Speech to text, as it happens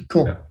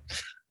Cool. Yeah.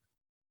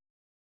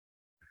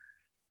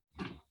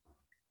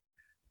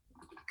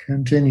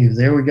 Continue.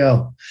 There we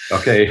go.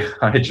 Okay.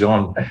 Hi,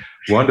 John.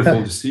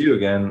 Wonderful to see you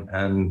again.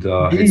 And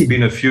it's Indeed.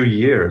 been a few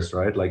years,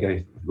 right? Like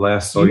I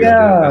last saw you at a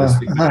Yeah,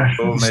 sticky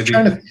show,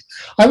 maybe.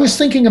 I was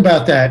thinking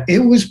about that. It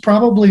was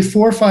probably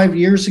 4 or 5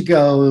 years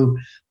ago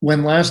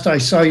when last I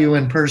saw you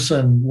in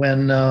person.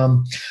 When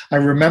I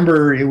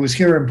remember it was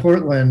here in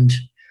Portland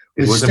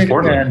It with was in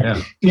Portland.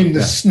 Stickman Yeah. in the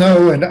Yeah.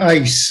 snow and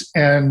ice,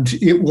 and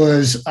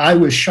I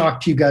was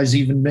shocked you guys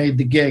even made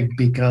the gig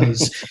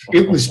because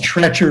it was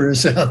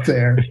treacherous out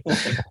there.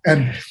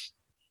 And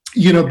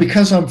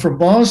because I'm from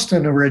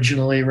Boston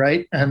originally,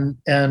 right,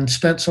 and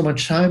spent so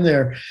much time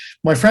there,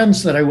 my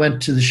friends that I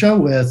went to the show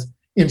with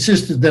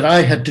insisted that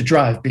I had to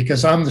drive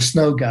because I'm the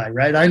snow guy,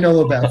 right? I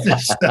know about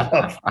this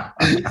stuff.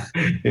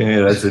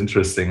 Yeah, that's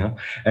interesting. Huh?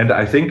 And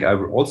I think I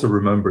also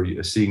remember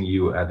seeing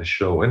you at a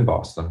show in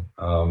Boston,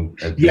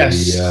 at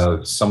Yes. the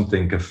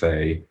something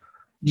cafe.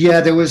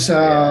 Yeah, there was,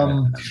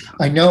 Yeah.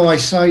 I know I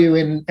saw you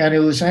in, and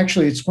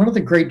it's one of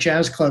the great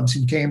jazz clubs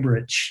in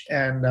Cambridge.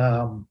 And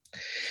Yeah,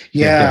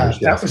 yeah, Cambridge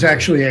that Jazz was Festival.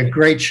 actually a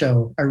great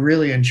show. I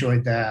really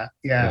enjoyed that.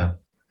 Yeah. Yeah,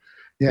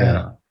 Yeah.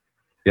 yeah,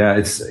 yeah. And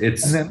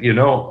It's then,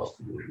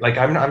 like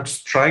I'm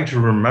just trying to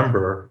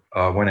remember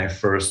when I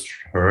first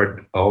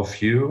heard of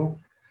you,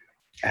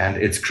 and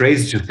it's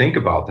crazy to think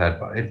about that.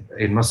 But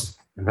it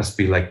must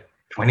be like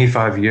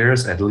 25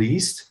 years at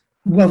least,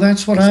 well,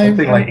 that's what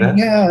something like that.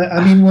 yeah. I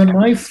mean,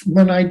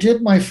 when I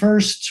did my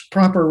first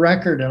proper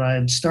record and I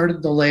had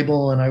started the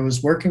label and I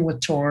was working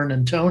with Torn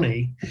and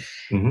Tony,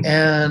 Hmm.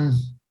 and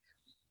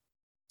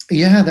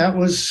yeah, that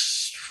was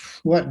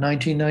what,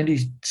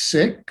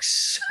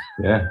 1996.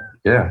 Yeah,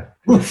 yeah.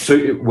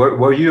 So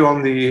were you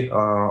on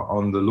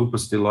the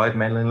Lupus Delight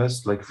mailing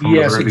list like from the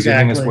Yes, very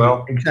beginning as exactly,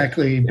 well?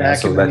 exactly. Yeah, Back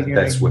so in the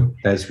that's beginning.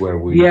 where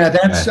we Yeah,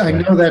 met, I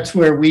right? know that's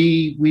where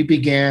we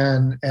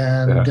began,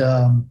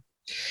 Yeah,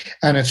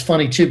 and it's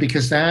funny too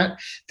because there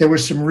were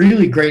some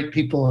really great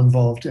people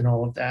involved in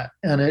all of that,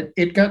 and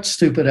it got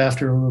stupid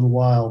after a little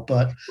while,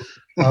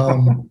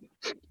 um,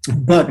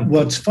 but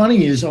what's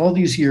funny is all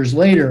these years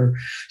later,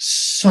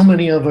 so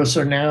many of us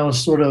are now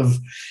sort of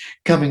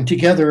coming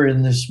together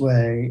in this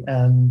way.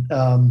 And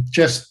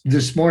just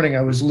this morning,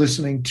 I was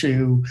listening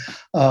to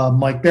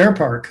Mike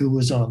Bearpark, who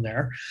was on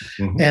there.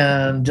 hmm,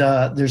 And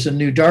there's a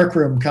new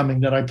darkroom coming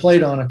that I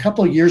played on a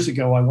couple of years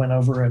ago. I went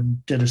over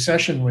and did a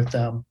session with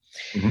them.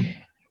 hmm.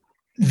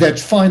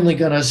 That's finally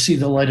going to see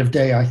the light of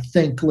day, I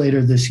think,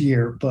 later this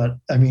year. But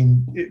I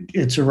mean,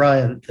 it's a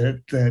riot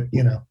that.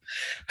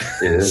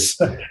 It is.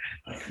 So,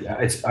 Yeah,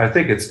 I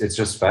think it's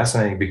just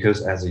fascinating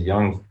because as a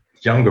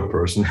younger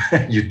person,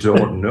 you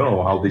don't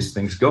know how these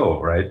things go,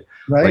 right?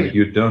 Like right.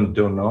 you don't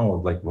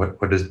know like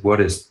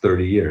what is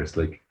 30 years?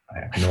 Like I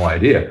have no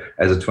idea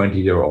as a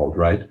 20-year-old,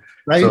 right?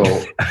 Right. So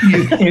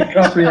You can't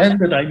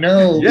comprehend it. I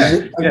know.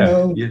 yeah, I yeah,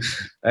 know.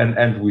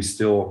 and we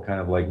still kind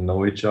of like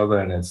know each other,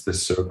 and it's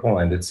this circle,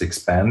 and it's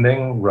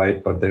expanding,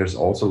 right? But there's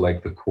also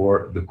like the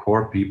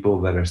core people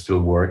that are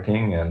still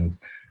working and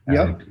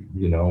Yep.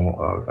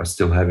 are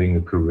still having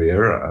a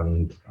career,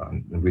 and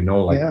we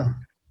know Yeah.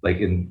 like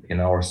in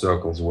our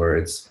circles where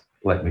it's,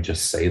 let me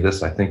just say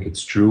this, I think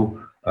it's true,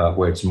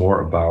 where it's more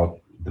about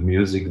the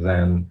music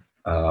than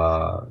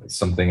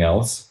something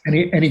else.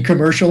 Any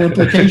commercial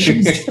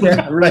implications?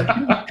 Yeah. Right.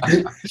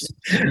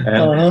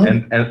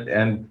 and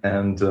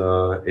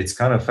Uh-huh. it's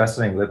kind of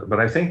fascinating but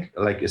I think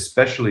like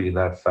especially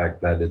that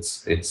fact that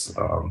it's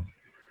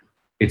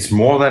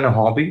more than a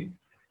hobby,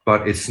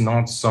 but it's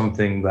not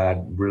something that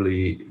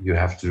really you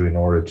have to do in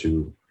order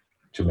to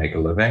make a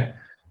living.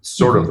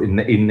 Sort of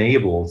Mhm.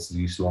 enables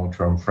these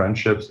long-term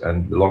friendships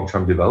and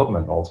long-term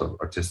development also of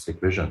artistic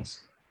visions.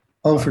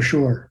 Oh, Uh, for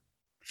sure.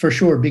 For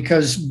sure.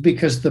 Because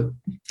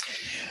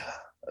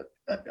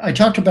I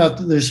talked about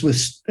this with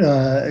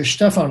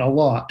Stefan a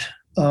lot.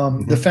 The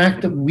mhm.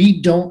 fact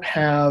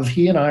that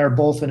he and I are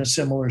both in a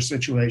similar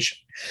situation.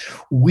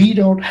 We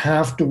don't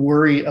have to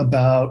worry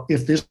about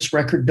if this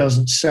record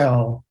doesn't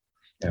sell,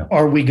 Yeah,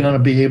 are we going to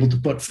be able to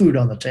put food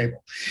on the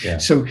table? yeah,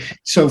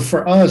 So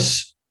for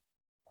us,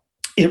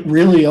 it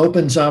really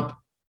opens up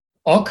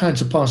all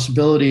kinds of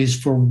possibilities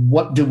for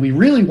what do we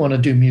really want to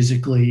do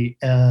musically.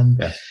 And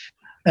yeah.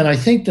 I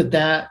think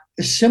that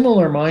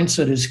similar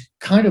mindset is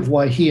kind of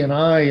why he and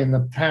I in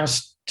the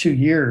past 2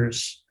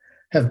 years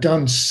have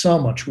done so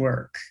much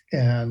work.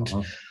 And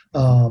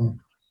Uh-huh.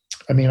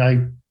 I mean,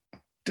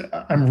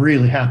 I'm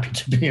really happy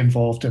to be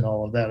involved in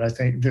all of that. I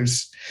think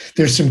there's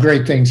some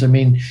great things. I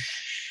mean,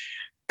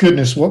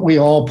 goodness, what we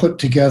all put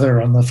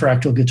together on the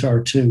Fractal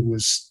Guitar 2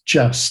 was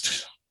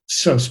just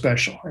so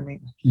special. I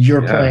mean,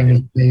 your Yeah, playing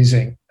is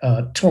amazing.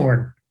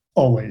 Torn,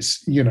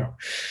 always,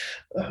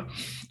 uh,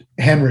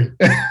 Henry.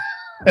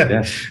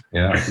 yes,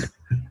 yeah.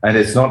 And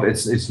it's not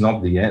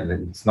the end.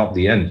 It's not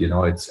the end, it's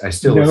No, for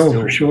still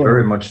very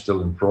sure. much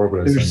still in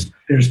progress. And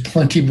There's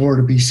plenty more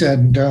to be said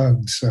and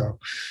done. So,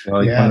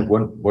 like yeah.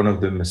 one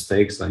of the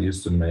mistakes I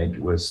used to make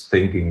was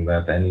thinking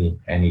that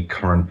any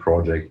current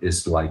project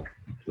is like,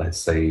 let's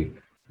say,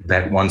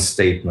 that one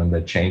statement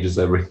that changes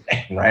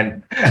everything,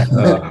 right?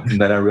 And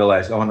then I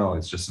realized, oh no,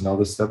 it's just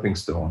another stepping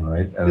stone,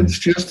 right? And it's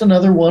just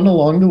another one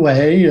along the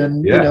way.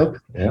 And,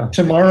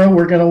 tomorrow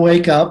we're going to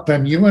wake up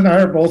and you and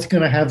I are both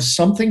going to have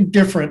something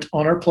different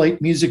on our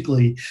plate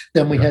musically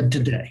than we had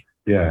today.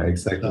 Yeah,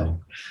 exactly.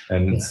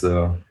 And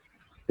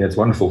it's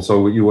wonderful.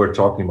 So you were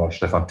talking about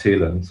Stefan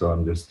Thelen, so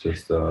I'm just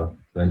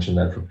mention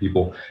that for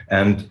people.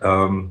 And,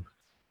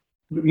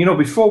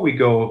 before we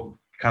go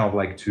kind of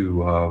like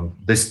to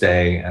this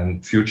day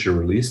and future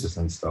releases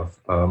and stuff.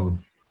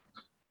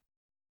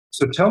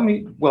 So tell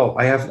me, well,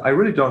 I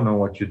really don't know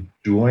what you're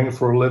doing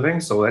for a living,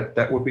 so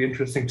that would be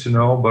interesting to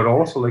know, but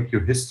also like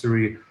your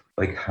history,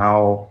 like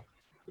how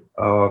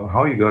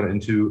you got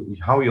into,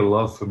 how your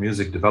love for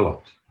music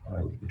developed.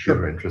 I'm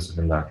sure interested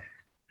in that.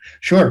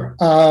 Sure.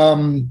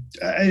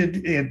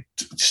 It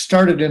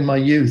started in my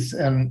youth,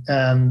 and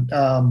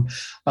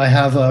I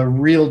have a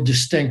real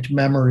distinct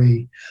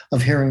memory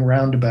of hearing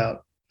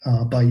Roundabout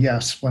by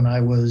Yes when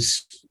I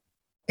was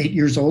 8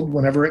 years old,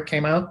 whenever it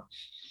came out.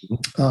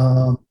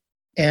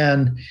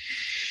 And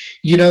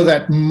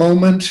that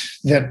moment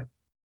that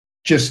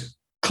just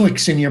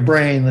clicks in your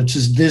brain that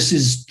says, this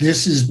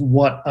is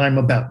what I'm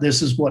about.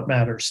 This is what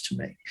matters to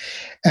me.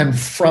 And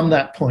from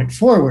that point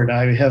forward,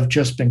 I have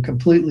just been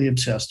completely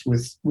obsessed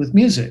with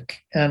music.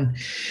 And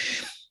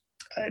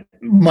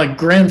my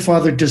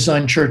grandfather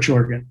designed church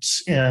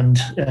organs and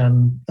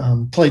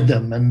played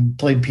them and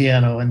played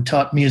piano and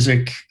taught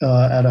music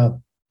at a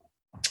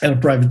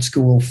private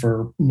school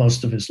for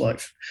most of his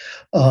life.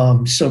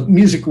 So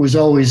music was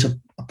always a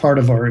part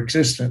of our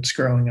existence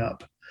growing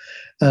up.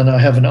 And I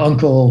have an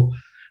uncle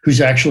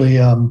who's actually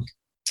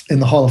in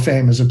the Hall of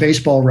Fame as a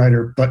baseball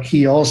writer, but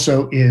he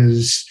also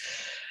is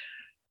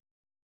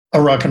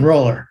a rock and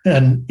roller.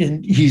 And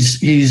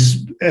he's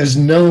as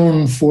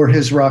known for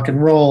his rock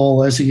and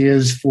roll as he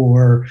is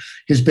for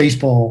his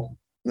baseball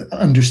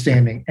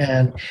understanding.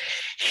 And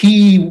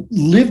he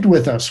lived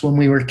with us when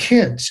we were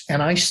kids.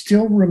 And I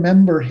still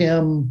remember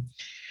him,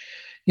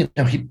 he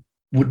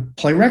would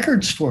play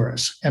records for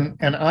us. And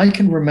I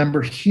can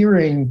remember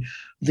hearing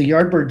the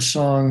Yardbirds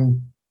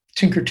song,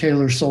 Tinker,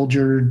 Tailor,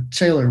 Soldier,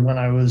 Sailor, when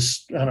I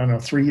was,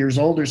 3 years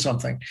old or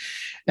something.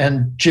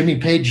 And Jimmy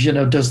Page,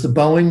 does the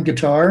bowing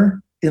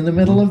guitar in the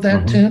middle of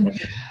that tune.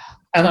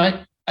 And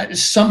I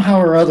somehow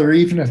or other,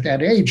 even at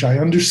that age, I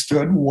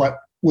understood what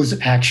was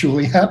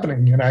actually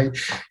happening. And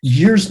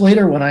years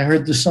later, when I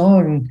heard the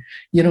song,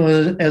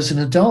 as an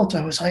adult,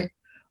 I was like,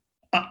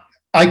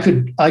 I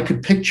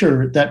could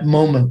picture that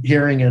moment,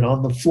 hearing it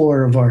on the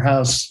floor of our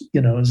house,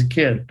 as a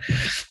kid.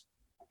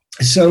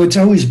 So it's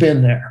always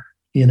been there,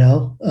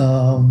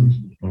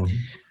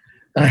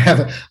 I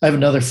have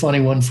another funny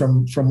one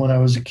from when I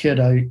was a kid.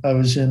 I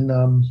was in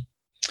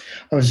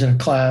a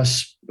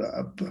class,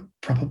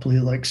 probably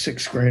like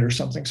sixth grade or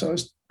something. So I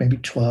was maybe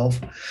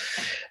 12,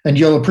 and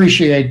you'll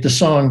appreciate the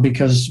song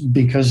because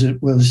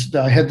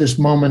I had this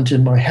moment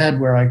in my head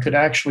where I could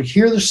actually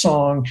hear the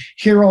song,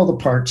 hear all the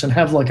parts, and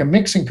have like a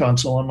mixing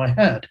console in my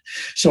head.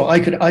 So I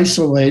could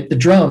isolate the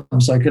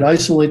drums, I could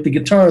isolate the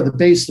guitar, the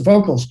bass, the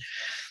vocals.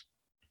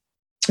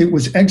 It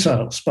was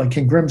Exiles by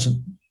King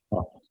Crimson.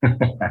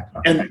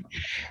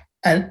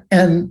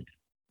 And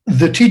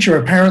the teacher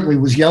apparently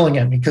was yelling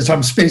at me because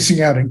I'm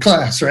spacing out in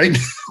class, right?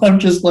 I'm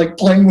just like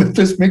playing with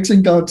this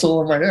mixing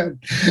console in my head.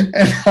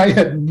 And I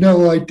had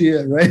no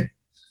idea, right?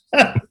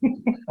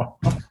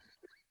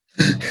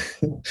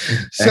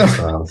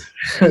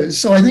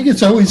 So I think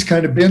it's always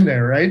kind of been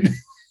there, right?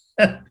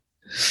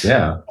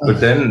 Yeah, but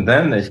then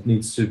it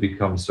needs to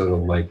become sort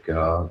of like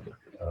a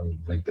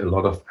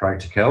lot of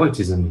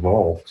practicalities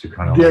involved to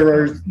kind of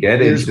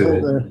get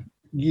into it.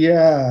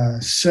 Yeah.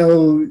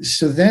 So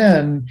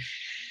then,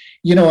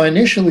 I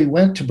initially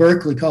went to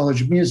Berklee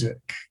College of Music,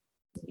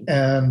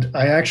 and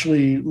I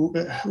actually,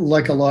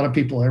 like a lot of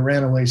people, I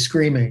ran away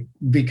screaming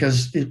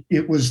because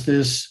it was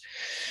this,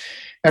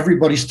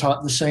 everybody's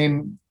taught the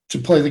same, to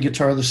play the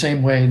guitar the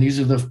same way. And these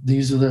are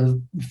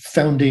the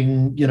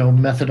founding,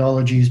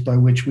 methodologies by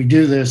which we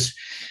do this.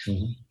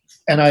 Mm-hmm.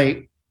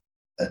 And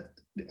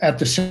at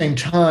the same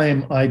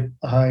time,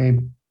 I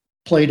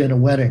played in a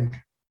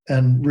wedding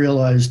and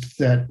realized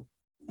that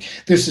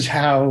this is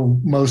how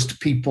most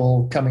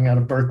people coming out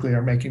of Berklee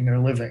are making their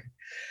living.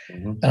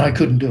 Mm-hmm. And I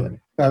couldn't do it.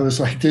 I was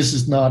like, this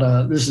is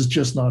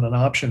just not an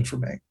option for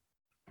me.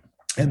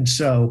 And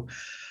so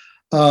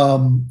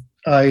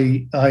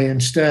I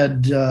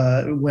instead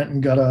went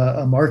and got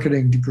a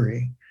marketing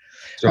degree.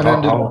 So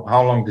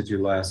how long did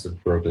you last at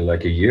Berklee?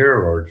 Like a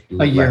year or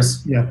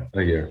less? A year, yeah.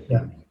 A year.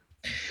 Yeah.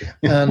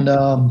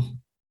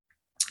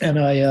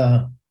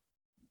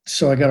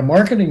 So I got a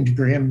marketing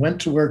degree and went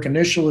to work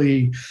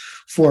initially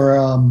for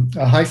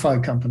a hi-fi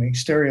company,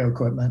 stereo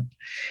equipment,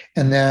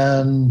 and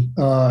then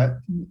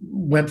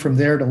went from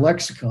there to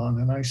Lexicon.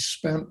 And I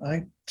spent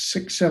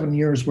 6-7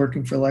 years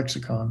working for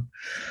Lexicon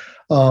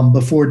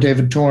before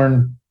David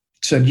Torn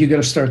said, "You got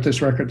to start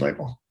this record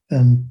label."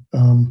 And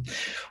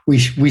we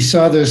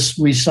saw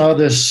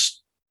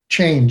this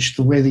change,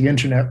 the way the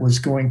internet was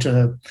going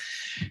to,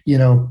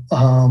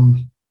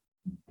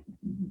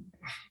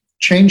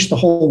 changed the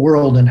whole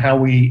world and how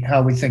we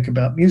think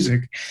about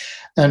music.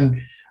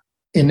 And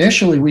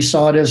initially we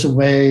saw it as a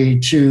way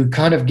to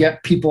kind of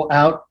get people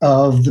out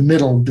of the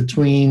middle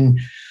between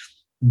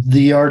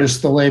the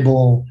artist, the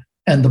label,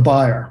 and the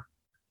buyer,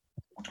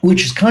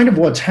 which is kind of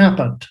what's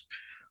happened.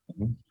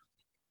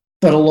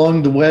 But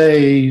along the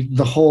way,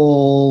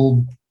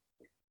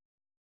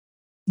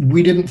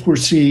 we didn't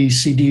foresee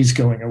CDs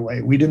going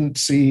away. We didn't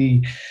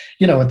see,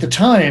 at the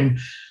time,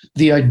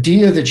 the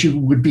idea that you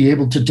would be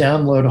able to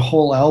download a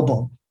whole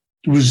album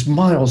was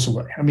miles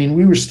away. I mean,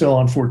 we were still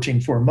on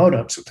 14.4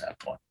 modems at that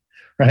point,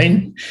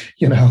 right?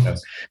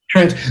 Yes.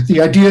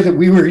 The idea that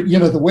we were,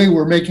 the way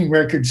we're making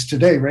records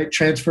today, right?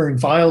 Transferring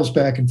files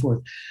back and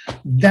forth,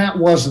 that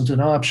wasn't an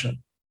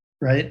option,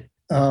 right?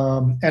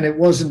 And it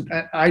wasn't,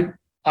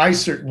 I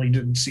certainly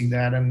didn't see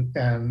that.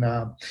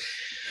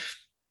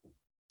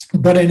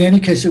 But in any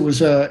case, it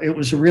was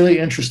a really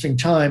interesting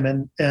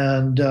time.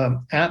 And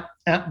at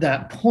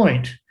that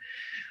point,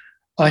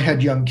 I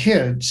had young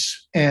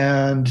kids,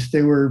 and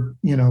they were,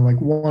 like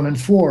 1 and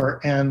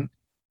 4. And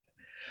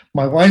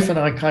my wife and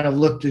I kind of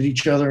looked at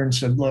each other and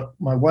said, look,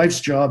 my wife's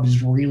job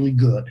is really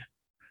good.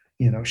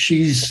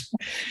 She's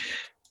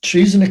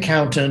an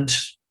accountant.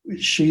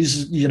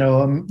 She's,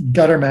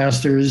 got her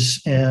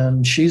master's,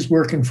 and she's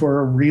working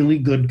for a really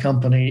good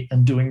company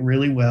and doing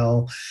really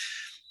well.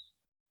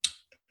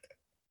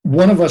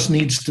 One of us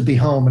needs to be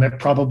home, and it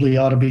probably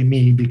ought to be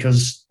me,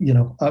 because,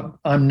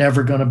 I'm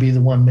never going to be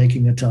the one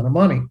making a ton of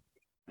money.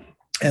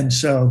 And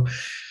so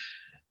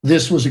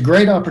this was a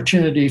great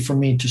opportunity for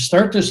me to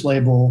start this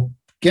label,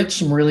 get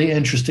some really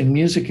interesting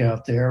music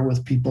out there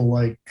with people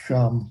like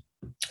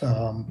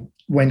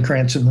Wayne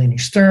Krantz and Leanie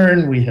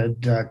Stern. We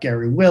had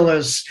Gary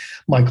Willis,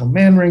 Michael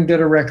Manring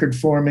did a record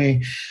for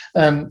me.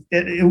 And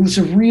it was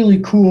a really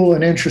cool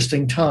and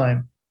interesting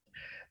time.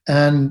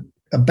 And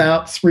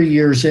about 3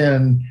 years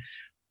in,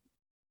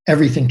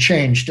 everything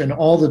changed, and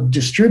all the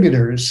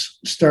distributors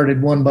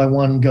started one by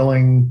one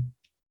going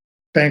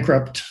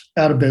bankrupt,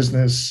 out of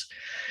business.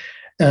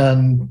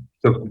 And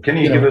so can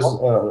you give us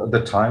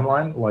the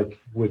timeline, like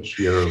which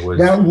year was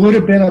that? Would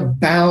have been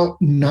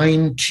about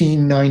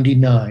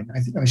 1999.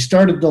 I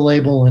started the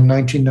label in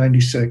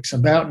 1996.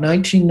 About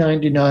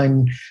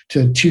 1999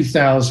 to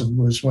 2000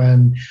 was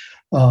when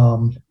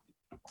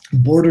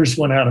Borders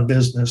went out of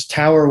business.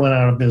 Tower went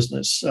out of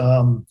business.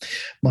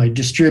 My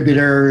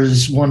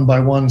distributors, one by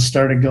one,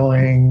 started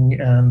going,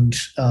 and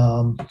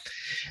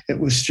it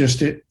was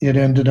just, it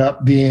ended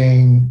up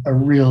being a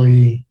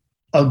really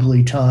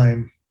ugly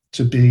time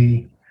to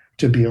be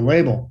a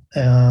label.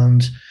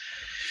 And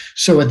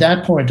so at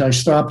that point, I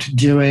stopped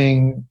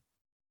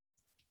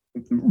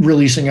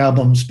releasing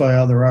albums by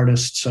other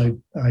artists. I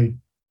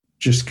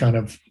just kind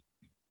of,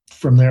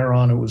 from there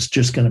on, it was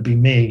just going to be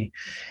me.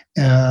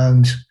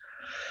 And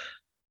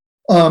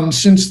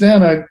since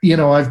then,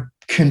 I've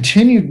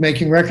continued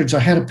making records. I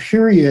had a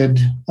period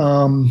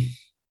from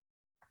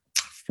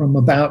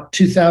about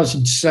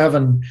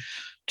 2007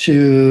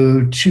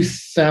 to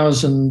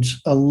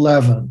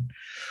 2011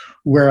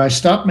 where I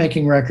stopped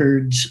making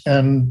records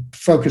and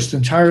focused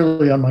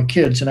entirely on my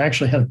kids, and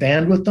actually had a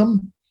band with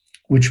them,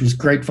 which was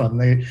great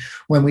fun.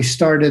 When we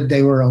started,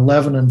 they were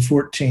 11 and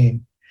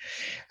 14,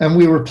 and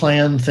we were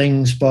playing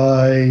things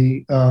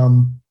by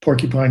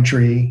Porcupine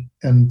Tree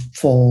and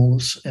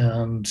Foals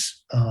and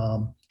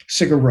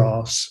Sigur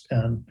Rós,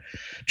 and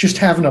just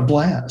having a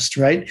blast,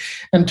 right?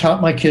 And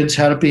taught my kids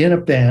how to be in a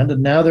band,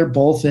 and now they're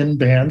both in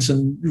bands,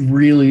 and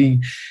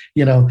really,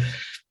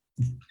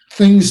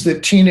 things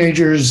that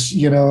teenagers,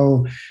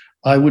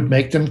 I would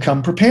make them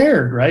come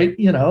prepared, right?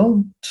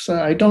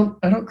 So I don't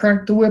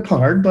crack the whip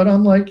hard, but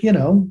I'm like,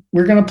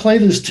 we're going to play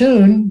this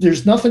tune.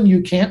 There's nothing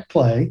you can't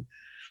play.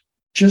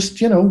 Just,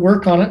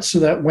 work on it so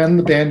that when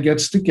the band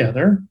gets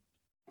together,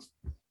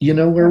 you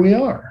know where we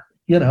are,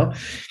 and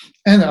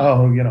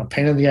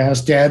pain in the ass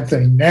dad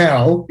thing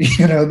now,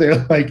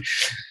 they're like,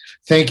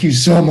 thank you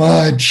so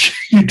much.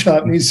 You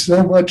taught me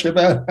so much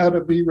about how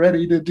to be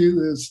ready to do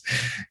this,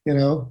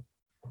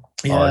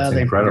 Yeah, it's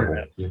incredible.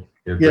 You're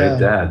a great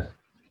dad.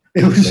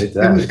 It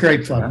was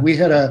great fun. Yeah. We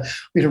had a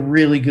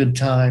really good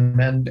time,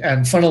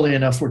 and funnily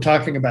enough, we're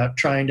talking about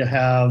trying to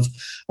have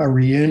a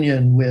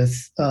reunion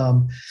with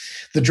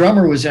the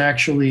drummer was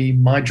actually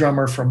my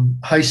drummer from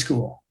high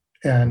school,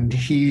 and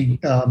he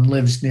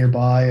lives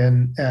nearby,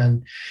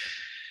 and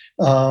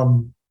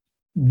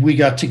we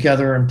got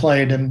together and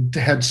played and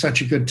had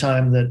such a good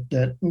time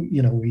that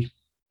we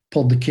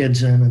pulled the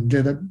kids in and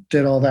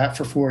did all that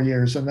for 4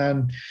 years, and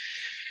then.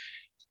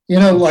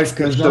 Life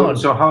goes on.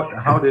 So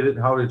how did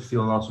it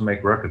feel not to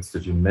make records?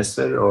 Did you miss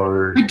it,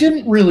 or? I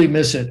didn't really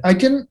miss it.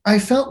 I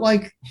felt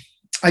like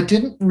I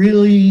didn't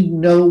really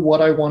know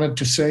what I wanted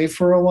to say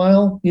for a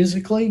while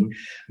musically.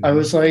 Mm-hmm. I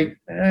was like,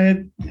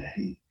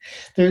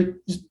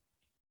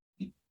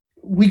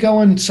 we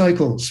go in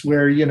cycles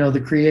where,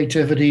 the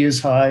creativity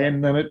is high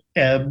and then it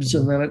ebbs,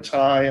 and then it's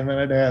high and then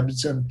it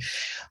ebbs. And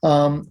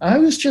I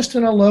was just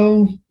in a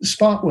low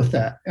spot with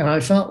that. And I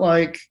felt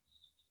like,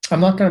 I'm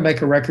not going to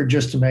make a record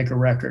just to make a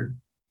record.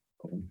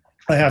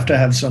 I have to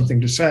have something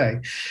to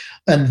say.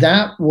 And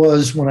that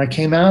was when I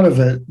came out of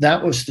it,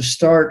 that was the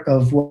start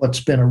of what's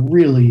been a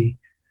really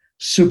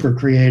super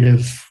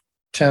creative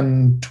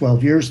 10,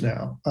 12 years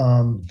now.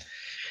 And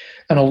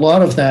a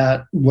lot of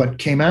that, what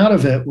came out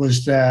of it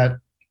was that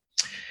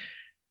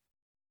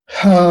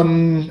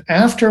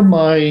after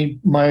my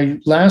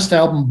last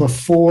album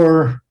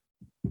before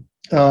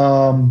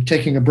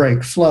taking a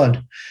break,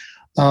 Flood,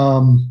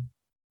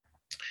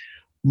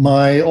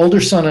 my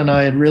older son and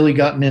I had really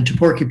gotten into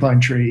Porcupine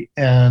Tree,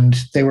 and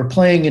they were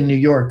playing in New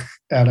York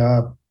at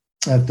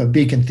the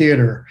Beacon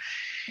Theater.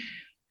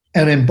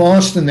 And in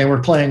Boston, they were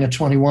playing a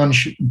 21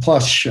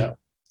 plus show.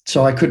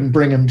 So I couldn't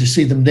bring him to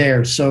see them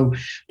there. So,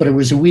 but it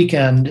was a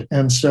weekend.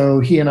 And so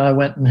he and I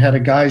went and had a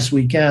guys'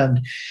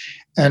 weekend.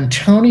 And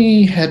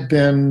Tony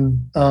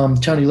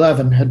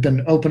Levin had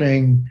been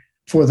opening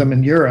for them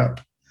in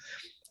Europe.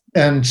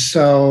 And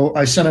so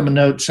I sent him a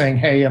note saying,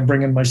 hey, I'm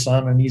bringing my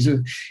son, and he's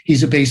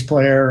a bass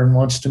player and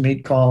wants to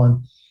meet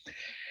Colin.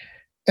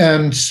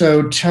 And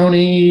so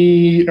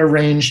Tony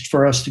arranged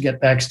for us to get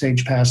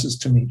backstage passes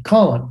to meet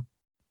Colin.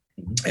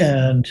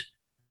 And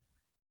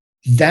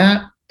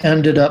that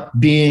ended up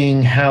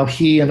being how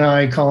he and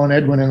I, Colin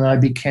Edwin and I,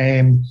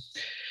 became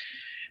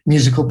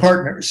musical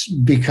partners.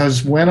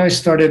 Because when I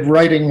started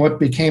writing what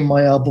became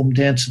my album,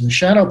 Dance of the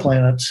Shadow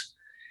Planets,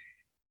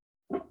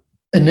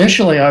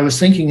 initially I was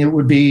thinking it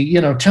would be,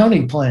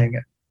 Tony playing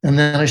it. And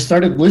then I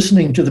started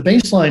listening to the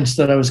bass lines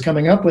that I was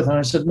coming up with. And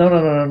I said,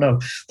 no.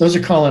 Those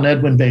are Colin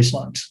Edwin bass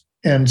lines.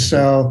 And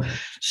so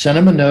sent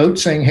him a note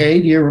saying,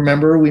 hey, do you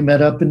remember we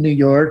met up in New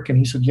York? And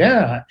he said,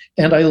 yeah.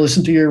 And I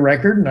listened to your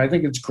record and I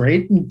think it's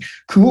great and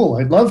cool.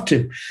 I'd love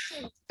to.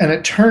 And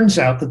it turns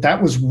out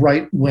that was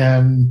right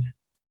when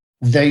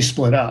they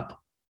split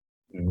up.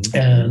 Mm-hmm.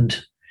 And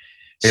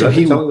hey, so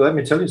let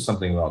me tell you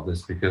something about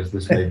this, because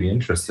this may be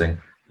interesting.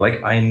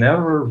 Like, I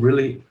never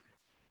really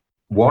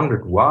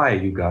wondered why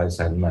you guys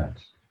had met,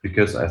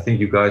 because I think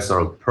you guys are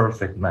a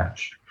perfect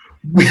match.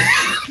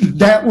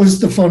 That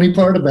was the funny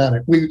part about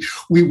it. We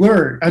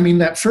were. I mean,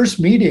 that first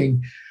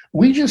meeting,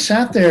 we just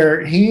sat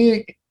there,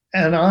 he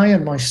and I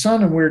and my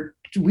son, and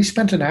we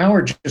spent an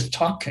hour just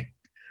talking.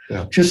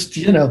 Yeah. Just,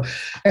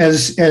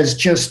 as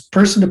just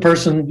person to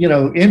person,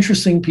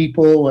 interesting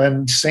people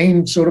and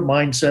same sort of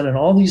mindset and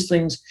all these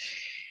things.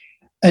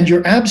 And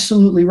you're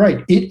absolutely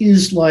right. It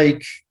is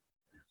like,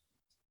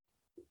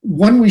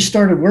 when we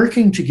started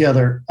working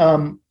together,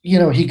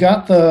 he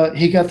got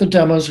the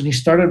demos and he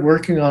started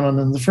working on them.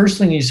 And the first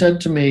thing he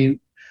said to me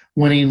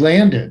when he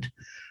landed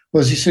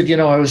was, he said,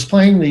 I was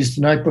playing these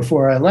the night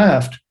before I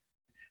left,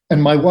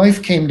 and my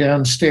wife came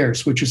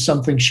downstairs, which is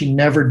something she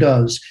never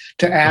does,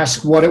 to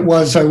ask what it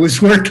was I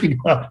was working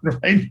on,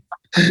 right?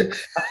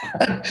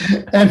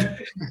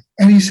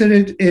 and he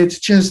said, it's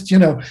just,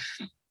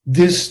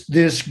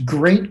 this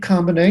great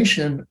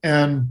combination.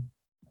 And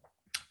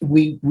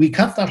we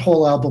cut that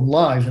whole album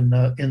live in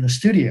the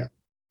studio,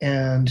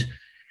 and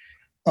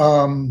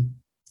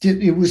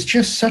it was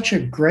just such a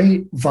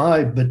great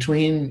vibe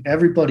between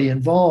everybody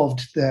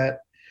involved that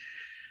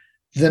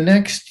the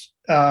next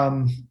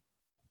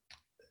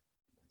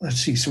let's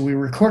see, so we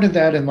recorded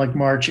that in like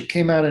March. It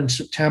came out in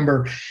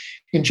September.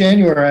 In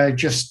January, I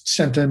just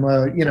sent him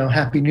a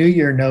Happy New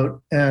Year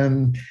note,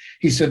 and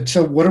he said,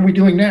 so what are we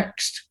doing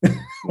next?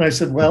 I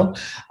said, well,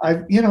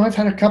 I've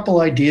had a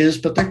couple ideas,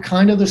 but they're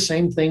kind of the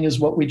same thing as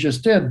what we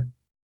just did.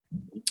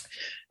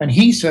 And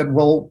he said,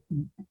 well,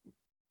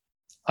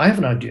 I have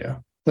an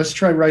idea. Let's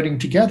try writing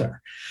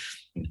together.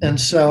 And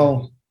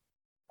so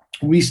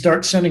we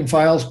start sending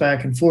files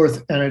back and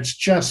forth, and it's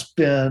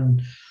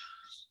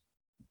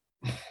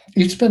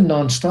been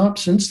nonstop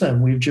since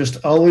then. We've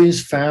just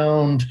always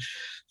found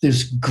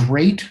this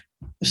great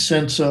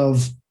sense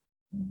of,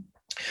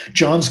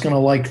 John's going to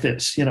like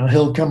this.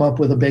 He'll come up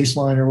with a bass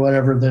line or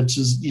whatever this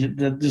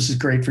is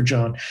great for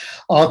John.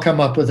 I'll come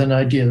up with an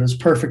idea that's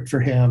perfect for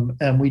him.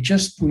 And we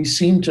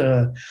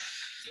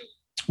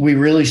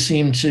really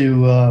seem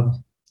to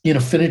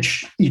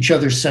finish each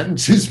other's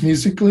sentences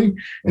musically.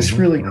 It's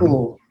really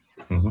cool.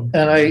 Mm-hmm.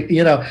 And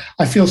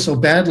I feel so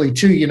badly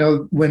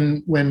too,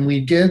 when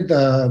we did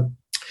the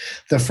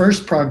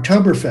first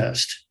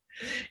Progtoberfest,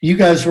 you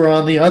guys were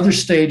on the other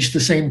stage the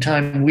same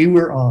time we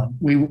were on.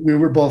 We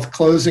were both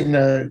closing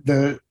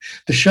the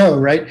show,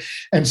 right?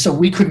 And so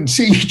we couldn't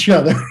see each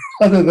other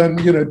other than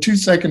 2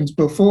 seconds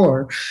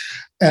before.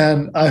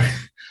 And I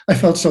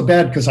felt so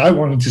bad because I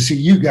wanted to see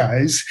you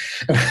guys.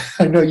 And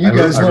I know you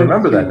guys. I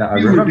remember that now.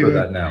 I remember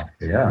that now.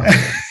 Yeah.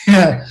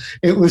 Yeah.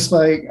 It was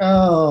like,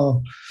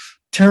 oh,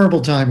 terrible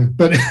timing.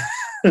 But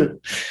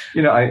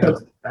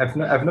I've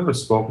never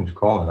spoken to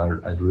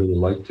Colin. I'd really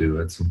like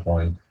to at some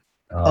point.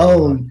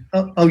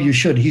 You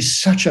should. He's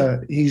such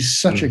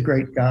a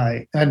great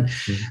guy,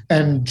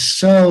 and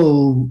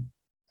so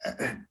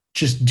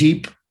just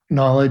deep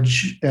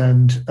knowledge,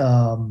 and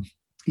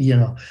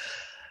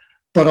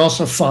but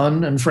also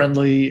fun and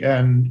friendly,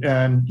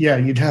 and yeah,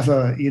 you'd have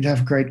a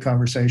great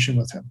conversation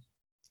with him.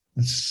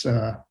 It's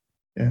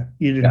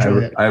you'd enjoy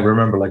it. I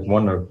remember like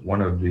one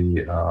of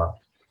the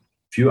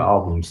few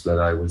albums that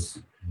I was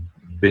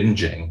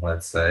binging,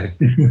 let's say,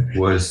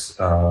 was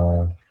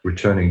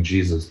Returning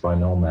Jesus by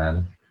No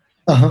Man,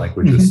 like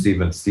which is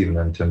Stephen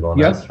and Tim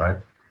Bowness, right?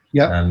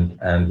 Yeah.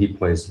 And he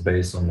plays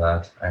bass on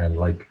that, and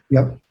like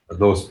Yep.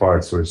 those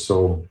parts were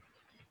so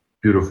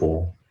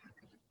beautiful,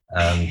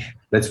 and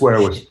that's where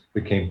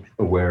became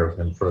aware of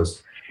him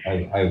first.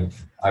 I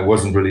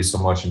wasn't really so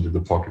much into the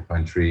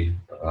Porcupine Tree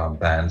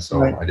band,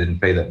 so I didn't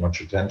pay that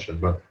much attention.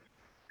 But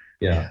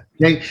yeah,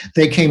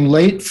 they came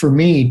late for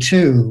me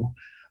too,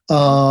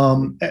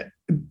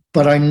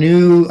 but I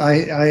knew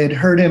I had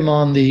heard him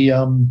on the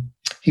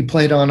he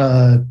played on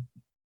a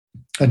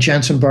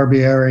Jensen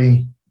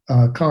Barbieri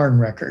Karn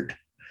record,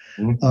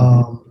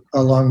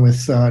 along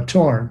with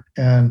Torn,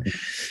 and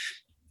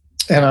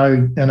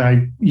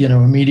I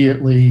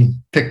immediately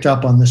picked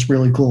up on this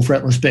really cool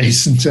fretless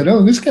bass and said,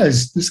 oh, this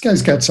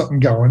guy's got something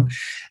going.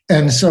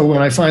 And so when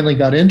I finally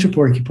got into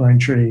Porcupine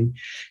Tree,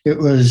 it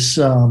was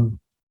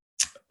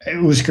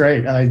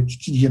great.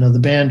 The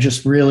band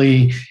just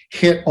really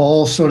hit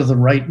all sort of the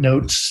right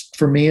notes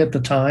for me at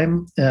the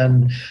time.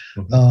 And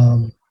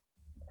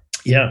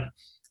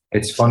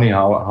it's funny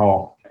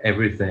how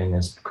everything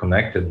is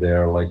connected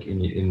there. Like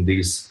in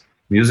these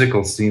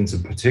musical scenes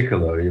in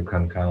particular, you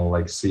can kind of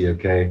like see,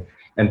 okay.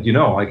 And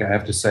like I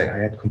have to say, I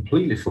had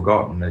completely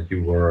forgotten that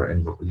you were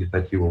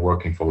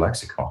working for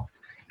Lexicon.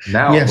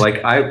 Now, yes.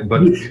 I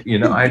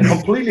had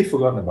completely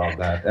forgotten about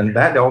that, and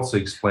that also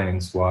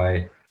explains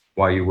why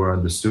you were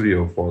in the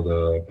studio for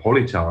the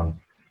Polytown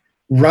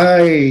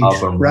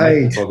album,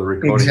 right? For the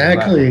recording,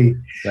 exactly,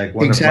 like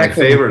one of my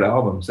favorite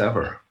albums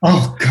ever.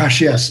 Oh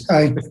gosh, yes,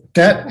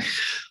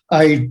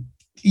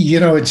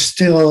 it's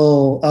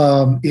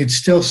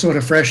still sort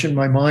of fresh in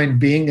my mind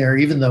being there,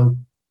 even though.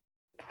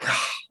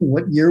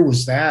 What year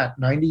was that?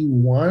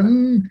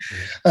 91?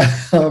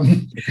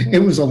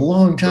 It was a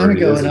long time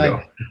ago. And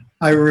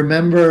I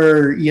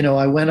remember,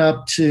 I went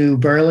up to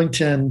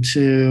Burlington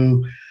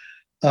to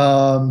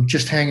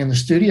just hang in the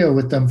studio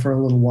with them for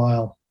a little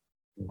while.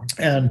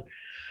 And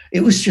it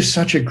was just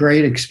such a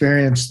great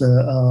experience.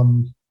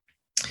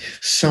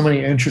 So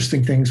many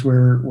interesting things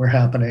were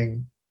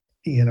happening,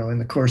 in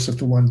the course of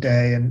the one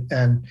day.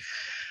 And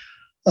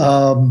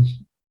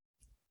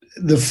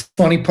the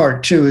funny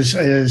part too is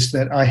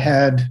that I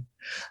had,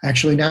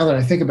 actually, now that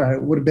I think about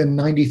it would have been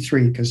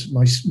 93 because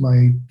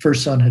my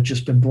first son had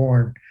just been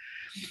born,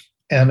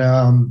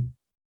 and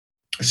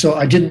so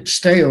I didn't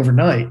stay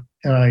overnight,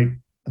 and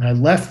I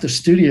left the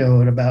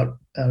studio at about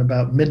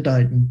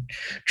midnight and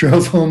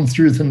drove home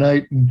through the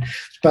night, and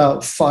it's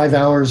about 5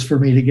 hours for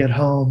me to get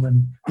home,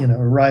 and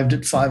arrived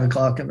at 5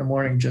 o'clock in the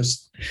morning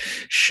just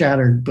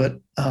shattered.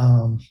 But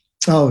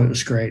it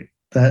was great.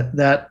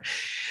 That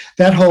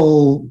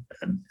whole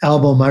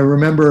album, I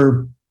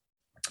remember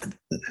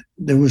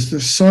there was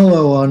the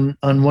solo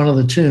on one of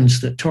the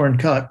tunes that Torn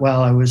cut while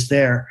I was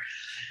there,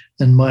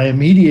 and my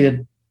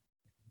immediate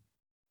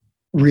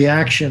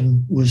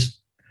reaction was,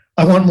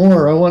 I want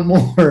more.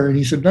 And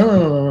he said,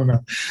 no.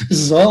 This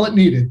is all it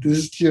needed. This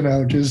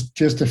is,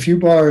 just a few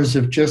bars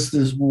of just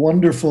this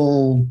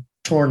wonderful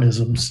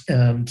Tornisms.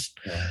 And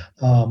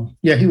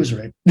he was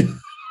right.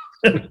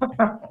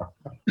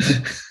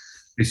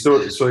 So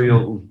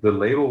the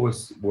label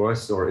was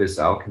or is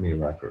Alchemy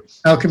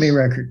Records? Alchemy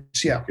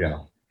Records, yeah.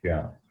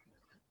 Yeah.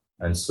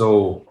 And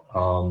so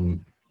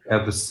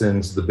ever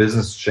since the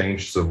business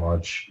changed so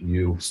much,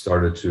 you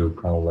started to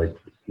kind of like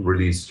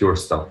release your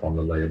stuff on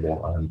the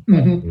label,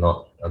 and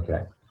not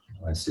okay.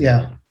 I see.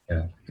 Yeah.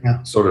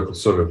 Sort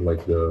of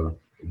like the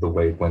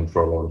way it went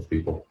for a lot of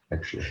people,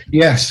 actually.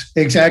 Yes,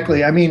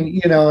 exactly. I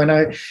mean, and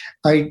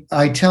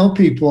I tell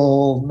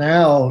people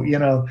now,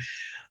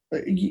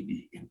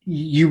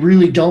 you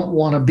really don't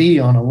want to be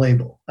on a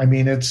label. I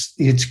mean,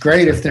 it's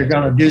great if they're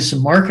going to do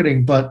some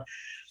marketing, but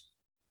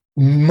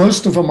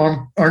most of them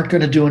aren't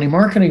going to do any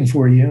marketing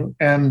for you,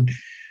 and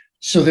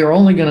so they're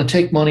only going to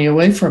take money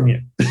away from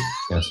you.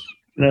 Yes,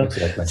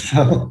 exactly.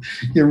 So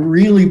you're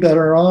really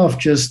better off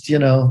just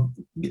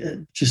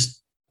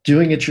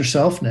doing it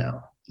yourself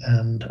now.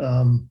 And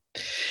I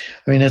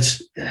mean,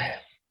 it's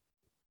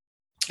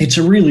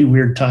a really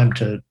weird time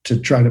to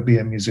try to be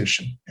a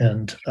musician.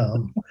 And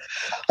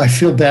I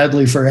feel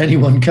badly for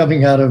anyone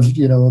coming out of,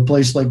 a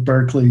place like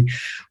Berklee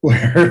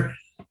where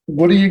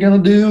what are you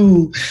going to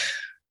do?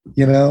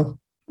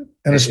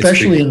 And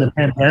especially in the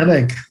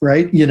pandemic,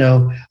 right?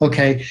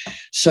 Okay.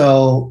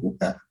 So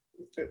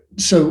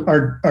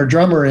our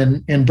drummer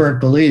in Burnt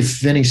Belief,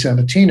 Vinny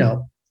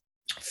Sabatino,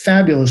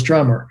 fabulous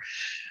drummer.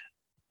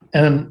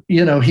 And,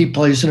 he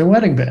plays in a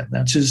wedding band.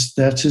 That's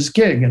his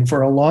gig. And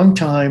for a long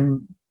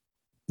time,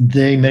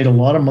 they made a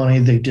lot of money.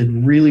 They did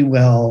really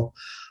well.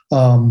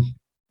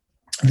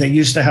 They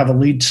used to have a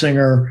lead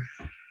singer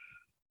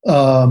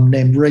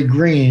named Ray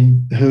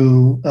Green,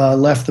 who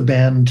left the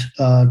band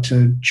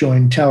to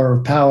join Tower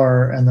of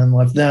Power, and then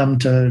left them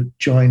to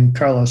join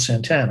Carlos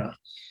Santana.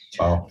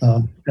 Wow.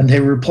 And they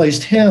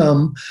replaced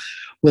him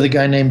with a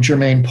guy named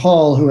Jermaine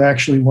Paul, who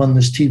actually won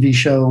this TV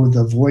show,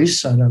 The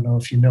Voice. I don't know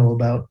if you know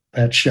about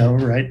that show,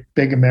 right?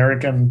 Big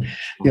American,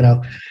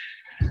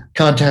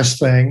 contest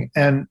thing.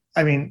 And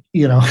I mean,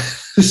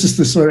 this is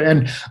the sort of,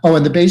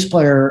 and the bass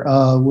player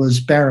was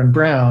Baron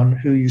Brown,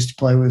 who used to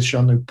play with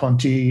Jean-Luc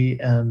Ponty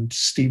and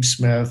Steve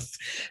Smith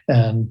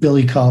and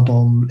Billy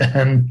Cobham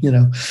and,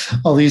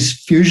 all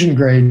these fusion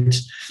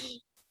grades.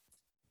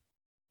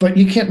 But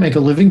you can't make a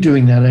living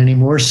doing that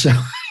anymore. So,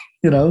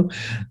 Yeah,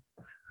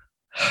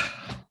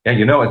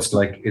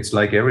 it's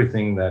like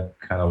everything that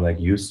kind of like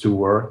used to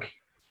work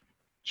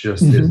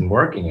just isn't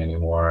working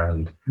anymore.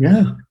 And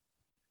yeah.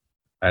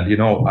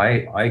 And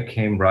I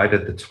came right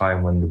at the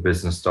time when the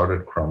business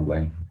started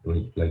crumbling.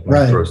 Like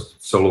my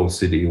first solo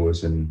CD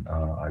was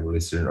I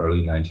released it in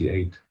early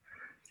 '98.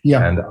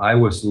 Yeah. And I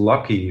was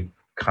lucky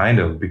kind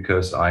of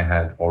because I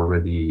had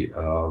already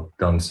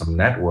done some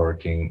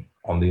networking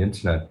on the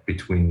internet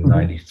between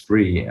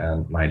 93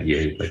 and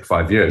 98, like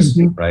 5 years,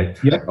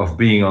 right? Yeah. Of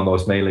being on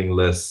those mailing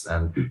lists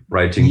and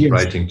writing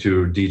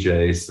to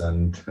DJs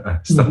and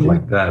stuff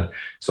like that.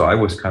 So I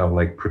was kind of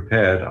like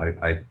prepared.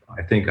 I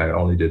think I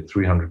only did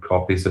 300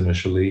 copies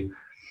initially,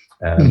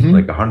 and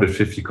like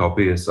 150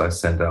 copies I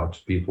sent out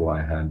to people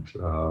I had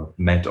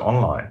met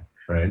online,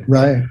 right?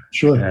 Right,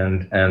 sure.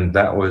 And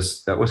that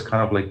was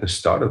kind of like the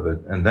start of it.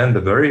 And then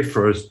the very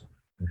first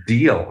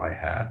deal I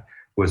had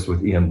was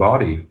with Ian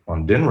Boddy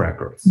on Din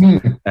Records.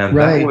 And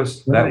that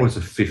was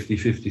a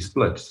 50-50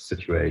 split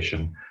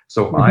situation.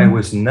 So I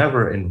was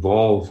never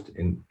involved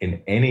in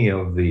any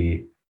of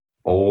the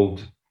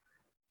old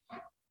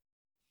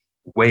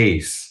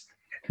ways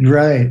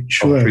of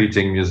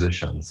treating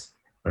musicians,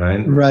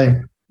 right?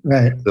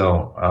 Right.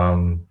 So,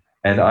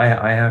 and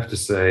I have to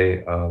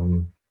say,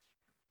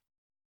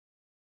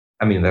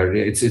 I mean,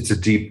 it's a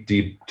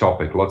deep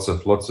topic. Lots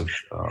of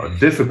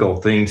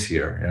difficult things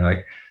here.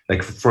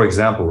 Like for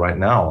example, right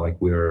now, like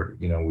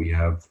we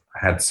have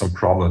had some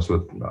problems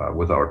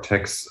with our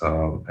tax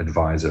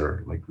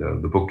advisor, like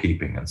the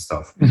bookkeeping and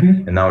stuff.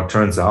 And now it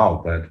turns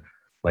out that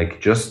like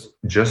just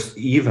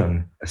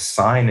even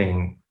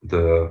assigning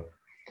the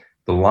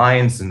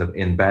lines in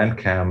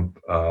Bandcamp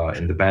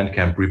in the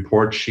Bandcamp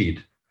report sheet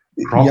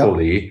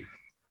properly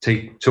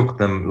took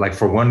them, like,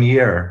 for 1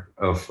 year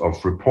of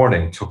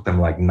reporting, took them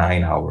like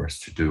 9 hours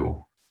to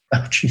do.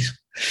 Oh, jeez.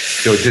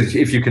 So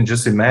if you can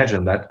just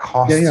imagine that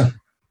cost.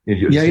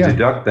 You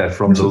deduct that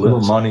from the little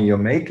money you're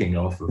making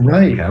off of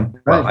Bandcamp.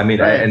 Well, I mean,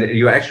 and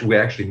we're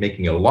actually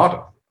making a lot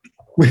of.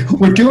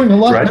 We're doing a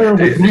lot better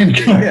with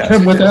Bandcamp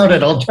than without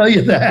it. I'll tell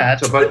you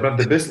that. So, but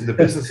the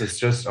business is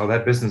just,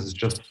 that business is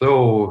just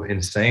so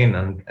insane,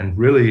 and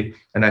really,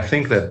 and I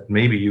think that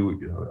maybe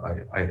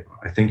I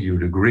think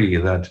you'd agree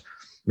that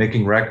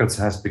making records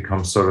has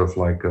become sort of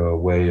like a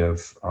way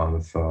of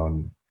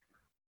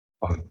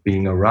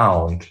being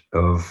around,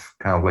 of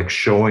kind of like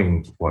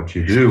showing what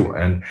you do,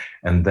 and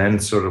then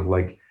sort of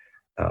like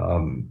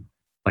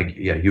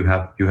you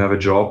have a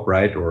job,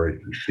 right? Or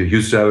you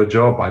used to have a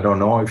job. I don't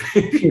know if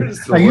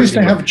I used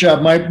to have a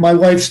job. My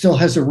wife still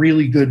has a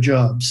really good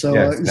job. So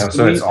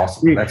so it's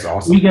awesome. That's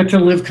awesome. We get to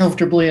live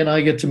comfortably, and I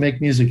get to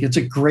make music. It's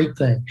a great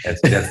thing.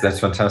 That's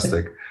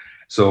fantastic.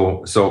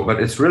 So, but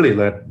it's really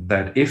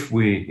that if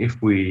we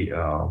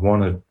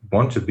want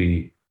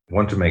to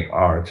make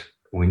art,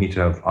 we need to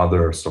have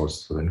other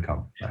sources of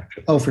income,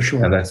 actually. Oh, for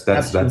sure. And that's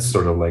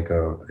sort of like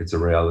it's a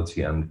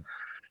reality, and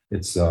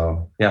it's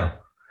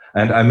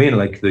And I mean,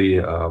 like,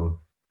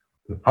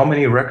 how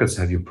many records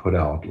have you put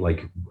out,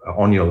 like,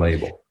 on your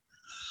label?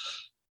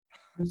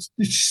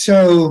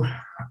 So,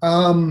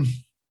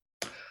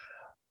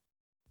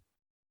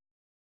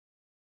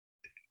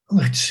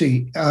 let's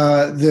see.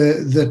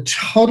 The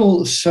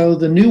total. So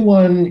the new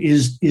one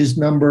is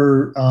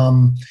number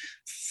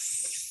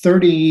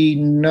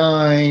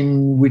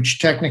 39, which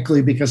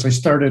technically, because I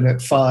started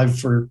at 5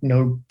 for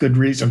no good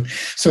reason,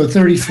 so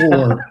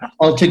 34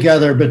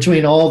 altogether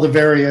between all the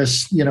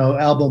various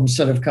albums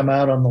that have come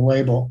out on the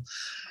label.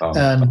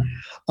 And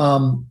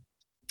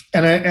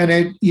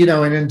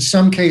in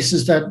some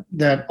cases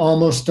that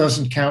almost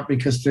doesn't count,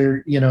 because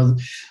they're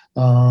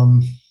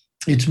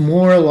it's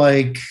more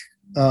like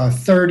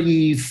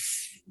 30,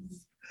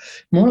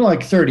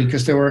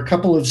 because there were a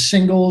couple of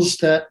singles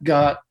that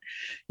got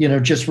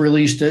just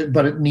released it,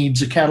 but it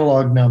needs a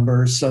catalog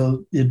number,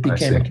 so it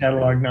became a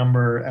catalog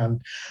number.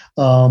 And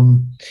I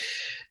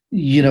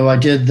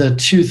did the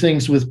 2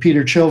 things with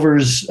Peter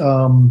Chilvers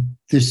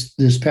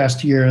this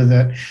past year,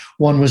 that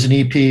one was an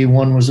EP,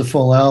 one was a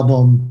full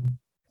album,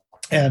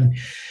 and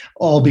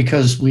all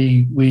because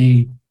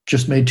we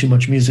just made too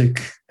much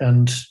music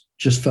and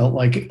just felt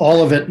like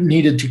all of it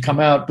needed to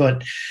come out.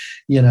 But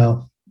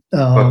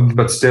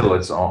but still,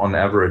 it's on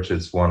average,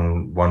 it's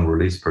one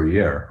release per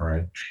year,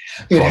 right?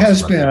 It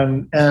has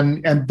been,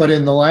 but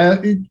in the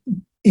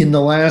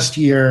last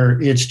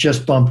year, it's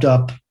just bumped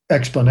up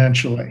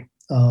exponentially.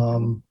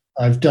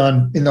 I've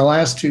done, in the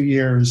last 2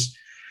 years,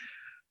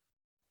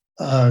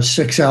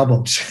 6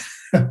 albums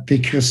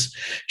because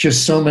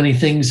just so many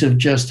things have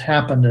just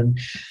happened,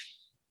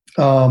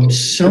 and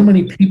so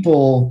many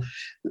people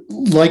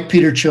like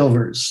Peter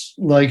Chilvers,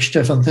 like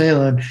Stefan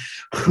Thelen,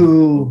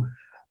 who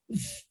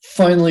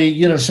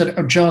finally, said,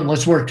 "Oh, John,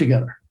 let's work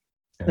together."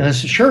 And I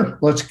said, sure,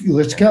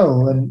 let's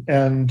go.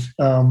 And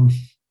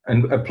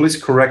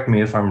please correct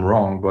me if I'm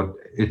wrong, but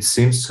it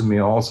seems to me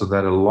also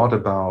that a lot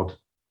about,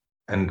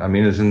 and I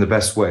mean it in the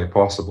best way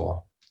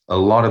possible, a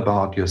lot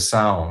about your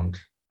sound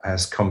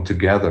has come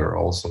together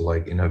also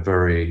like in a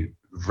very,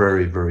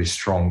 very, very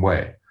strong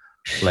way.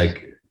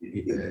 Like,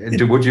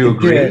 would you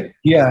agree?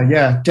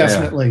 Yeah,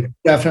 definitely.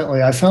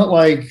 I felt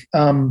like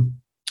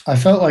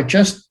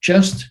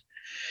just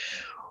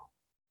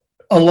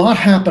a lot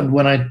happened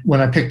when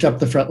I picked up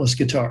the fretless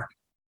guitar,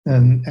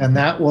 and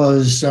that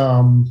was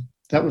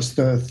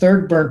the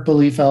third Burnt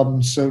Belief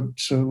album, so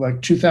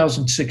like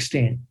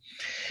 2016,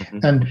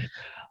 and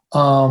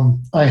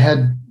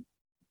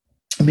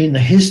the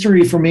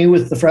history for me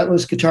with the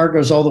fretless guitar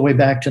goes all the way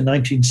back to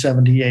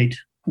 1978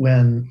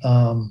 when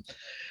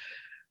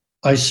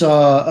I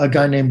saw a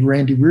guy named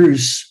Randy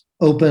Roos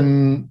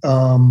open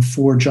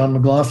for John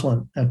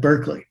McLaughlin at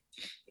Berkeley,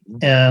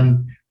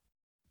 and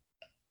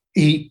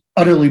he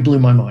utterly blew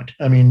my mind.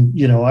 I mean,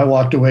 I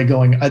walked away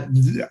going,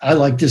 I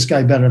like this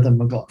guy better than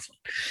McLaughlin.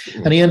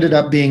 And he ended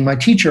up being my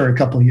teacher a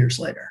couple of years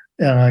later.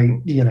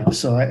 And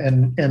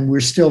and we're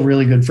still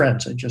really good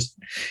friends. I just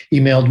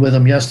emailed with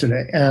him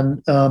yesterday.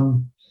 And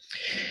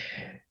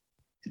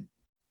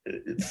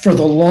for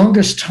the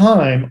longest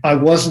time, I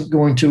wasn't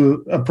going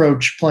to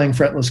approach playing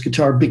fretless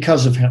guitar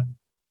because of him.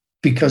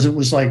 Because it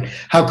was like,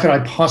 how could I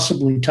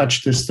possibly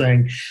touch this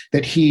thing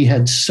that he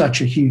had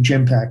such a huge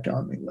impact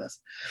on me with?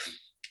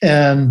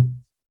 And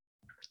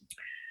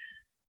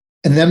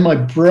then my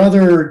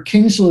brother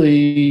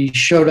Kingsley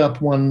showed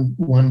up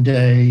one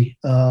day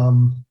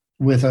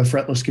with a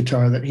fretless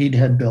guitar that he'd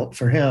had built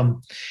for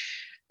him,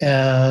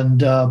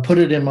 and put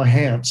it in my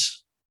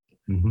hands.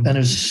 Mm-hmm. And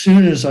as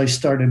soon as I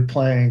started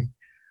playing,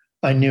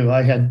 I knew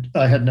I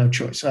had no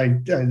choice.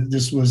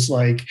 This was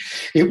like,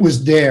 it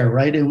was there,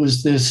 right? It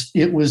was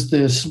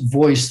this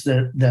voice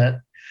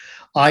that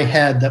I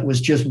had that was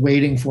just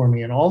waiting for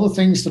me, and all the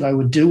things that I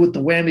would do with the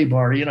whammy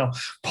bar,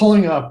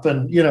 pulling up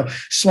and,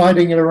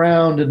 sliding it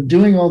around and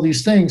doing all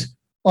these things.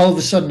 All of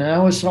a sudden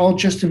now it's all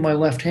just in my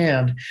left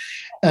hand,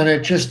 and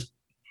it just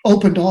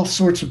opened all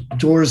sorts of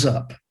doors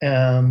up.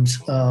 And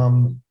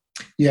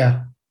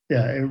that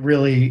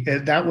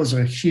was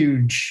a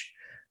huge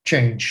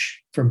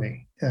change for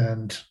me,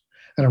 and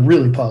a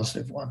really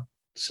positive one.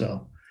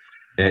 So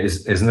yeah,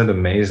 isn't it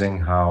amazing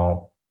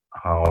how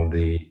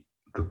the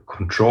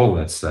control,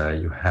 let's say,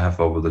 you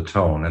have over the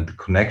tone and the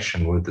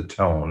connection with the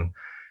tone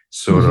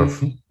sort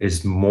of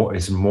is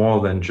more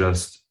than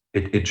just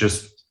it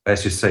just,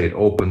 as you say, it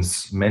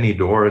opens many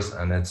doors.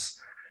 And it's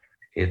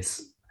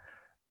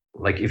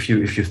like, if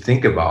you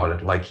think about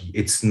it, like,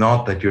 it's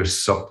not that you're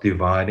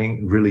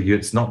subdividing, really,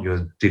 it's not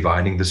you're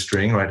dividing the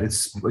string, right?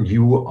 It's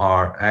you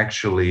are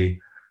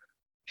actually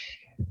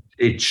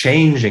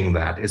changing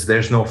that.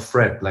 There's no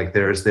fret, like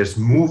there's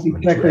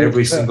movement to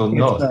every single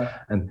note.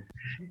 And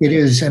it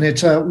is, and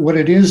it's what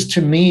it is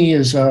to me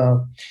is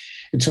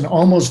it's an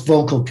almost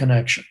vocal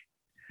connection.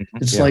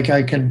 It's like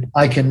I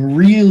can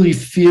really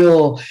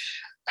feel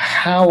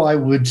how I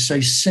would say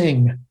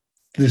sing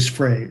this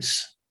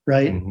phrase,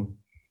 right,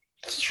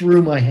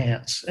 through my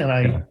hands,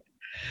 and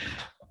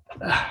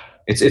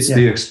it's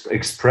the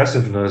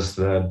expressiveness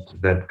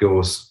that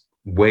goes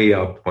way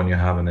up when you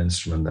have an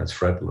instrument that's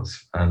fretless,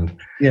 and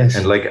yes,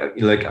 and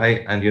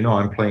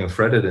I'm playing a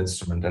fretted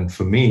instrument, and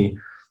for me,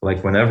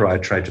 like, whenever I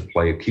try to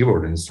play a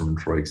keyboard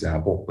instrument, for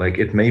example, like,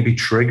 it may be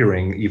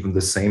triggering even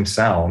the same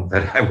sound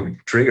that I would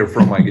trigger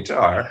from my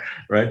guitar,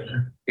 right?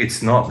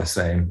 It's not the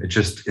same. It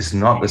just is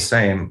not the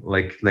same.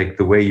 Like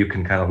the way you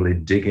can kind of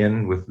like dig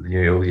in with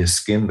your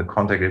skin, the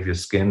contact of your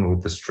skin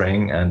with the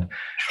string, and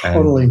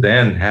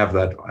then have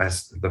that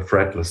as the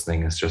fretless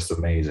thing is just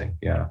amazing.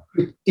 Yeah.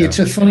 It's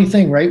a funny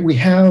thing, right? We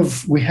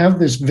have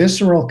this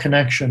visceral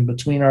connection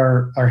between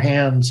our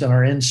hands and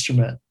our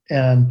instrument,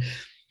 and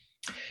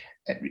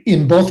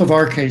in both of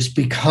our case,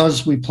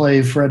 because we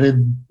play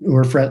fretted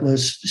or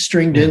fretless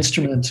stringed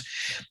instruments,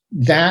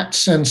 that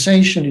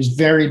sensation is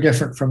very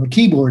different from the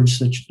keyboards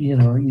that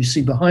you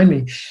see behind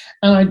me.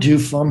 And I do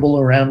fumble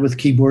around with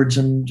keyboards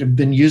and have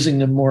been using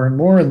them more and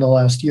more in the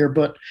last year,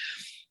 but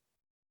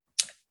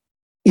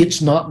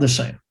it's not the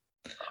same.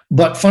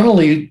 But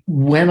funnily,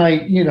 when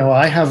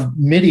I have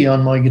MIDI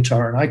on my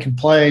guitar and I can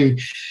play,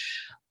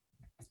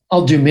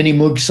 I'll do mini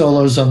Moog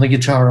solos on the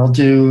guitar. I'll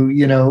do,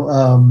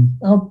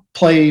 I'll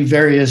play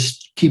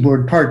various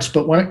keyboard parts.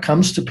 But when it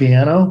comes to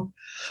piano,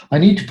 I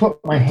need to put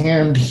my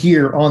hand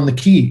here on the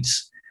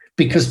keys,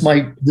 because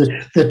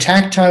the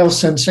tactile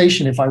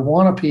sensation, if I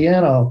want a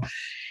piano,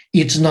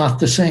 it's not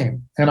the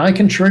same. And I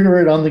can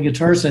trigger it on the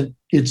guitars, and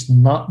it's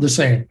not the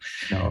same.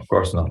 No, of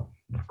course not.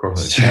 Of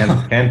course,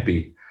 it can't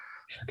be.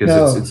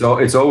 Because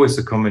it's always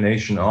a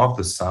combination of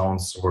the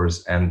sound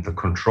source and the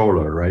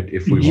controller, right?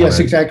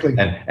 Exactly.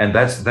 And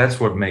that's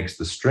what makes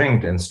the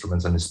stringed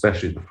instruments, and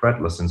especially the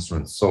fretless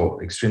instruments,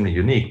 so extremely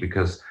unique,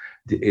 because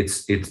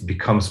it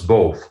becomes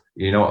both.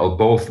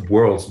 Both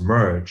worlds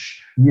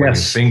merge when your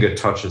finger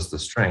touches the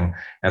string.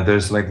 And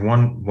there's like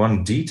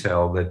one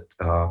detail that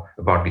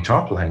about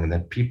guitar playing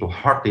that people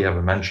hardly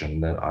ever mention,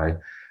 that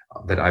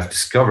that I've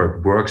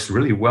discovered works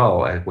really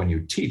well when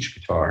you teach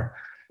guitar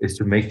is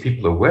to make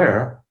people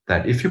aware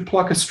that if you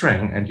pluck a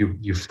string and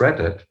you fret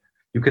it,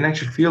 you can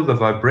actually feel the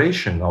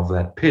vibration of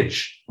that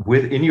pitch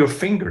within your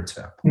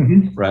fingertip,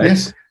 right?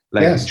 Yes.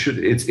 Like yes.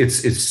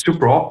 It's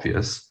super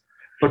obvious,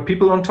 but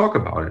people don't talk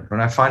about it.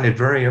 And I find it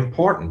very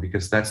important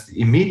because that's the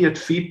immediate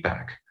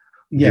feedback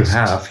you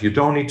have. You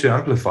don't need to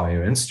amplify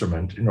your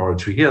instrument in order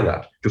to hear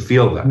that, to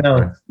feel that. No,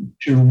 right?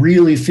 to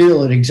really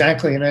feel it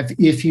exactly. And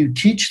if you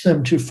teach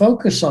them to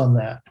focus on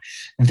that,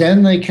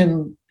 then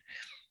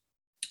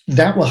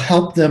that will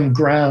help them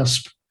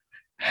grasp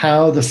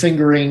how the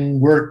fingering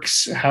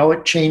works, how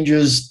it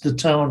changes the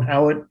tone,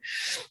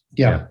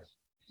 yeah,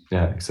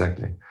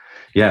 exactly.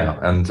 Yeah.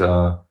 And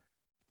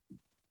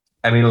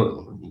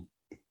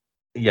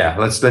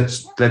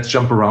let's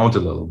jump around a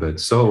little bit.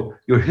 So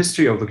your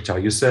history of the guitar,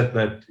 you said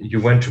that you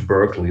went to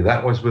Berkeley.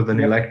 That was with an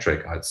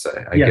electric, I'd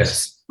say, I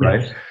guess,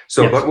 right?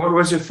 So, but what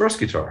was your first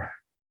guitar?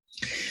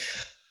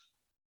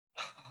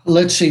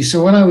 Let's see.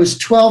 So when I was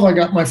 12, I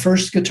got my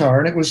first guitar,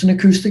 and it was an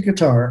acoustic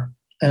guitar,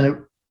 and it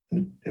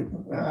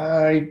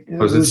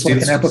was like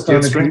an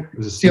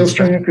Epiphone steel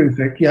string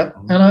acoustic. Yep.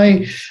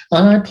 And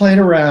I played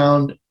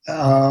around,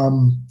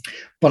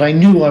 but I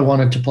knew I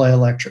wanted to play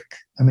electric.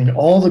 I mean,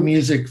 all the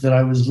music that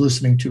I was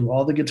listening to,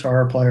 all the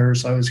guitar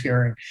players I was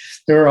hearing,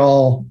 they were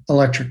all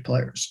electric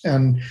players.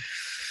 And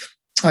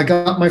I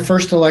got my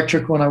first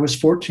electric when I was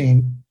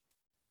 14,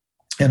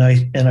 and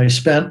I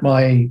spent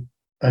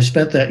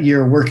that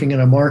year working in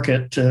a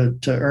market to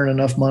earn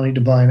enough money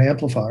to buy an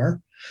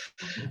amplifier,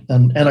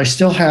 and I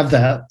still have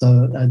that.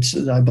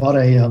 I bought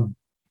a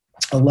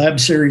Lab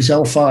Series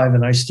L5,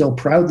 and I still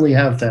proudly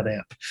have that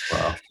amp.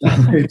 Wow.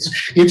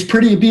 It's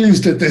pretty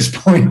abused at this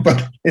point,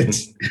 but it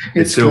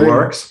still great.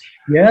 Works.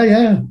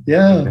 Yeah.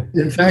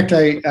 In fact,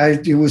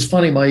 it was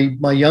funny.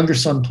 My younger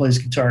son plays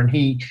guitar, and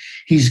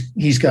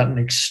he's gotten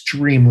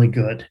extremely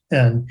good.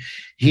 And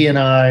he and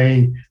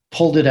I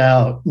pulled it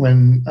out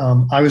when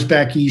I was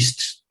back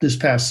east this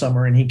past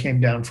summer, and he came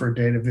down for a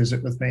day to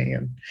visit with me,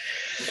 and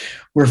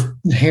we're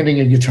handing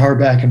a guitar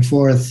back and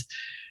forth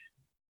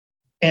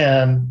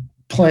and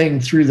playing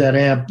through that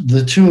amp.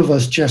 The two of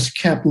us just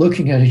kept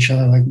looking at each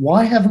other like,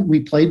 why haven't we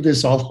played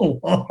this all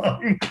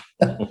along?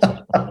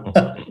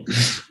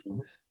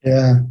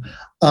 Yeah.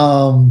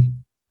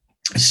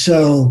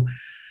 So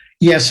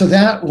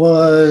that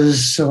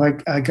was,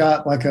 I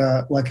got like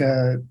a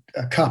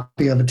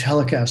copy of a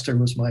Telecaster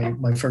was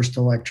my first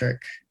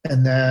electric.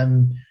 And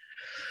then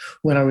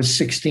when I was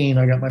 16,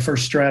 I got my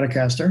first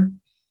Stratocaster,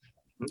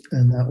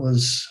 and that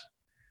was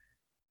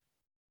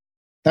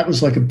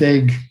like a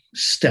big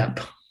step.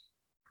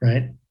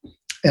 Right.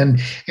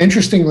 And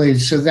interestingly,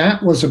 so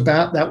that was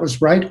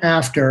right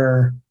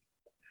after,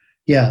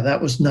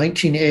 that was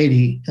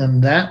 1980.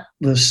 And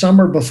the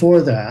summer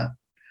before that,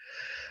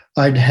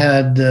 I'd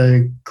had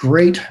the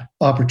great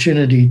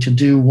opportunity to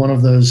do one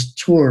of those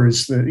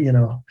tours that,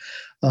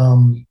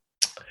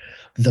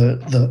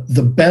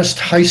 the best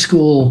high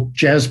school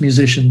jazz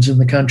musicians in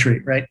the country,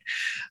 right?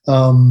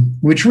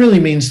 Which really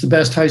means the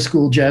best high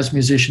school jazz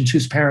musicians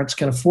whose parents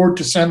can afford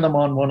to send them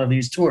on one of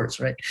these tours,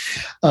 right?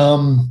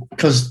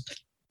 Because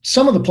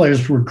some of the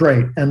players were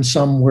great and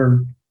some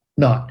were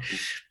not.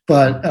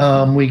 But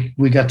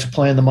we got to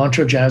play in the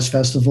Montreux Jazz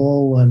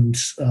Festival and,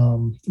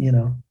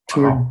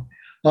 toured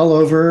all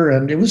over,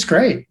 and it was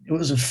great. It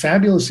was a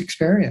fabulous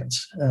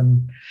experience.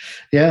 And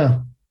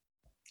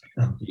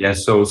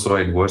so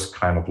it was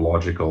kind of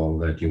logical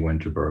that you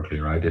went to Berkeley,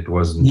 right? It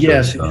wasn't.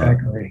 Yes,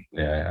 exactly.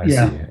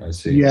 I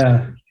see.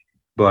 Yeah.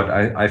 But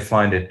I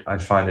find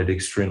it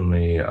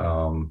extremely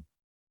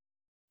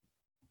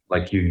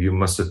like you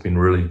must have been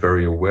really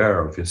very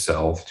aware of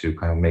yourself to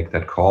kind of make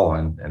that call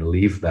and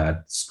leave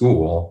that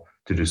school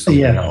to do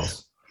something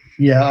else.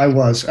 Yeah, I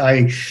was.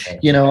 I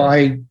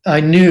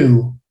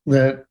knew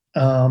that.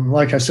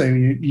 Like I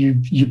say,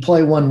 you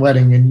play one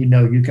wedding, and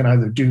you can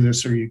either do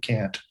this or you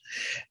can't.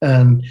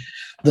 And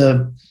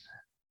the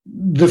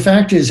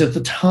fact is, at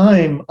the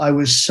time, I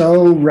was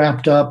so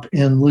wrapped up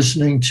in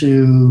listening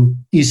to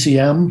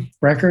ECM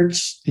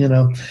records,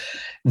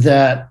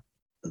 that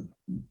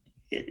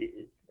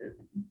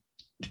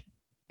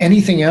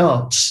anything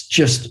else,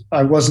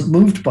 I wasn't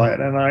moved by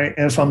it. And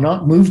if I'm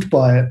not moved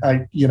by it,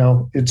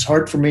 it's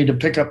hard for me to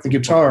pick up the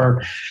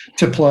guitar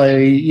to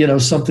play,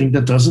 something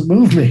that doesn't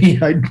move me.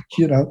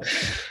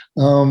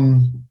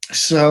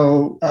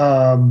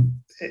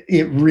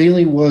 It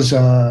really was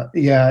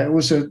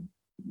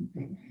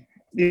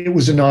it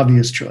was an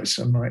obvious choice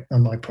on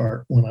my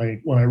part when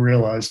I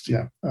realized,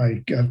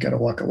 I've got to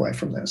walk away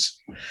from this.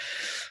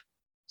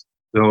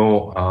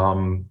 So,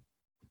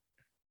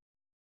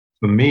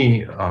 for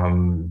me,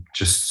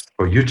 just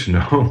for you to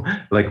know,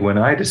 like when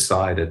I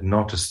decided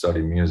not to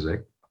study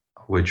music,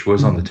 which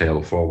was on the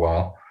table for a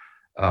while,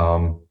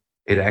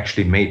 it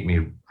actually made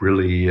me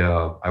really,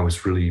 I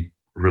was really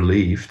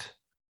relieved,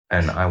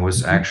 and I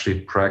was actually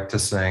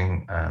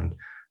practicing, and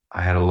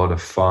I had a lot of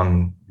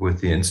fun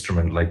with the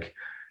instrument. Like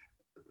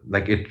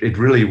it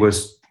really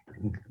was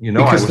I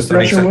Because was the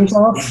studying pressure was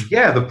off.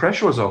 yeah, the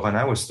pressure was off, and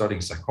I was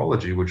studying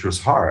psychology, which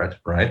was hard,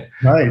 right?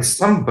 Right.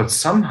 But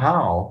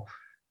somehow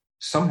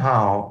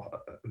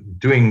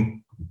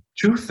doing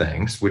two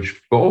things,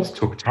 which both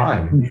took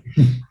time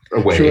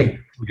away, Sure.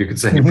 you could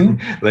say, Mhm.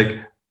 like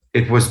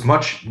it was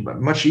much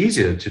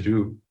easier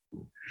to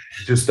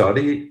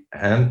study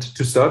and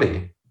to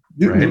study,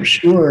 right?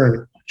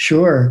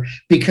 Sure.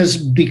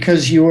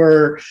 Because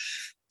your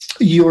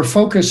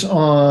focus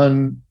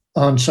on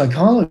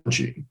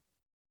psychology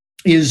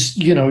is,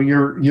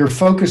 you're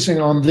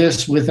focusing on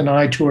this with an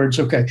eye towards,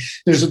 okay,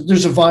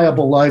 there's a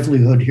viable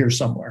livelihood here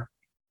somewhere.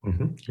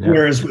 Yeah.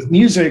 Whereas with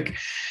music,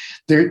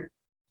 there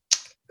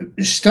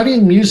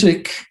studying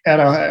music at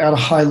a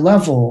high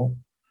level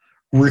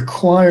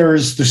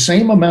requires the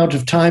same amount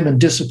of time and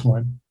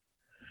discipline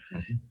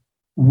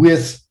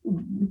with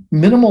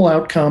minimal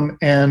outcome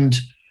and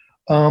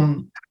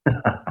an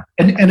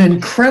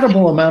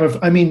incredible amount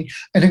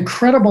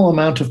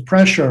of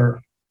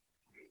pressure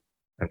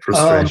and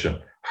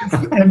frustration.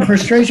 And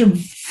frustration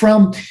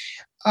from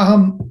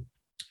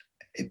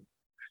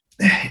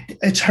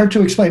it's hard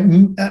to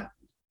explain.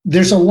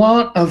 There's a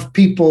lot of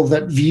people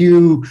that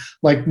view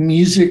like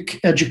music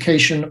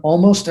education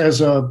almost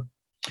as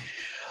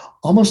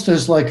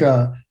like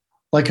a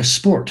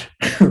sport,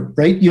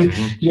 right?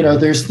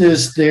 There's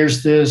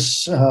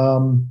this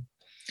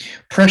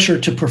pressure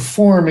to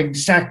perform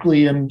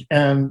exactly, and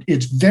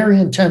it's very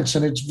intense,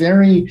 and it's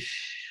very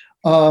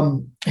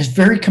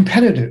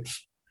competitive.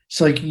 It's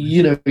like,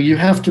 you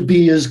have to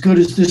be as good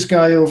as this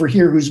guy over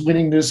here who's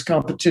winning this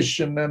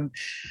competition,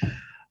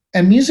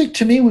 and music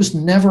to me was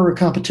never a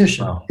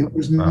competition. Wow. It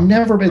was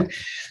never been,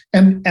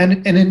 and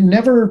it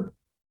never,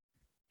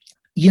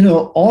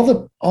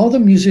 all the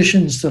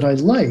musicians that I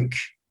like,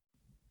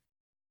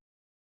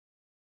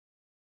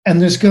 and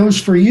this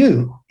goes for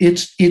you,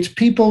 it's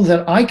people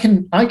that I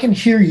can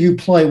hear you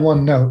play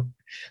one note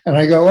and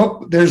I go,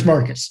 oh, there's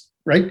Marcus,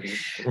 right?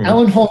 Mm-hmm.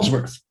 Alan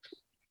Holdsworth,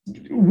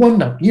 one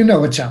note,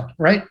 it's Alan,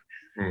 right?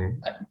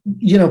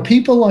 Mm-hmm.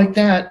 People like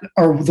that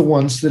are the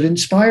ones that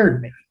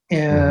inspired me.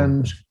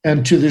 And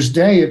to this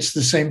day, it's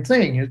the same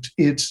thing.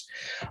 It's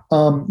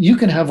you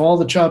can have all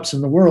the chops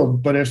in the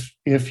world, but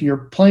if you're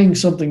playing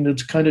something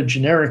that's kind of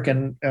generic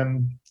and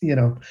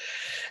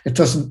it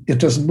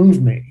doesn't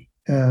move me.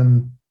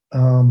 And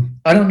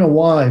I don't know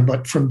why,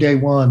 but from day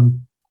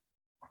one,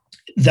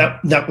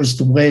 that was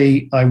the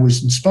way I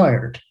was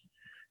inspired.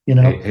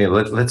 Hey,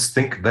 let's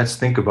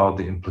think about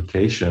the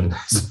implications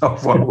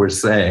of what we're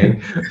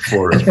saying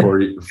for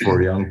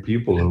young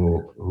people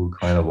who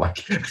kind of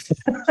like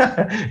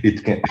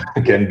it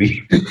can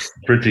be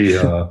pretty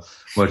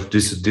much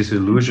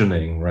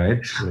disillusioning, right?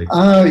 Like,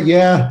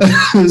 yeah.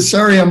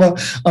 Sorry, I'm a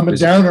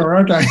downer,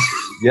 aren't I?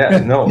 Yeah,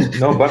 no,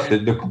 but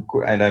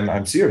and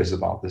I'm serious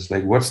about this.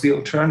 Like, what's the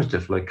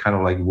alternative? Like, kind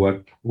of like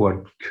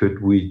what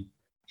could we?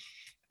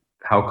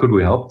 How could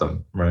we help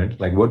them, right?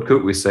 Like, what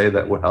could we say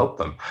that would help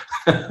them?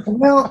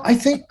 Well, I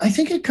think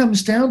it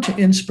comes down to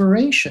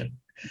inspiration.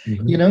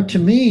 Mm-hmm. To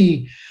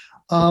me,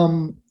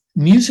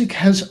 music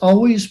has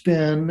always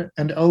been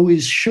and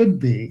always should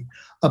be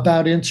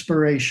about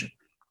inspiration.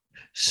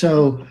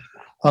 So,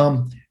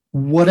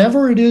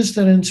 whatever it is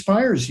that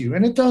inspires you,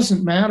 and it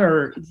doesn't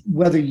matter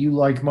whether you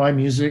like my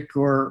music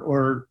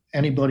or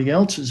anybody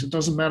else's. It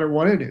doesn't matter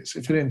what it is.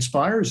 If it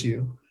inspires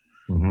you,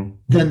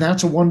 then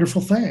that's a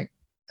wonderful thing.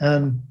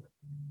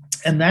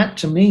 And that,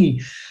 to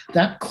me,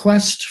 that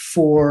quest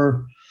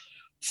for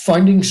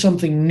finding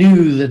something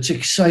new that's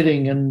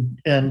exciting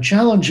and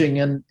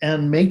challenging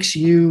and makes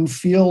you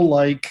feel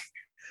like,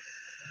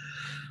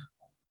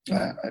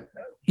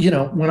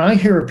 when I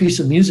hear a piece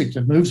of music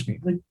that moves me,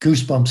 like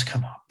goosebumps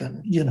come up,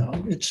 and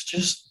it's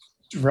just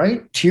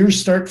right. Tears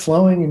start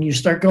flowing, and you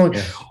start going,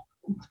 yeah.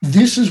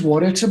 This is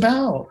what it's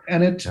about.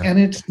 And it's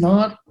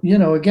not,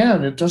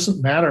 again, it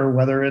doesn't matter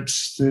whether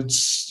it's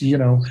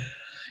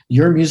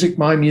your music,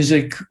 my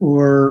music,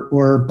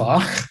 or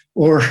Bach,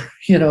 or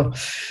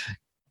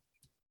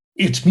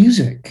it's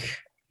music.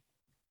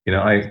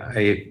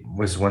 I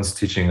was once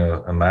teaching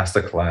a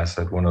master class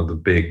at one of the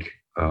big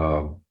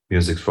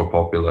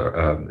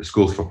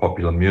schools for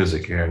popular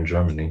music here in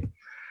Germany,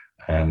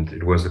 and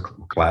it was a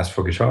class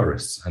for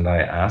guitarists. And I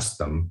asked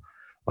them,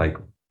 like,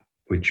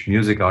 which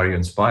music are you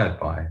inspired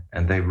by?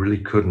 And they really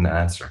couldn't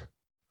answer.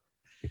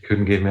 They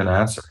couldn't give me an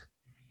answer.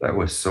 That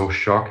was so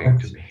shocking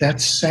to me.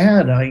 That's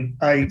sad.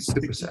 It's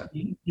super sad.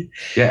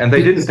 Yeah, and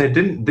they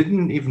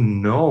didn't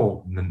even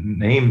know the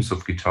names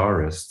of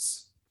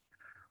guitarists.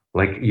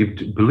 Like, you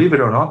believe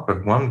it or not,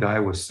 but one guy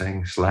was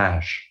saying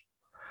Slash.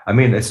 I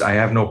mean, I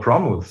have no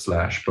problem with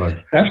Slash,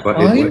 but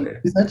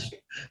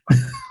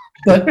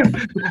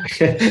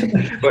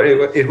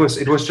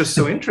it was just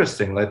so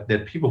interesting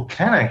that people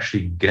can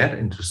actually get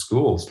into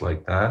schools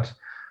like that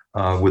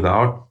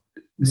without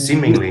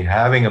seemingly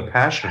having a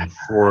passion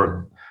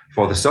for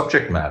the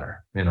subject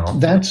matter,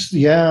 That's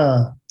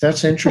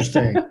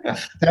interesting.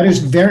 That is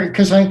very,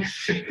 because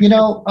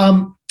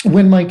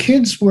when my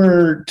kids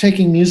were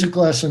taking music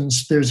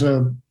lessons, there's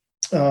a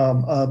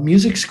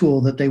music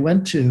school that they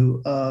went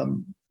to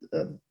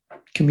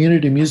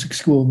community music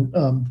school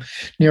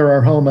near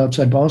our home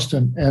outside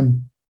Boston,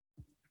 and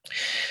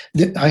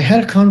I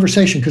had a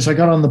conversation because I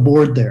got on the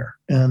board there,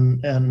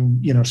 and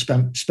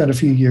spent a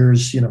few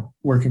years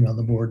working on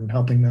the board and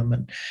helping them,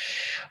 and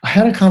I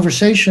had a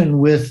conversation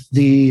with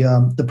the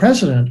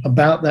president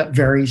about that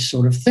very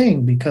sort of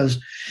thing, because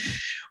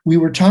we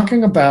were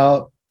talking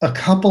about a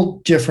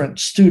couple different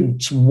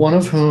students, one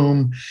of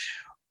whom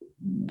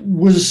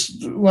was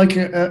like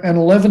an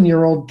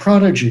 11-year-old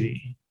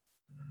prodigy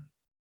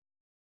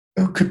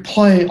who could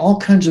play all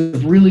kinds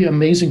of really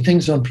amazing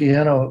things on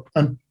piano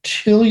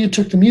until you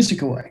took the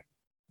music away.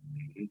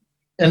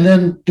 And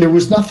then there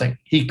was nothing.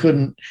 He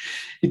couldn't,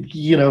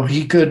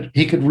 he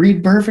could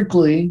read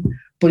perfectly,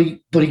 but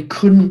he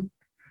couldn't,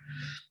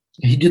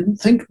 he didn't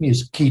think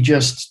music.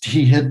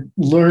 He had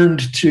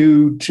learned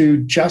to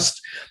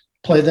just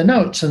play the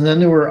notes. And then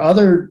there were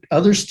other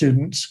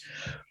students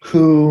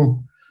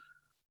who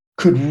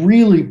could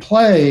really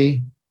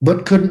play,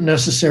 but couldn't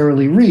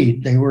necessarily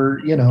read. They were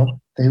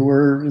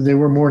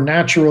more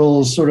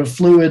natural, sort of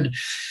fluid,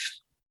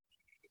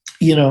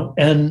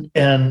 and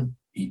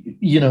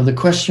the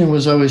question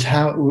was always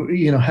how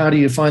do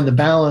you find the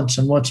balance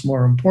and what's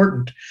more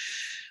important?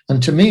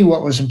 And to me,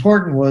 what was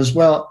important was,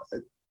 well,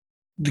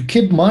 the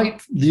kid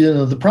might,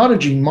 the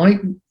prodigy might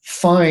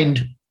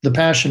find the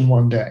passion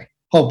one day,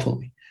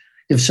 hopefully,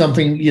 if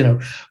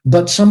something,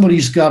 but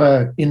somebody's got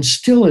to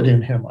instill it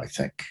in him, I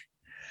think,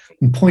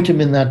 and point him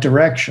in that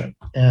direction.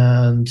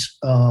 And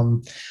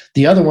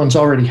the other ones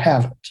already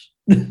have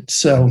it.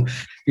 So,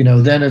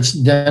 then it's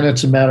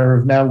a matter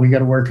of, now we got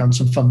to work on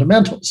some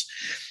fundamentals.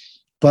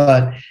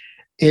 But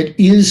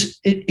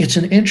it's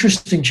an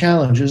interesting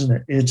challenge, isn't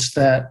it? It's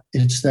that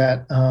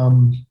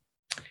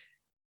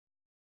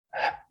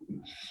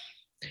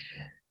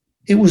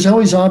it was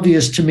always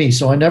obvious to me.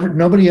 So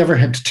nobody ever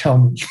had to tell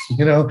me,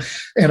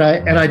 and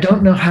I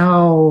don't know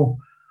how,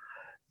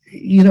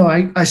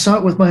 I saw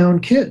it with my own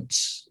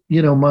kids.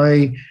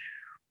 My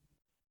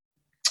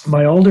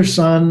older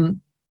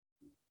son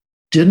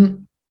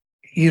didn't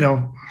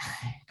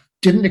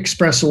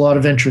express a lot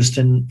of interest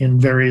in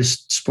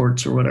various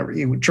sports or whatever.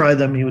 He would try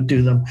them, he would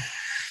do them.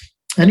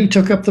 And he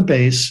took up the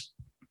bass.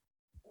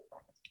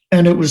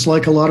 And it was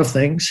like a lot of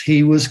things.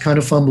 He was kind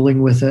of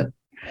fumbling with it.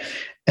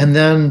 And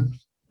then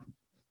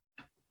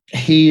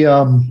he,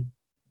 the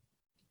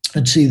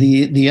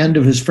end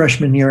of his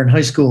freshman year in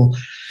high school,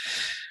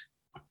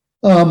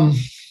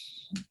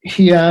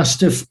 he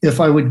asked if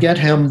I would get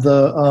him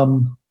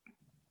the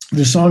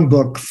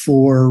songbook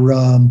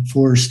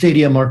for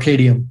Stadium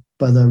Arcadium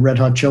by the Red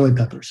Hot Chili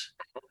Peppers.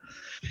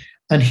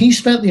 And he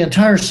spent the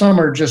entire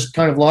summer just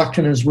kind of locked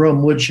in his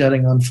room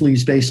woodshedding on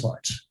Flea's bass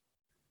lines,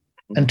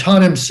 and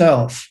taught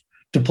himself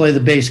to play the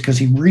bass because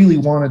he really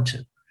wanted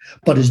to.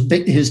 But his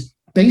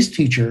bass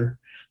teacher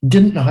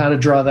didn't know how to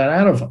draw that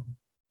out of him.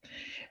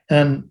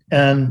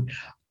 And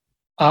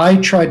I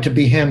tried to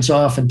be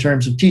hands-off in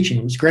terms of teaching.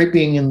 It was great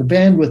being in the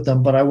band with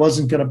them, but I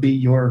wasn't going to be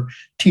your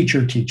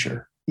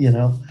teacher,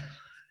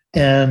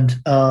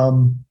 And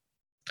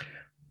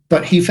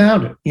but he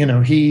found it.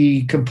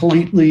 He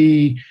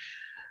completely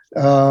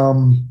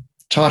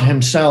taught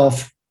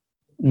himself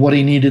what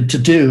he needed to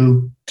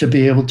do to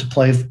be able to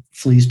play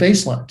Flea's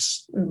bass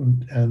lines,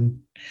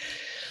 and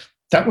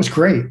that was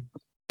great.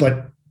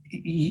 But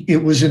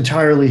it was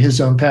entirely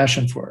his own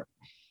passion for it.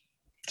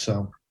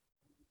 So,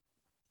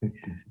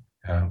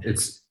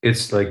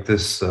 it's like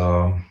this.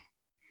 I've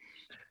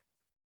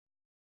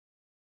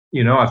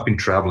been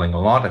traveling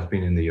a lot. I've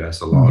been in the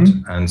US a lot,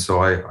 and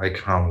so I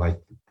kind of like.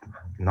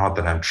 Not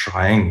that I'm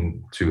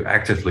trying to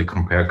actively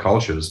compare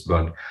cultures,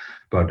 but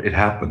it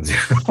happens.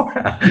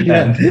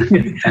 And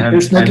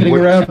there's no getting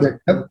around it.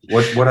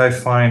 What I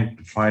find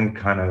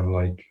kind of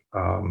like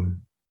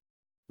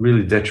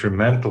really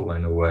detrimental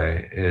in a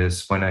way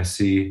is when I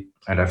see,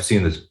 and I've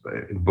seen this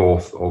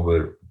both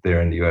over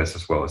there in the US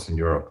as well as in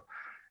Europe,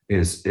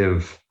 is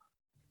if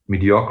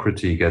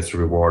mediocrity gets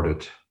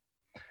rewarded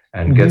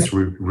and gets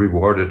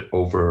rewarded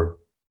over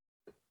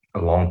a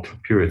long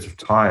periods of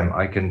time,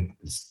 I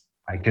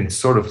can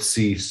sort of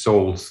see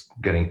souls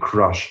getting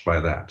crushed by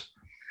that.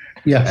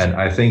 Yes. And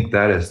I think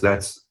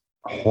that's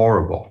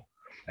horrible.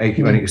 I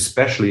mean,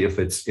 especially if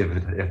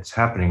it's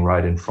happening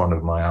right in front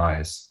of my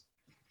eyes.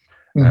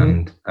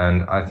 And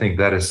I think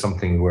that is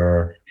something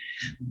where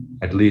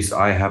at least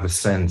I have a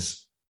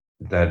sense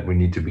that we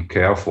need to be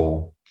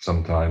careful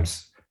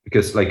sometimes,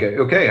 because like,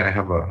 okay, I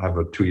have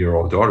a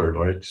 2-year-old daughter,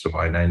 right? So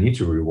I need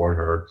to reward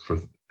her for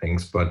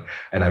things,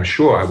 and I'm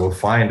sure I will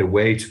find a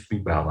way to be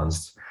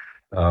balanced.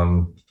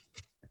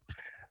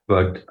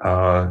 But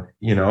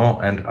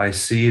and I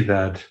see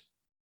that,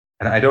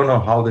 and I don't know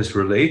how this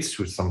relates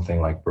to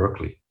something like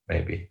Berklee,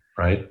 maybe,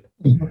 right?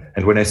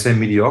 And when I say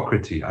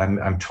mediocrity,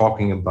 I'm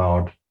talking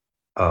about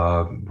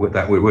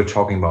that we're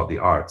talking about the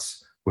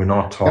arts. We're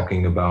not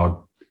talking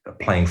about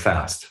playing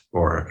fast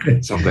or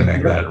something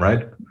like that,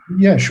 right?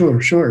 Yeah,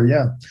 sure,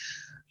 yeah.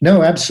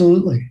 No,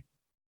 absolutely.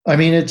 I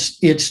mean,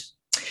 it's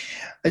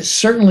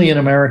certainly in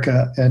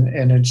America,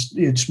 and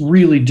it's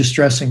really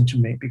distressing to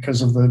me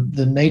because of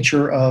the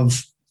nature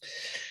of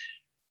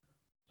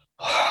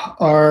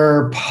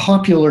our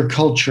popular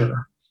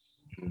culture,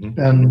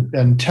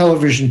 and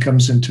television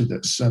comes into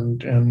this,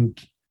 and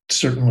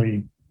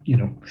certainly, you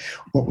know,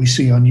 what we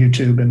see on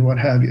YouTube and what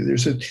have you.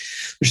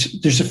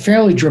 There's a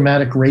fairly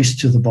dramatic race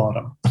to the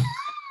bottom,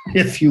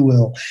 if you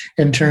will,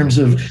 in terms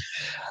of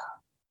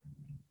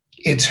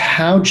it's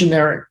how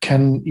generic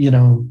can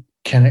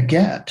it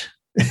get,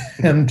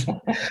 and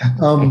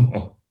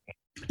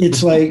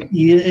it's like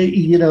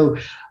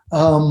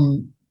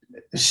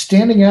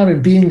standing out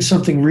and being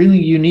something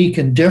really unique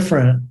and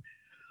different.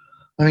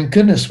 I mean,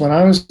 goodness, when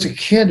I was a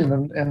kid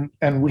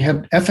and we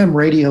had FM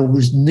radio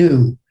was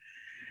new,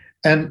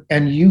 and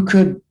you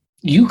could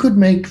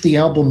make the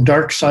album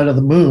Dark Side of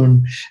the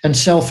Moon and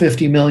sell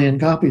 50 million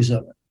copies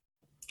of it.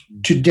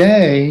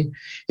 Today,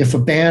 if a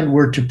band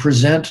were to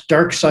present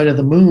Dark Side of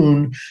the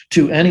Moon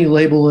to any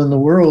label in the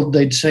world,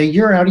 they'd say,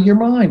 "You're out of your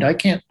mind. I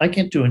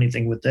can't do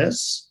anything with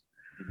this.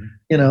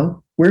 You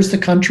know, where's the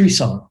country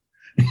song?"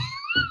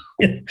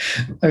 I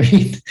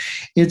mean,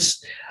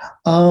 it's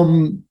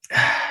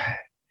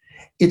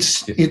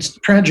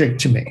tragic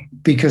to me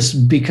because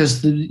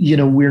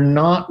we're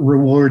not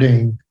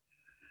rewarding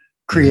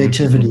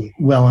creativity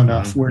well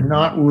enough. We're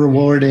not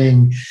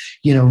rewarding,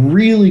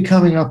 really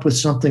coming up with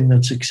something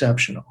that's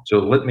exceptional. So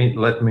let me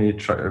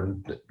try,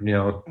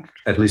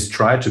 at least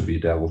try to be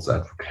devil's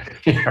advocate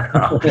here.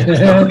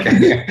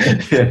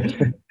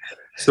 Okay.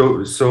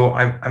 So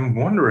I'm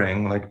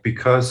wondering, like,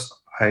 because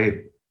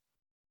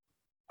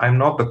I'm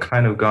not the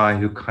kind of guy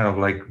who kind of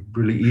like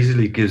really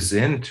easily gives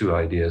in to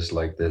ideas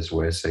like this,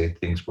 where I say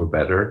things were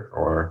better,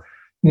 or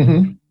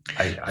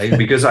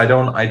because I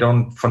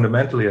don't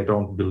fundamentally, I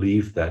don't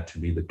believe that to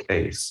be the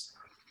case.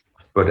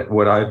 But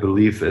what I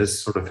believe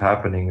is sort of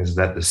happening is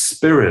that the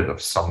spirit of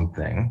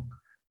something,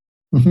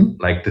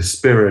 like the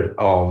spirit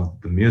of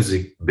the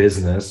music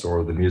business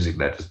or the music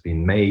that has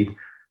been made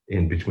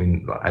in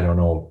between, I don't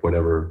know,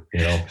 whatever,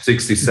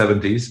 60s,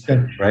 70s,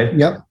 right?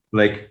 Yep.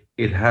 Like,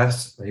 it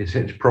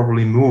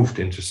probably moved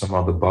into some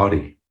other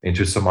body,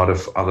 into some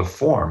other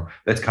form.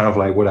 That's kind of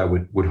like what I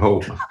would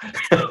hope. So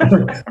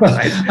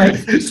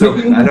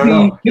I don't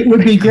know. It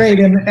would be great,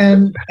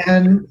 and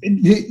again,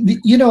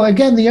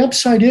 the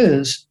upside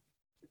is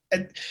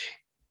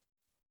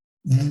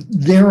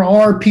there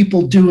are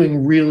people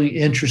doing really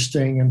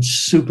interesting and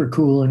super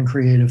cool and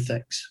creative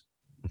things,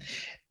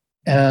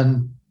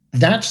 and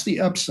that's the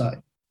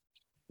upside.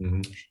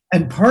 And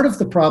part of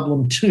the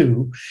problem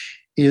too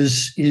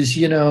is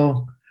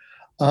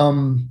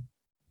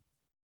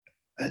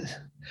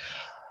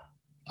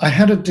I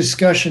had a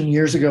discussion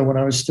years ago when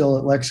I was still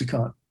at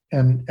Lexicon,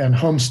 and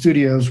home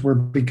studios were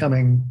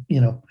becoming,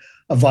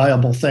 a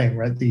viable thing,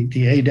 right? The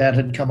ADAT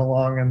had come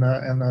along, and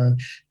the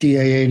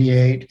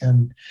DA88,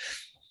 and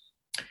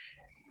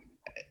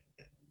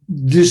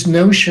this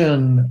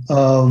notion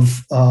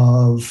of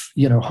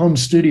home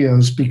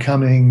studios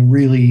becoming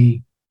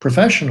really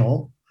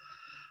professional.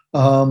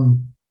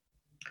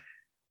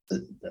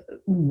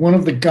 One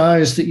of the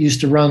guys that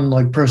used to run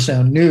like Pro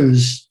Sound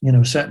News,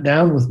 sat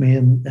down with me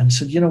and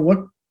said,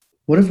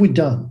 what have we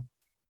done?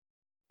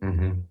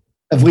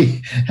 Have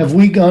we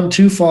gone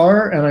too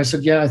far? And I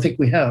said, yeah, I think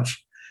we have.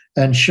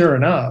 And sure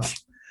enough,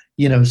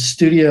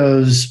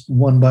 studios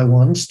one by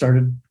one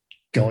started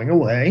going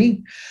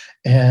away.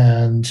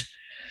 And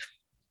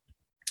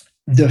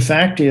the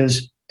fact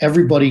is,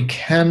 everybody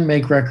can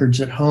make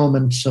records at home,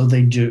 and so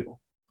they do.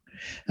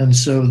 And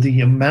so the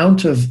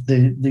amount of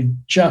the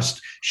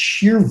just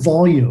sheer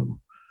volume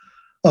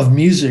of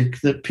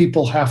music that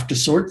people have to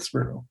sort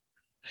through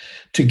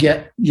to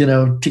get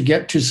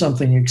to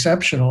something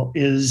exceptional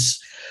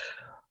is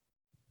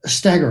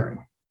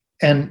staggering.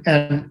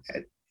 And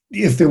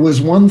if there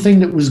was one thing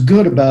that was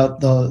good about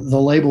the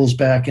labels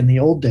back in the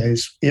old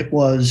days, it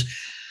was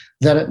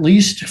that at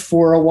least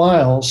for a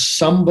while,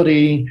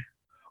 somebody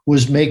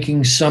was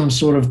making some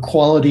sort of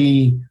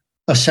quality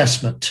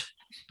assessment.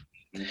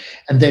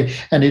 And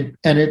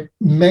it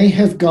may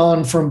have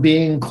gone from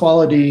being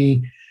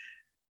quality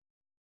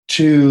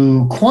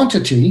to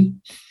quantity,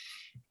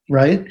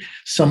 right?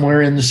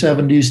 Somewhere in the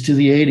 70s to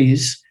the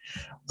 80s,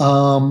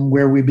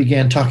 where we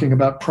began talking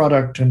about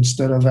product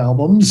instead of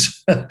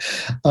albums. But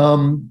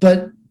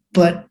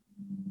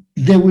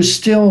there was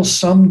still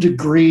some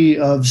degree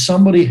of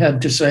somebody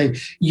had to say,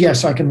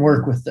 yes, I can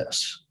work with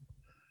this.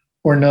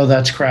 Or no,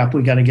 that's crap.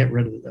 We got to get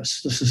rid of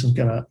this. This isn't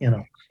going to,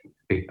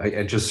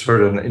 I just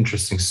heard an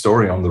interesting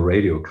story on the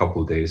radio a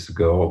couple of days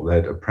ago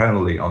that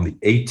apparently on the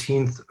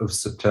 18th of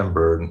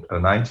September,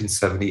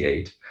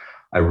 1978,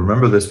 I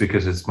remember this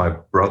because it's my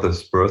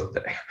brother's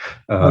birthday.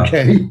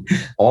 Okay.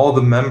 All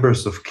the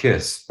members of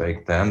KISS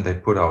back then, they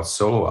put out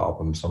solo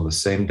albums on the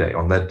same day,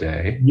 on that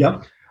day.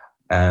 Yep.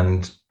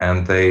 And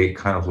they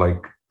kind of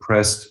like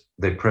pressed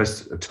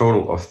a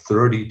total of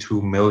 32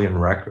 million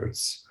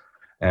records,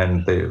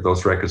 and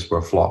those records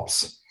were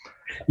flops.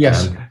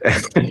 Yes.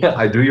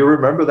 And do you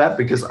remember that?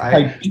 Because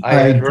I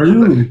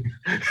do.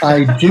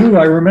 I do.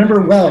 I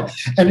remember well.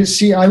 And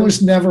I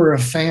was never a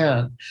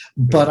fan,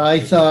 but I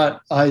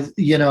thought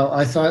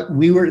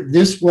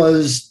this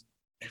was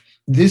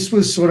this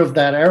was sort of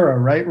that era,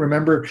 right?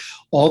 Remember,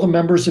 all the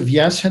members of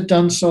Yes had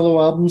done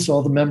solo albums,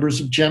 all the members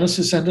of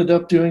Genesis ended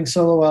up doing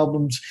solo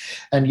albums,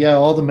 and yeah,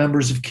 all the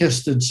members of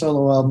Kiss did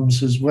solo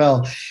albums as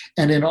well.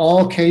 And in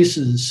all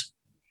cases,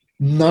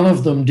 none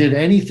of them did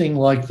anything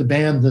like the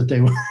band that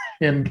they were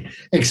in,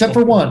 except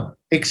for one,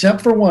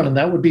 and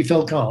that would be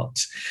Phil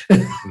Collins.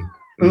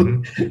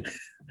 Mm-hmm.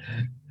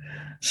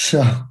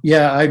 So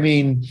yeah, I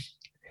mean,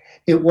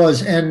 it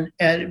was,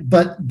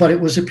 but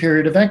it was a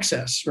period of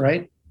excess,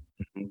 right?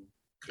 Mm-hmm.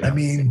 Yeah. I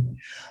mean,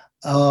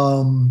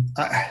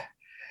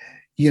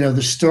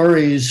 the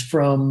stories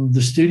from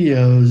the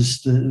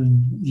studios,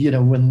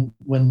 when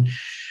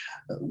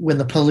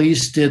the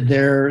Police did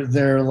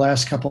their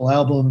last couple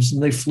albums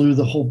and they flew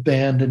the whole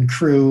band and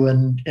crew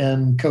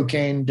and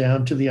cocaine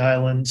down to the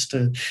islands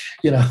to,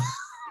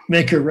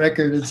 make a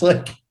record. It's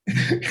like,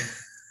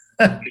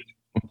 right?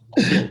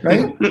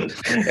 And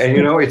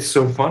it's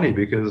so funny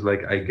because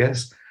like, I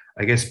guess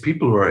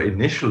people who are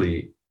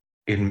initially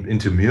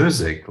into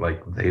music,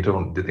 like they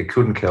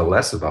couldn't care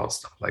less about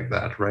stuff like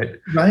that, right?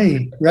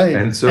 Right.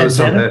 And so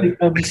then it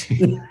becomes,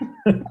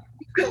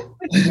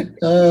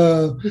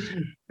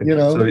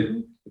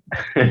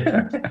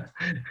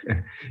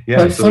 yeah.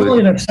 But funnily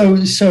enough, so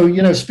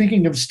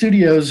speaking of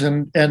studios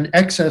and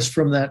excess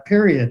from that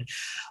period,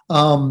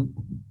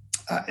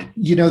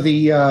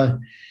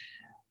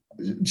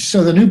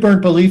 so the new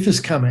Burnt Belief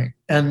is coming,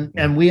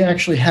 and we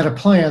actually had a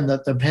plan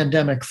that the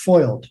pandemic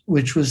foiled,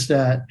 which was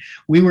that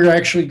we were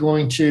actually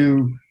going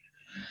to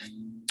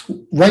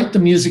write the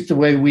music the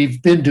way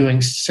we've been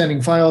doing,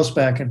 sending files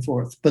back and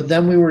forth. But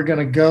then we were going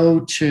to go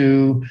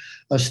to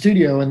a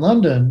studio in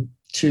London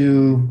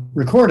to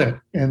record it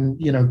and,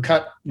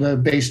 cut the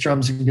bass,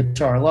 drums, and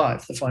guitar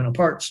live, the final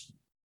parts.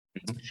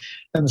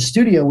 And the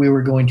studio we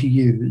were going to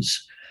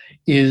use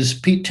is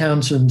Pete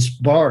Townshend's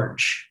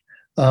Barge,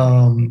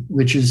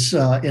 which is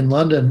in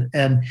London.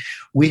 And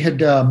we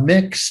had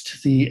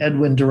mixed the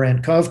Edwin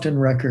Durant Covington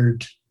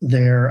record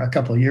there a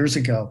couple of years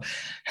ago.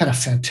 Had a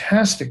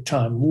fantastic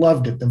time,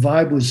 loved it. The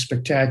vibe was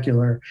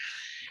spectacular.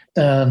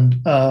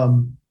 And I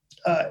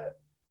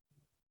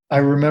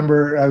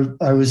remember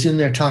I was in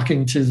there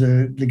talking to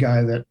the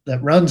guy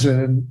that runs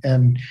it,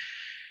 and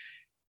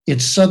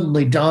it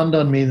suddenly dawned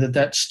on me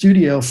that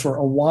studio for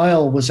a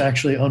while was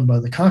actually owned by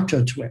the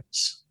Cocteau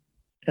Twins.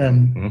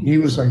 And he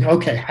was like,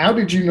 okay, how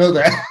did you know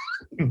that?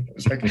 I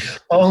was like,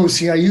 oh,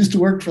 see, I used to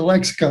work for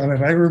Lexicon,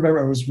 and I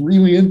remember I was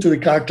really into the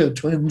Cocteau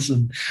Twins.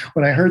 And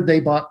when I heard they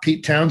bought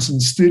Pete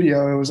Townshend's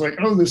studio, I was like,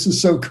 oh, this is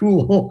so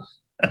cool.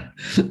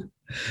 And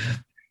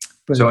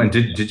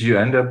did you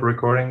end up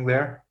recording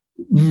there?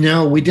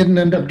 No, we didn't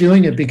end up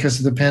doing it because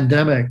of the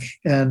pandemic.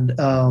 And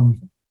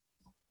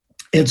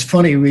it's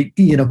funny,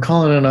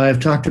 Colin and I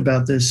have talked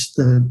about this.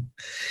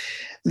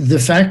 The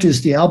fact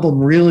is the album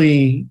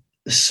really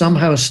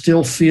somehow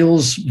still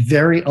feels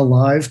very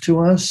alive to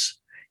us,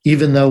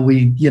 even though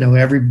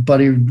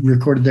everybody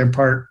recorded their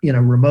part,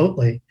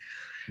 remotely.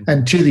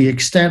 And to the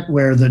extent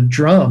where the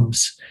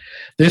drums,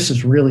 this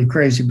is really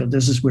crazy, but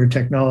this is where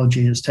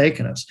technology has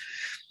taken us.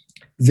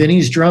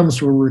 Vinny's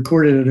drums were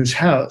recorded at his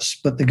house,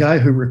 but the guy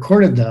who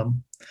recorded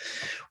them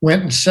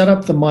went and set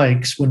up the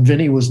mics when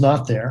Vinny was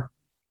not there,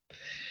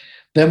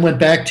 then went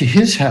back to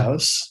his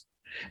house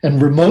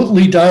and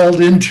remotely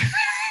dialed into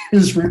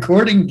his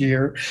recording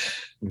gear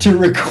to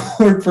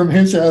record from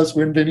his house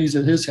when Vinny's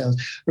at his house.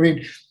 I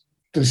mean,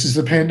 this is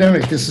the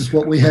pandemic. This is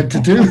what we had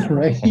to do,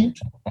 right?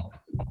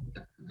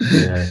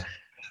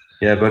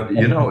 Yeah, but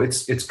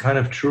it's kind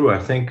of true. I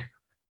think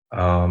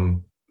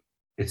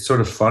it's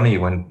sort of funny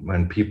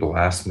when people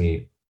ask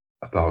me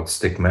about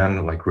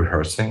Stickman, like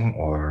rehearsing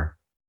or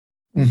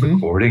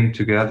recording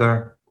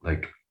together.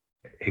 Like,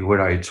 hey,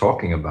 what are you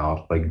talking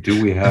about? Like,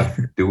 do we have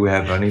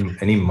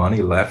any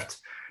money left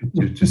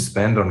to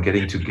spend on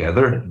getting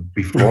together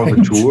before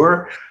the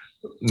tour?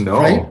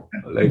 No,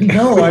 right?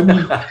 No. I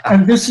mean,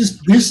 and this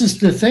is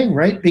the thing,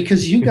 right?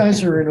 Because you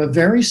guys are in a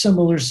very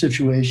similar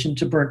situation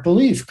to Burnt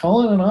Belief.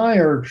 Colin and I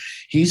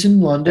he's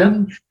in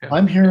London. Yeah.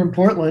 I'm here in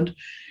Portland.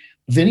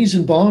 Vinny's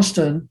in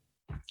Boston.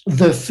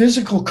 The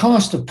physical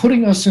cost of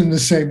putting us in the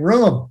same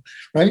room,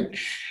 right?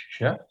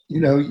 Yeah.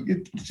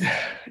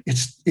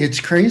 It's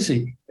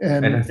crazy.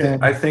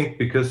 And I think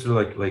because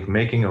like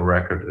making a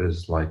record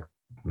is like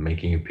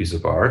making a piece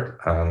of art,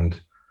 and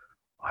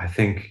I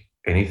think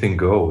anything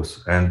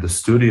goes. And the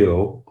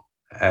studio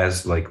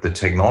has like the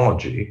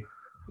technology,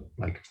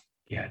 like,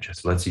 yeah,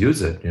 just let's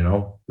use it,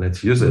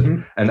 let's use it.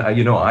 And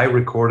I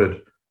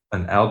recorded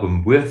an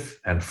album with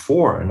and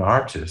for an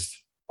artist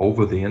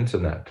over the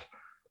internet.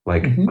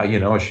 Like,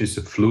 she's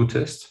a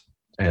flutist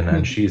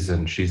and she's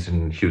in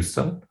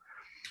Houston.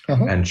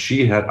 And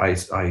she had, I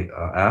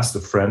asked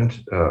a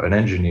friend, an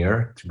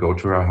engineer, to go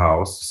to her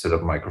house to set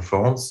up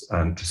microphones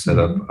and to set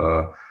up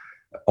an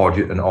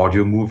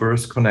audio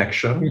movers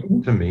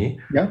connection to me.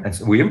 Yeah. And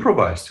so we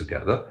improvised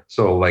together.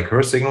 So like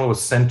her signal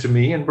was sent to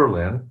me in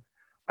Berlin.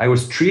 I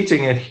was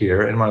treating it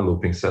here in my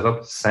looping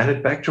setup, sent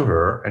it back to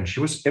her, and she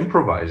was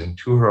improvising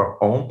to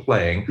her own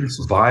playing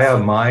via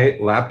my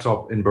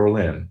laptop in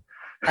Berlin.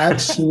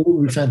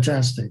 absolutely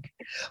fantastic.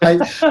 I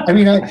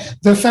mean,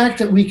 the fact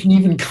that we can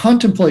even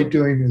contemplate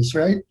doing this,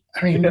 right?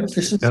 I mean, Yes,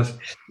 this is yes.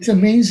 it's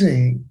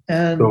amazing.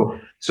 And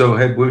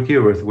We're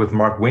here with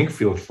Mark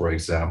Wingfield, for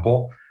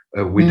example.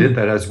 We did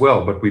that as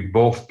well, but we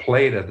both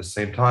played at the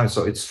same time.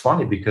 So it's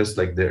funny because,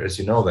 like, there, as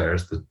you know,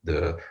 there's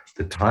the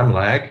time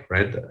lag,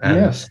 right? And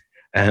yes,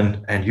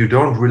 and you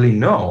don't really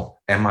know,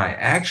 am I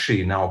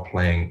actually now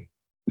playing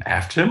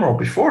after him or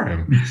before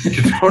him?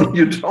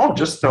 You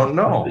just don't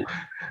know.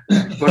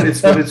 But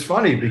it's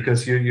funny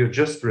because you're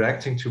just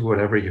reacting to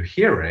whatever you're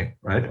hearing,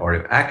 right? Or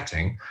you're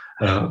acting,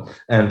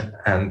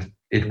 and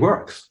it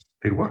works.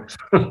 It works.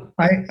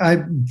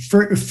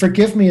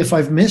 forgive me if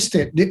I've missed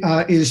it.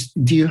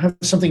 Do you have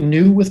something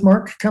new with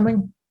Mark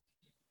coming,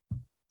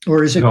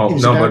 or is it No,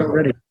 is no, it out but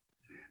already?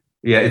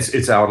 yeah,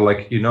 it's out.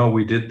 Like,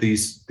 we did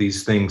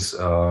these things.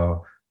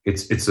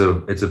 It's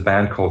a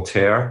band called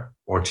Tear,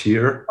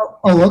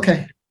 Oh,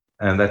 okay.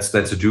 and that's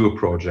a duo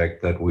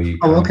project that we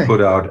Okay.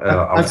 put out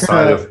I've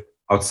got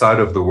outside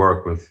of the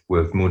work with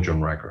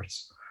Moonjum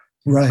Records.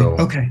 right. So,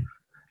 Okay.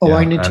 Oh, yeah,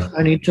 I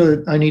need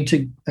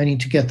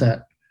to get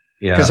that,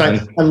 yeah, because I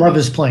love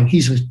his playing.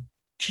 He's a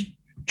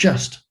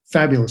just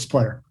fabulous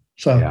player.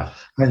 So yeah.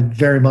 I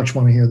very much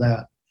want to hear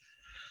that.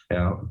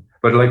 Yeah,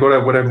 but like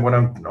what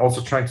I'm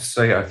also trying to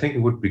say, I think it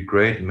would be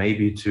great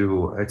maybe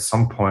to at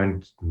some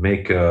point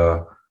make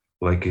a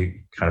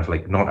kind of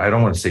like, not, I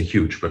don't want to say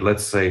huge, but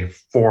let's say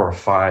 4 or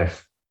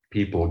 5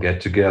 people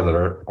get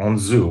together on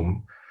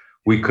Zoom.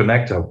 We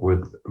connect up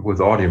with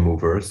Audio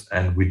Movers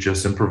and we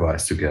just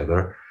improvise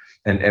together,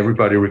 and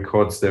everybody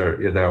records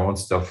their own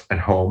stuff at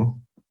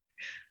home.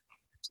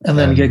 And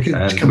then get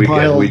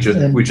compiled.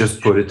 We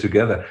just put it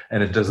together,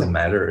 and it doesn't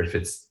matter if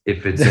it's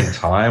in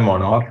time or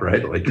not,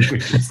 right? Like,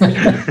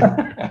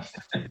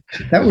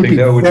 that would be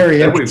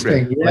very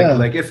interesting. Yeah.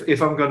 Like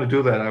if I'm going to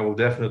do that, I will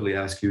definitely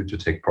ask you to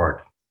take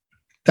part.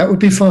 That would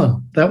be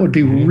fun. That would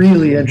be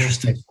really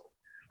interesting.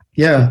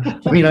 Yeah.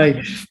 I mean,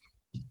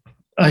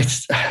 I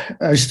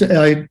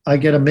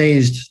get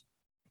amazed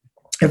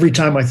every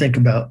time I think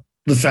about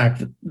the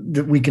fact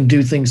that we can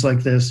do things like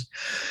this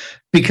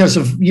because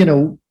of,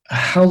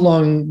 how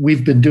long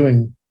we've been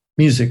doing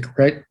music,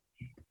 right?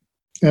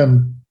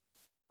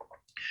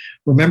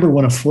 Remember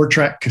when a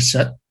 4-track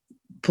cassette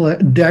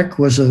deck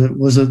was a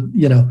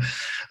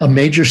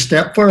major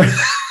step for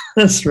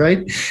us,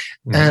 right?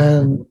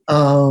 And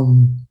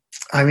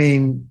I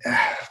mean,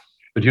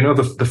 but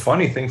the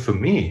funny thing for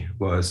me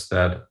was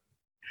that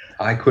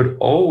I could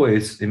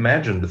always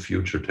imagine the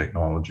future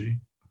technology.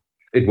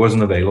 It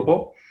wasn't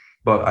available,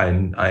 but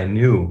I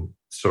knew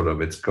sort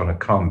of it's going to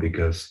come,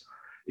 because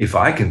if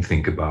I can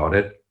think about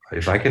it,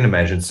 if I can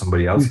imagine,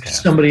 somebody else can.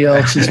 Somebody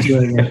else is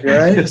doing it,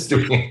 right? Is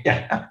doing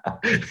it,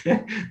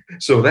 yeah.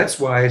 So that's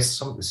why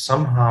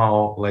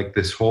somehow, like,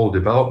 this whole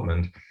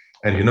development,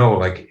 and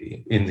like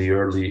in the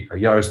early,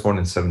 I was born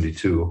in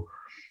 1972.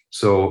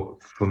 So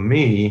for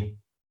me,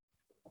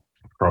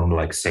 from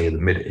like, say, the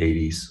mid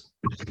 1980s,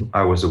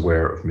 I was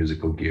aware of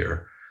musical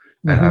gear.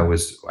 And I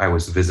was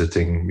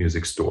visiting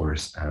music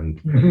stores and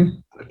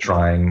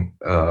trying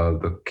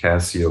the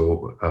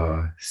Casio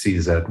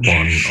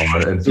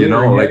CZ1,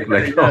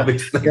 and all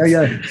these things.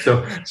 Yeah.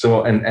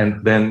 So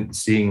and then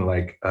seeing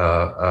like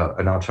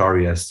an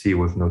Atari ST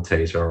with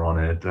Notator on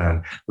it,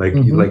 and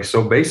like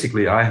so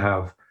basically I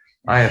have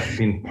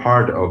been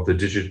part of the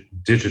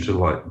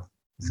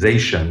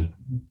digitalization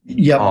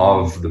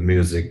of the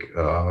music.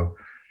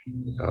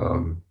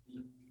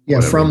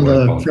 From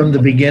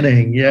the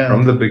beginning. Yeah.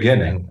 From the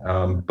beginning.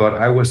 But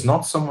I was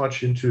not so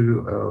much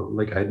into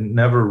I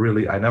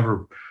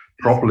never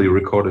properly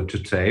recorded to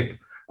tape.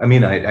 I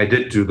mean, I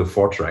did do the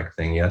 4-track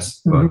thing,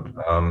 yes, but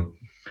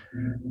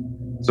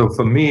so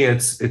for me,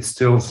 it's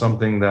still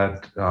something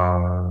that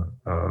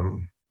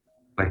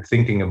like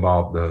thinking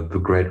about the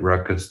great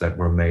records that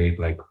were made,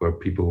 like where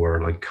people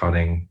were like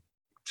cutting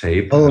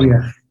tape. Oh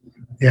yeah.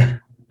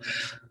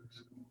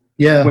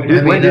 Yeah.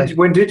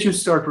 When did you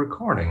start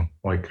recording?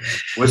 Like,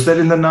 was that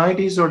in the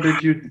 1990s, or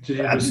did you do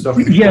stuff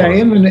before? Yeah,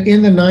 in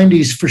the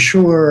 1990s for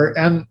sure.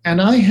 And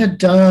I had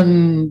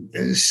done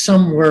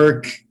some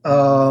work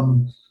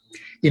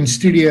in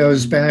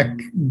studios back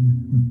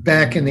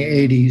in the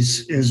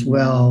 80s as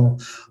well.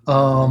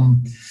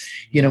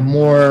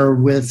 More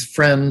with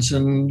friends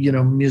and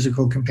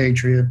musical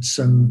compatriots,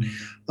 and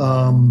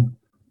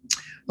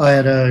I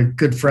had a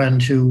good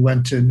friend who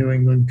went to New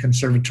England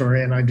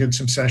Conservatory, and I did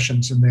some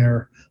sessions in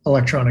their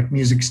electronic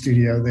music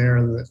studio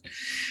there.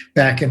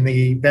 That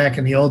back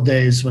in the old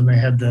days when they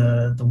had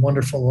the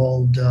wonderful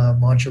old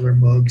modular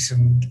Moogs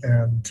and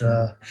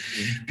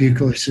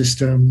Buchla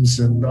systems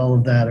and all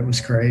of that. It was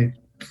great.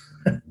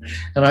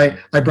 And I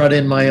brought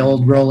in my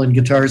old Roland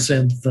guitar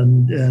synth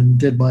and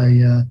did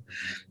my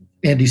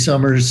Andy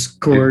Summers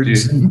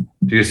chords. Do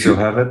you still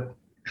have it?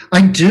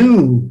 I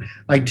do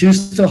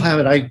still have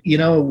it. At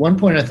one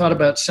point I thought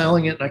about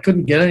selling it and I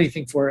couldn't get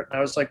anything for it. And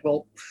I was like,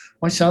 well,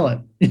 why sell it?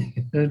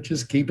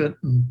 Just keep it.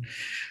 And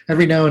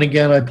every now and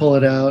again I pull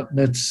it out, and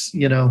it's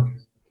a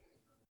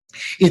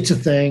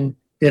thing.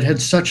 It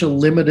had such a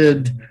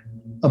limited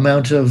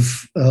amount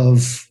of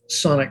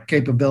sonic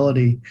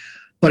capability,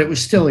 but it was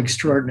still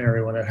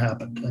extraordinary when it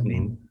happened. I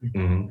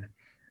mean,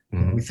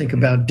 we think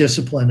about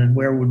Discipline and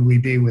where would we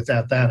be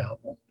without that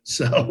album?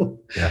 So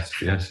yes.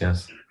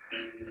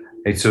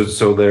 And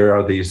so there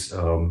are these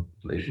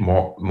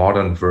more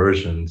modern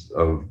versions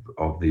of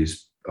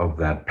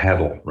that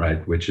pedal,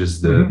 right? Which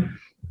is the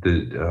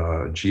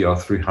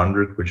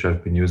GR300, which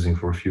I've been using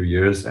for a few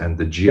years, and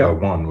the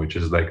GR1, which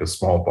is like a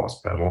small boss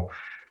pedal.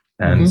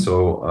 And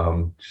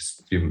so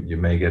just you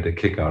may get a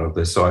kick out of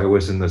this. So I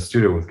was in the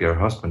studio with Gary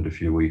Husband a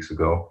few weeks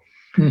ago,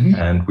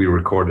 and we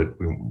recorded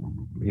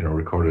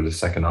a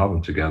second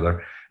album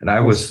together. And I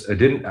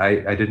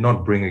did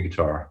not bring a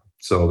guitar.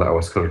 So that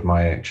was kind of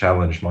my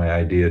challenge, my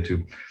idea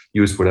to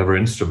use whatever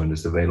instrument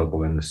is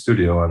available in the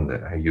studio. And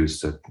I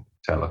used a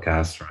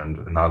Telecaster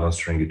and a nylon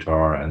string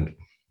guitar, and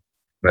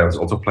I was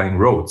also playing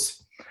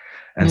Rhodes.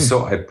 And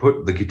so I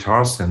put the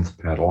guitar synth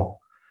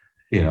pedal,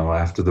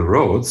 after the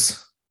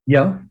Rhodes.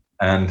 Yeah.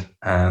 And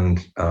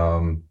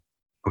I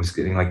was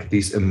getting like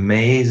these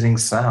amazing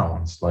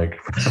sounds,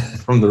 like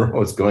from the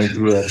Rhodes going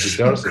through that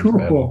guitar synth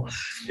pedal.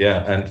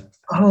 Yeah. And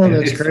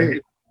that's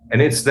great.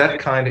 And it's that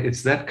kind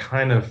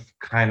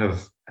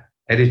of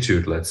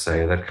attitude, let's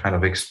say, that kind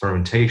of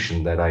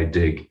experimentation that I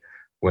dig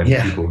when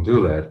people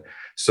do that.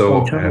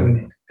 So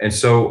totally. and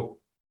so,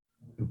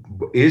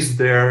 is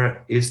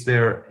there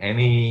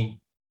any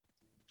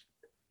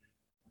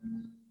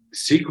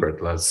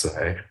secret, let's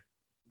say,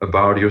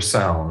 about your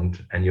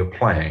sound and your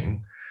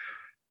playing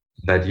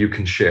that you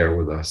can share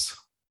with us?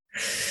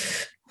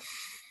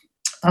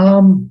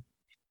 Well,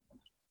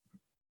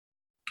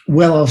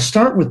 I'll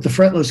start with the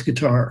fretless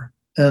guitar.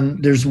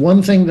 And there's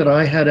one thing that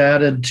I had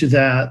added to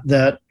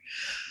that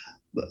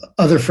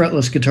other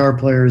fretless guitar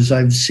players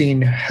I've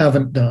seen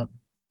haven't done.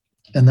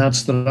 And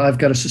that's that I've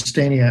got a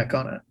Sustainiac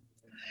on it.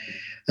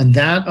 And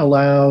that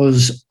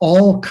allows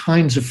all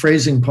kinds of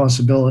phrasing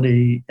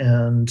possibility.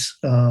 And,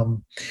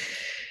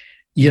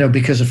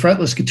 because a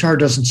fretless guitar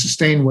doesn't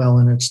sustain well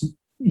in its,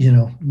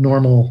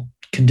 normal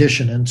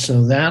condition. And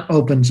so that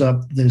opens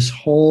up this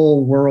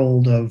whole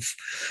world of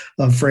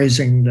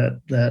phrasing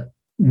that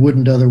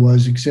wouldn't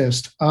otherwise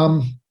exist.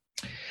 I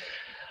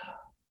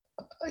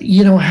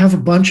have a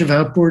bunch of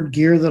outboard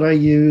gear that I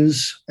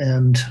use,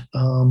 and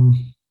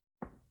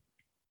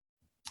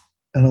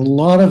a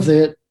lot of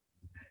it,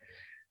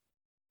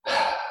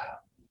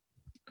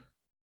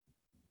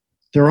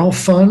 they're all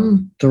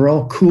fun, they're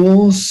all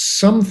cool.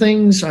 Some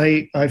things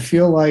I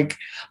feel like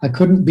I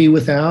couldn't be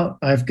without.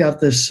 I've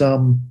got this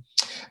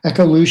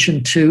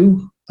Echolution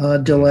 2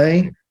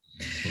 delay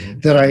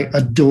that I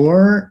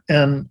adore,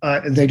 and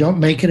they don't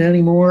make it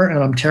anymore,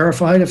 and I'm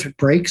terrified if it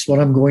breaks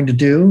what I'm going to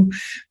do,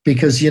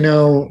 because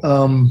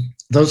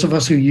those of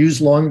us who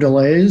use long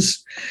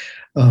delays,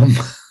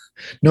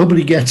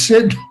 nobody gets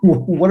it.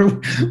 What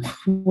do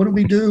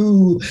we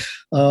do?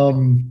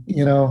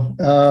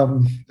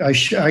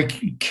 I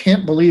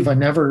can't believe I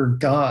never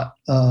got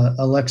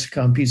a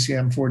Lexicon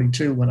PCM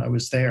 42 when I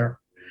was there.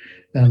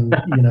 And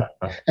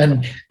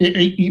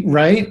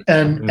right,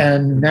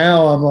 and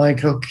now I'm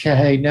like,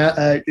 okay,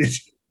 now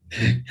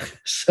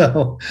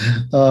so,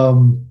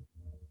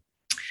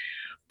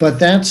 but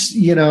that's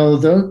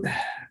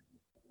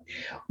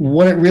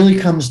what it really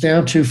comes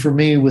down to for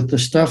me with the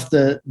stuff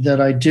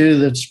that I do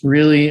that's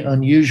really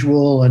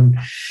unusual and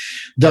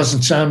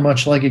doesn't sound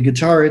much like a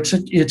guitar.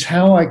 It's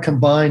how I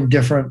combine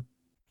different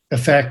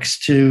effects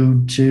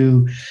to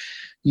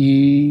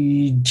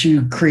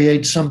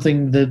create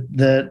something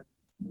that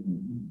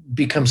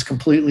becomes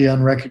completely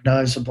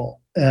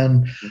unrecognizable.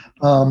 And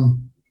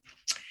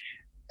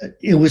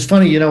it was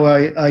funny,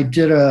 I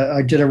did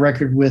a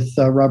record with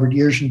Robert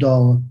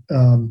Yergendal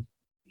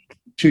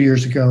 2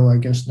 years ago, I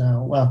guess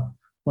now. Well,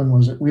 when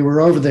was it? We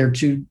were over there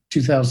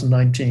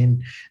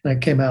 2019, and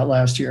it came out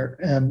last year.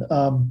 And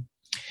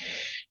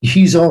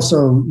he's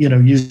also,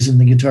 using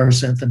the guitar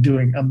synth and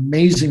doing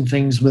amazing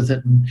things with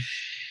it. And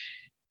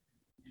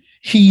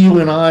you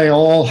and I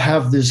all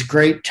have this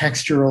great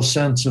textural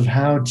sense of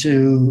how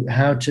to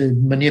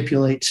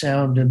manipulate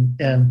sound.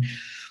 And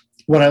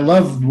what I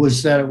loved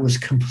was that it was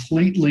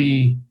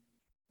completely,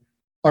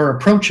 our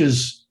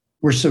approaches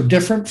were so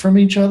different from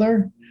each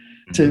other,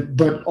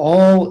 but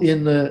all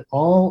in the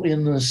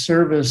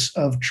service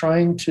of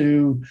trying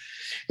to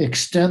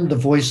extend the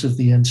voice of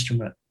the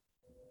instrument.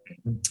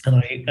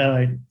 And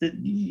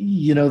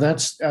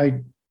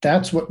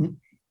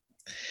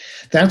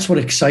that's what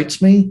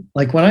excites me.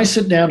 Like when I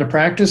sit down to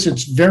practice,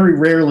 it's very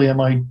rarely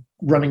am I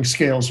running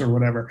scales or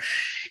whatever.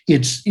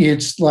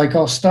 It's like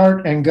I'll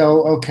start and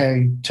go,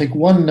 okay, take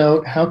one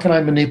note. How can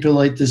I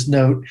manipulate this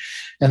note?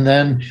 And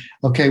then,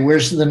 okay,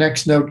 where's the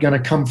next note going to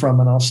come from?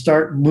 And I'll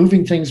start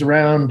moving things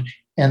around.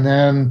 And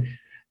then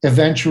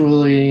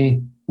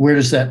eventually, where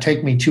does that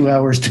take me 2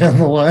 hours down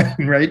the line,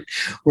 right?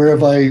 Where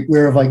have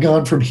I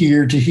gone from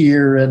here to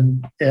here?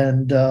 And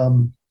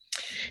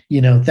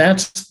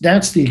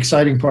that's the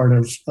exciting part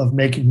of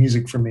making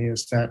music for me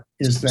is that.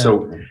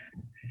 So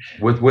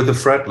with the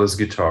fretless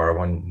guitar,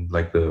 when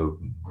like the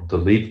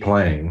lead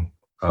playing,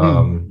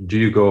 Do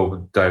you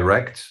go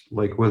direct,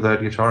 like with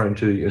that guitar,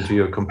 into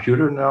your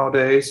computer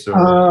nowadays?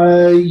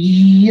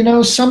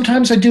 Or?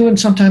 Sometimes I do and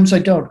sometimes I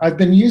don't. I've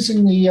been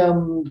using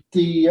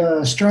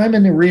the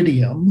Strymon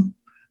Iridium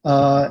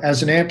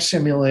as an amp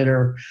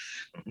simulator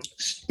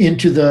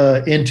into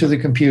the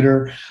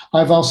computer.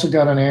 I've also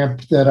got an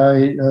amp that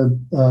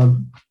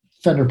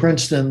Fender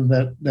Princeton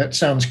that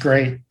sounds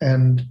great,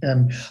 and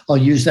I'll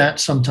use that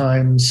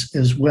sometimes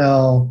as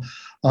well.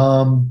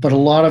 But a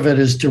lot of it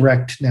is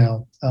direct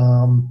now.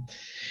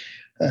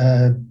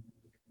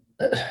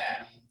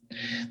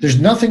 There's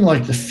nothing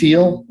like the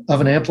feel of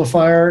an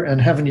amplifier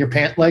and having your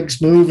pant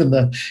legs move and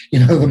the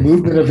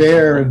movement of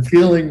air and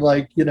feeling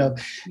like, and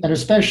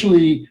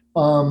especially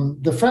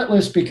the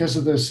fretless, because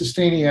of the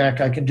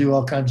Sustainiac, I can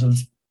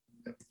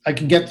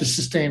get the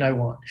sustain I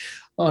want.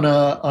 On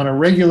a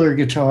regular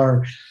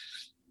guitar,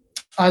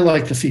 I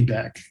like the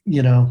feedback,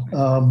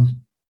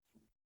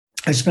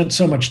 I spent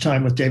so much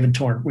time with David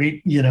Torn. We're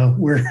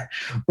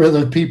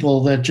the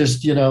people that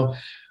just,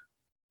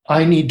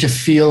 I need to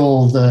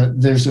feel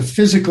there's a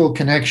physical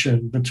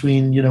connection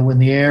between, when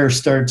the air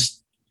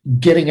starts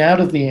getting out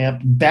of the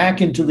amp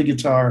back into the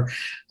guitar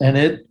and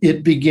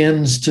it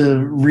begins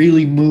to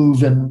really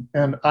move. And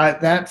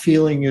that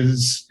feeling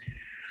is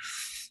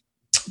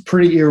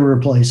pretty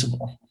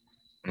irreplaceable.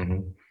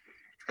 Mm-hmm.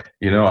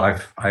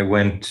 I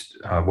went,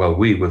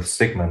 we with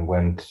Sigmund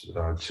went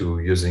to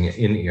using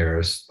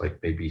in-ears like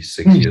maybe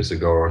 6 years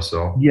ago or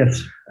so.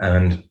 Yes.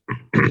 And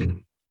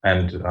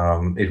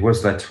it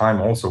was that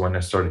time also when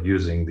I started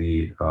using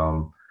the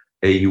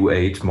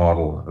AU8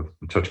 model of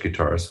touch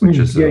guitars, which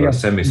is a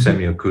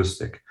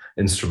semi-acoustic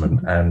instrument.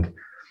 And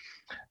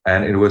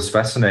it was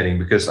fascinating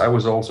because I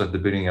was also at the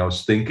beginning, I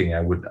was thinking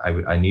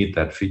I need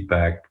that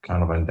feedback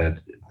kind of, and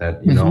that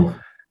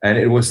and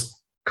it was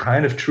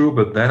kind of true,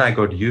 but then I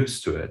got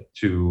used to it,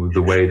 to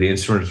the way the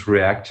instrument is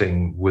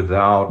reacting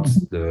without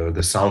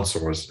the sound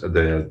source,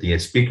 the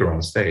speaker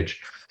on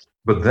stage.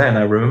 But then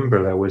I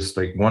remember there was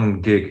like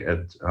one gig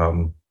at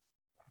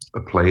a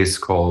place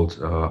called,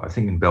 I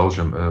think in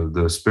Belgium,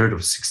 the Spirit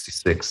of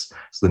 66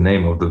 is the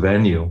name of the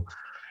venue.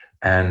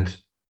 And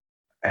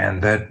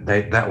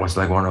that was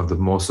like one of the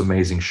most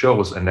amazing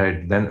shows. And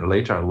then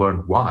later I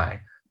learned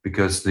why,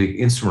 because the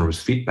instrument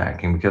was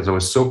feedbacking, because I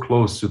was so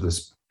close to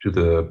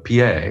the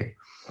PA.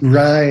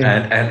 Right.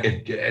 And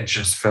it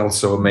just felt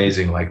so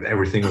amazing, like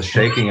everything was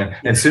shaking.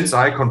 And since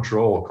I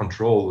control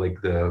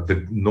like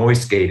the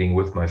noise gating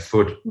with my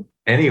foot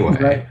anyway,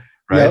 right?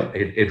 Yep.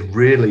 It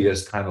really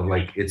is kind of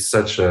like, it's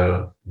such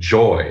a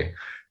joy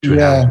to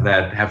have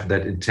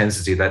that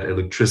intensity, that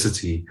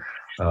electricity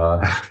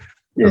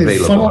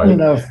available.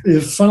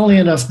 Funnily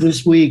enough,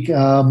 this week,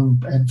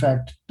 in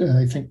fact,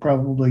 I think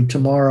probably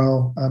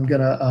tomorrow,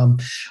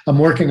 I'm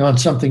working on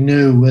something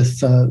new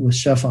with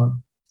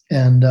Stefan,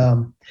 and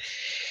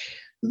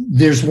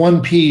there's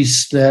one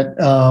piece that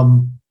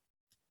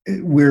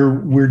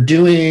we're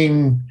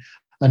doing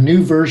a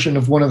new version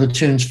of one of the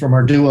tunes from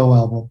our duo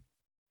album,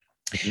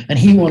 and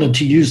he wanted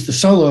to use the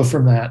solo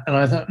from that, and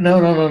I thought, no,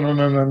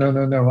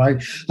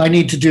 I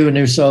need to do a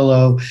new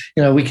solo.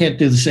 We can't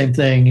do the same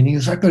thing. And he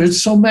was like, but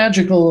it's so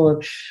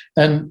magical,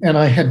 and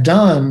I had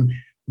done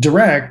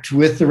direct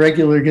with the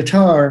regular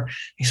guitar.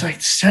 He's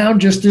like,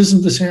 sound just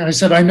isn't the same. I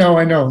said, I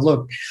know.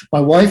 Look, my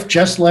wife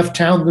just left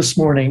town this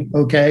morning.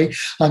 Okay,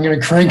 I'm going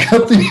to crank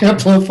up the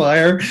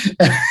amplifier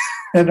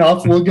and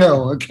off we'll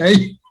go.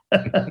 Okay.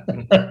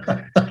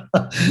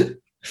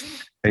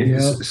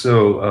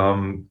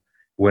 So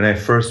when I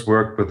first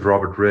worked with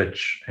Robert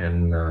Rich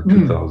in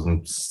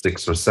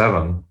 2006 or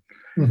 7,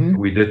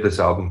 we did this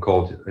album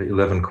called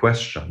 11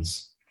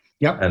 Questions.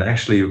 Yeah. And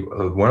actually,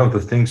 one of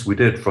the things we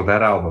did for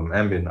that album,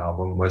 ambient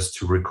album, was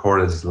to record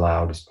as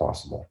loud as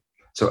possible.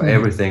 So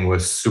everything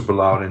was super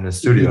loud in the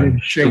studio.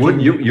 You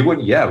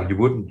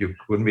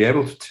wouldn't be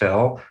able to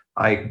tell,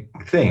 I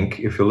think,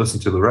 if you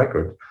listen to the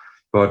record,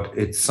 but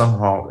it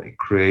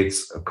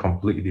creates a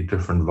completely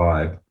different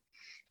vibe.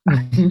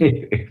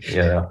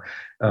 Yeah.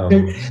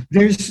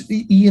 There's,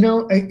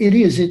 it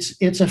is.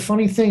 It's a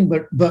funny thing,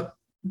 but.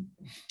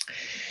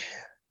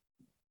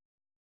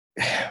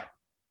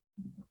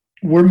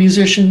 We're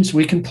musicians,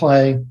 we can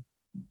play,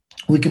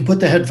 we can put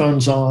the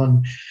headphones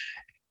on,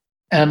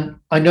 and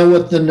I know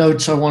what the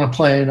notes I want to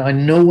play, and I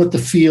know what the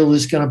feel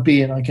is going to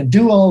be, and I can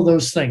do all of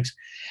those things,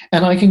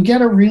 and I can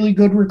get a really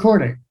good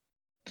recording.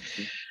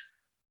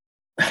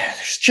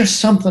 There's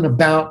just something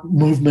about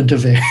movement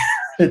of air.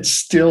 It's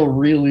still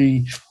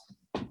really,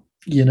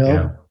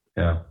 Yeah.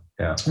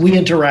 We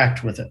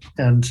interact with it,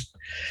 and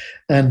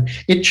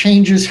it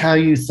changes how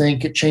you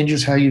think, it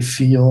changes how you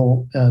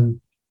feel,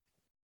 and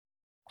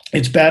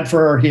it's bad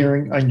for our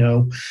hearing, I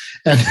know,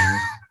 and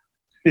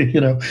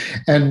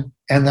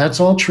and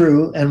that's all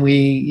true. And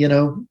we,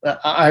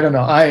 I don't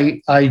know.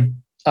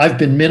 I've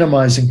been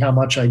minimizing how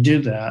much I do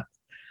that,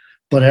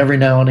 but every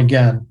now and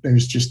again,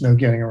 there's just no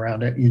getting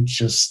around it. You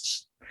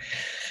just.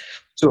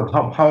 So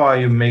how are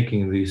you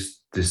making these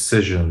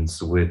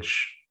decisions?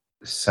 Which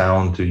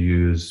sound to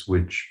use?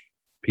 Which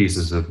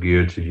pieces of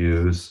gear to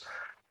use?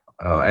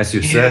 as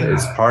you said,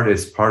 it's part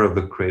of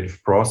the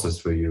creative process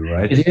for you,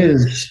 right? It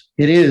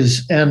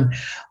is, and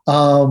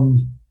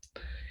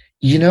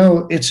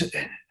it's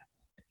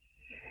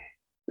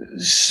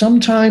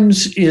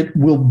sometimes it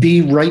will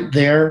be right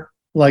there.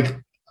 Like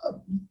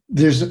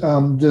there's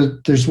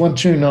one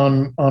tune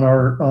on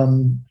our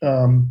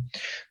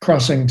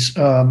Crossings,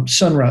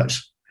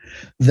 Sunrise,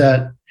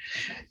 that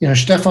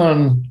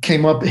Stefan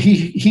came up.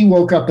 He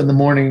woke up in the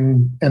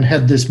morning and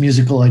had this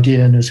musical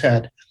idea in his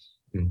head.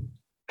 Mm-hmm.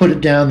 Put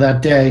it down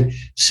that day,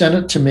 sent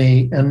it to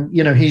me, and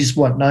he's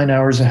 9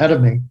 hours ahead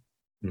of me.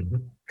 Mm-hmm.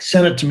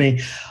 Sent it to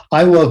me.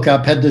 I woke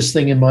up, had this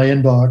thing in my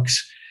inbox,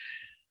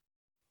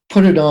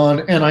 put it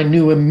on, and I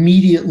knew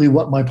immediately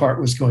what my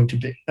part was going to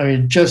be. I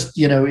mean, just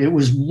it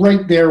was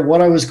right there,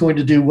 what I was going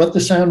to do, what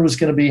the sound was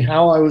going to be,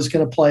 how I was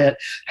going to play it,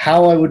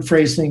 how I would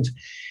phrase things,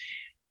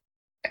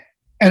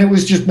 and it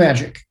was just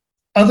magic.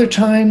 Other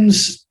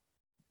times,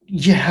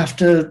 you have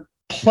to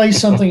play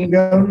something and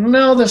go,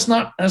 no, that's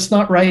not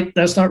right.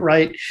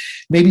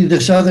 Maybe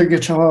this other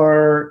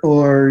guitar,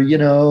 or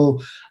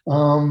no,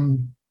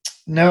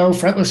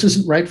 fretless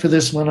isn't right for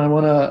this one. I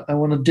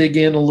want to dig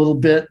in a little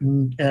bit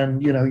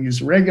and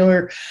use a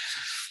regular.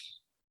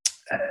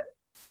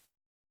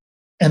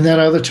 And then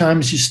other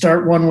times you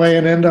start one way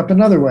and end up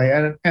another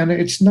way, and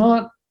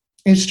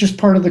it's just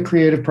part of the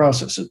creative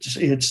process.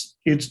 It's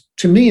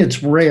to me,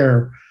 it's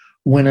rare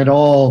when it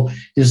all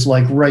is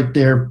like right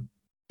there,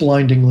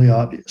 blindingly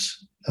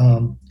obvious.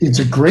 It's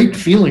a great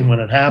feeling when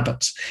it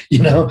happens.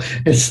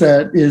 It's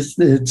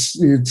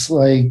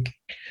like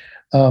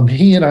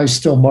he and I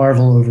still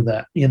marvel over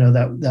that.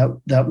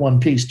 That one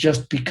piece,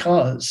 just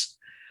because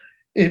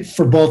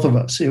for both of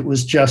us, it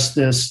was just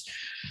this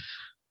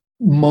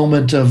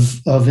moment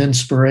of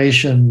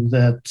inspiration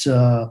that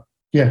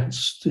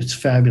it's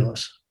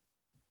fabulous.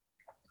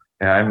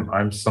 Yeah,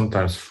 I'm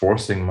sometimes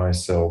forcing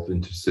myself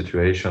into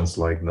situations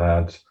like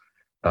that.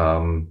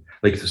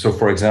 So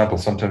for example,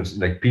 sometimes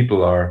like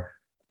people are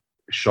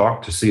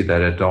shocked to see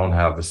that I don't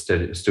have a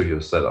studio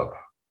setup.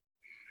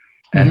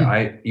 And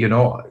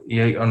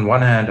mm-hmm. On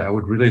one hand, I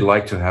would really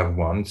like to have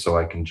one so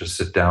I can just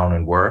sit down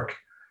and work.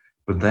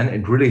 But then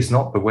it really is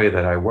not the way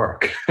that I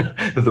work.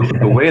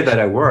 The way that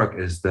I work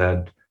is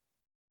that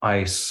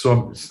I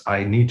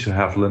need to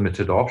have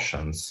limited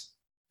options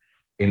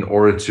in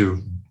order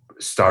to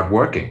start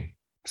working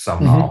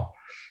somehow. Mm-hmm.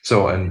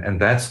 So, and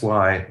that's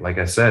why, like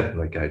I said,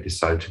 like I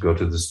decided to go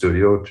to the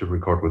studio to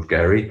record with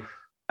Gary,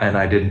 and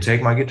I didn't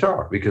take my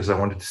guitar because I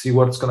wanted to see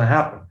what's going to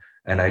happen.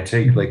 And I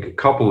take like a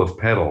couple of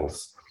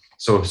pedals.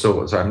 So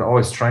I'm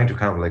always trying to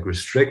kind of like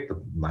restrict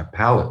my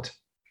palette.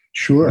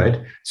 Sure.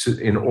 Right. So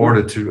in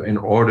order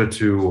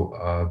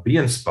to be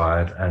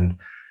inspired,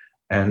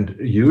 and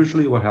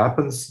usually what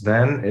happens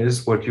then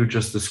is what you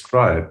just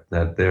described,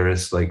 that there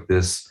is like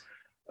this,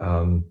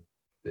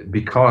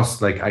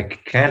 because like I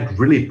can't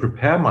really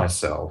prepare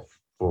myself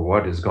for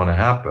what is going to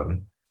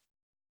happen.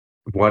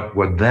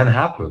 What then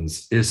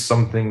happens is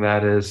something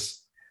that is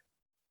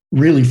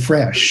really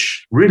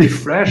fresh,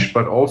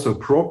 but also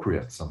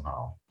appropriate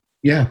somehow.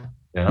 Yeah.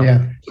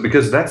 Yeah. So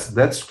because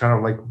that's kind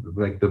of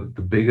like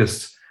the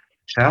biggest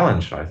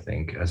challenge, I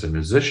think, as a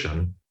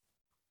musician,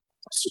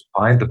 is to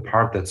find the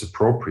part that's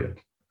appropriate.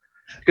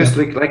 Because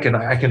and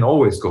I can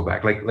always go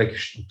back, like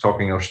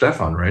talking of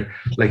Stefan, right?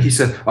 Like he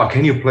said, "Oh,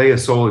 can you play a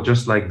solo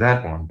just like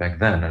that one back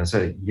then?" And I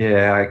said,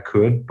 "Yeah, I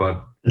could,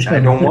 but I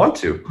don't want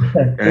to."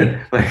 Right?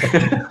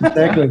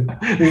 Exactly.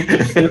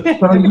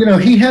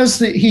 He has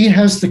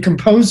the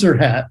composer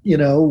hat,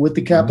 with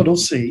the capital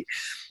C,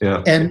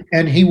 yeah,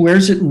 and he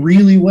wears it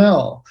really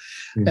well.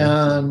 Mm-hmm.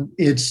 And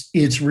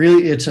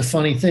it's a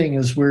funny thing,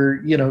 is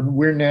we're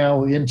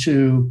now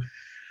into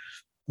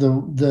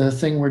the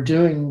thing we're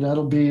doing.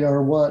 That'll be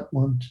our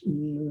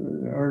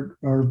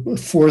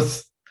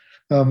fourth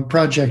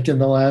project in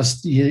the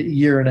last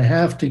year and a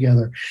half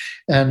together,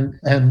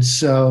 and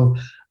so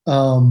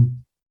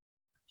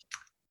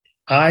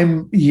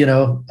I'm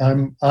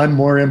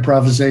more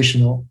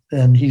improvisational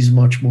and he's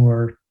much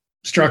more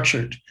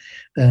structured,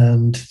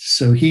 and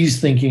so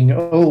he's thinking,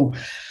 oh,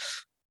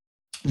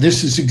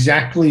 this is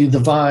exactly the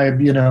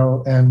vibe,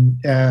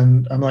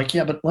 and I'm like,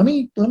 yeah, but let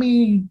me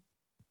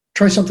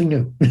try something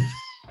new.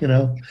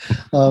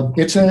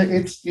 It's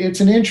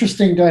an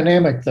interesting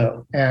dynamic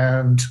though,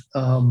 and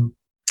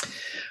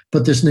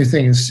but this new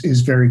thing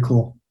is very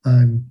cool.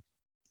 I'm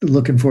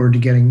looking forward to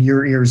getting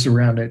your ears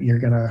around it. You're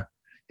gonna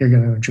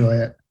enjoy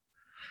it.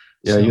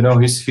 Yeah,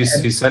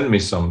 he sent me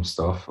some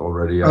stuff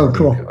already.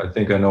 Cool. I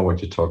think I know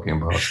what you're talking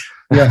about.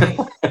 Yeah,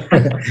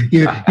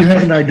 you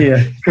have an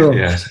idea. Cool.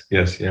 Yes,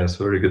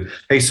 very good.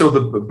 Hey, so the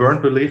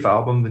Burnt Belief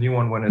album, the new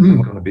one, when is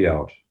it going to be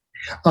out?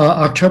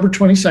 October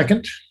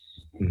 22nd.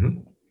 Mm-hmm.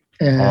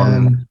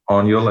 And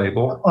on your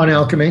label, on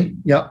Alchemy,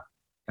 yeah.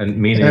 And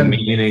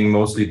meaning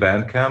mostly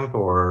Bandcamp,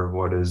 or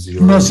what is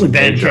your mostly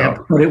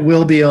Bandcamp? But it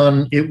will be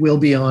on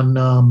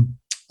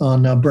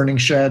Burning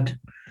Shed,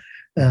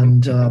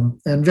 and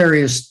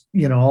various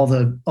all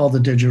the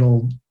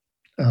digital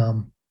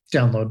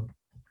download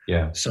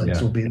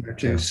sites will be there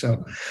too.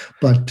 So,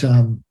 but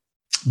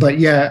but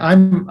yeah,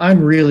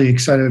 I'm really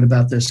excited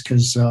about this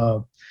because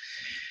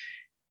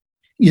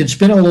it's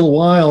been a little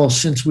while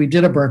since we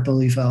did a Burnt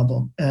Belief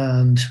album,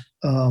 and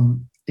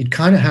it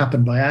kind of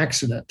happened by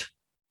accident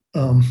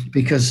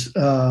because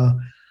I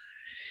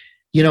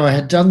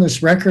had done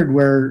this record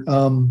where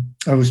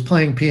I was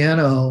playing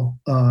piano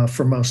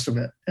for most of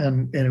it,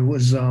 and it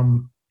was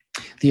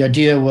the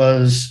idea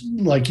was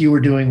like you were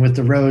doing with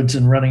the Rhodes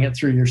and running it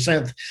through your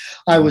synth.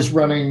 I was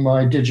running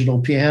my digital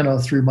piano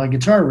through my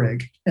guitar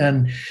rig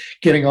and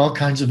getting all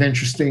kinds of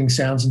interesting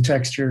sounds and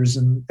textures,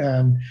 and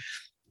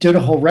did a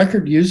whole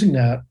record using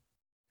that.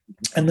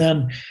 And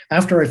then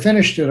after I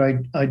finished it,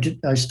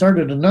 I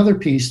started another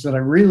piece that I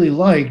really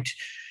liked,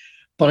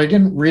 but I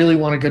didn't really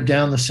want to go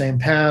down the same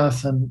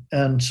path.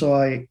 And so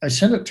I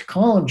sent it to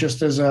Colin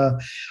just as oh,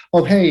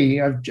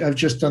 hey, I've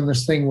just done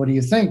this thing. What do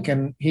you think?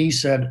 And he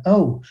said,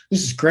 oh,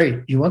 this is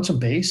great. You want some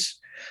bass?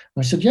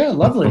 And I said, yeah,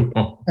 lovely.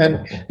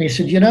 And he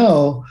said,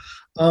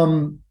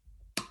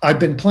 I've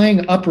been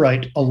playing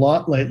upright a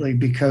lot lately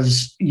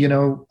because,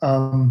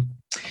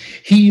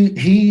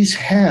 he's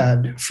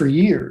had for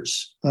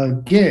years a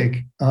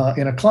gig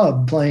in a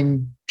club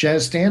playing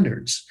jazz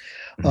standards,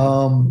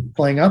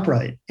 playing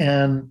upright,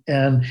 and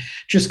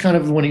just kind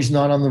of when he's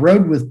not on the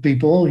road with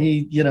people,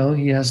 he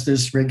has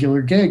this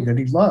regular gig that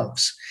he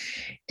loves.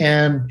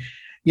 And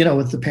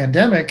with the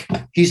pandemic,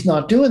 he's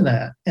not doing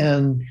that.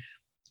 And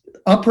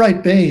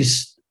upright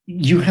bass,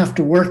 you have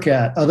to work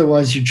at,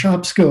 otherwise your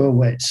chops go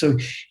away. So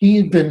he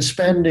had been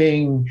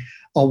spending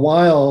a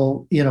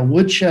while,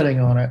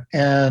 woodshedding on it.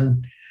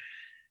 And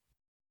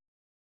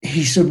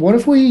he said, what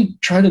if we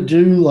try to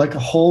do like a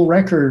whole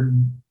record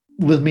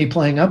with me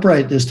playing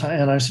upright this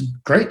time? And I said,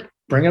 great,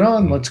 bring it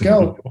on, let's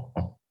go.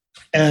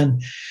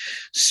 And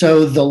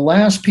so the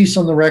last piece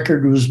on the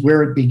record was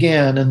Where It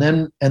Began. And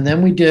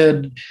then we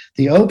did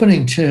the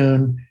opening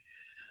tune.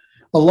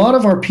 A lot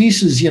of our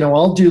pieces,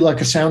 I'll do like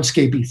a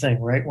soundscapey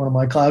thing, right? One of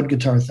my cloud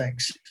guitar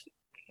things.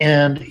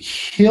 And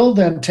he'll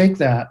then take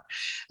that,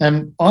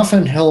 and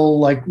often he'll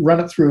like run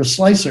it through a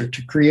slicer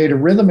to create a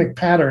rhythmic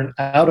pattern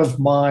out of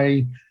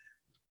my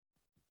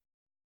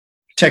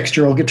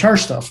textural guitar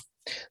stuff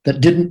that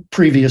didn't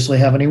previously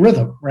have any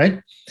rhythm,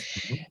 right?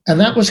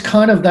 And that's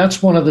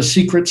one of the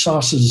secret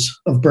sauces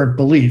of Burnt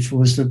Belief,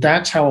 was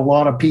that's how a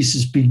lot of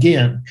pieces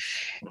begin.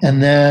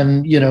 And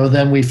then,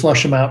 then we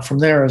flush them out from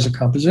there as a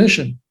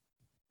composition.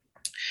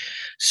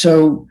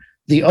 So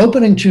the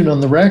opening tune on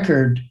the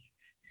record,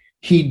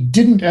 he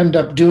didn't end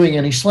up doing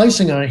any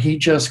slicing on it. He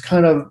just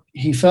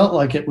he felt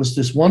like it was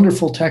this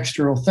wonderful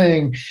textural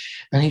thing.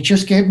 And he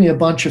just gave me a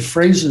bunch of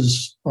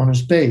phrases on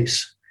his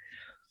bass.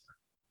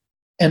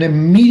 And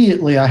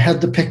immediately I had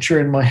the picture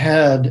in my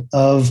head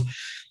of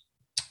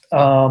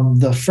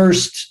the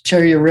first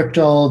Terje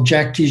Rypdal,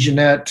 Jack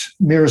DeJohnette,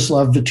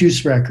 Miroslav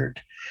Vitous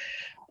record.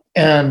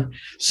 And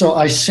so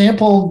I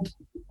sampled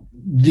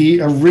the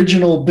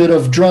original bit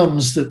of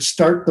drums that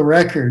start the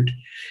record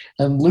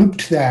and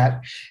looped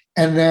that,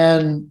 and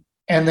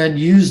then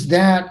used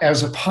that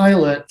as a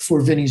pilot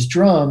for Vinny's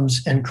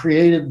drums, and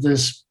created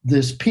this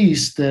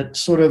piece that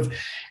sort of,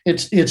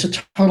 it's a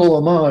total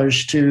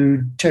homage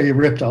to Terje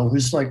Rypdal,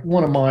 who's like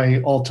one of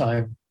my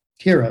all-time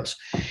heroes.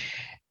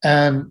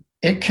 And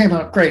it came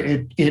out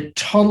great. It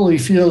totally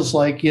feels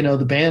like,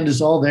 the band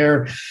is all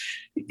there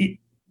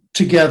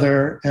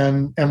together,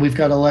 and we've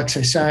got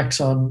Alexei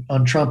Sax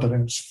on trumpet,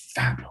 and it's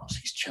fabulous.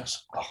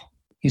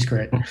 He's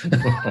great.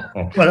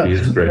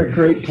 He's a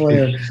great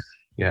player.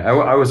 Yeah,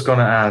 I was going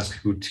to ask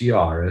who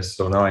TR is,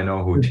 so now I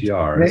know who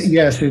TR is.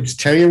 Yes, it's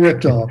Terje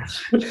Rypdal.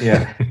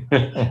 Yeah.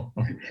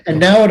 And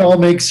now it all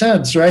makes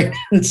sense, right?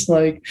 It's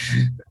like,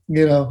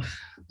 Terje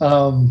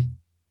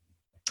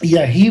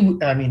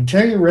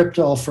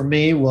Rypdal for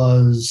me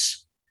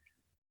was,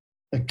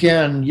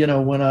 again,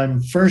 when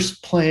I'm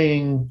first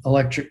playing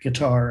electric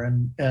guitar,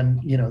 and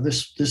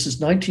this is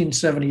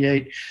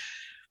 1978.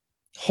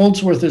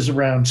 Holdsworth is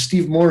around,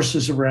 Steve Morse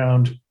is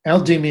around, Al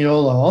Di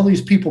Meola, all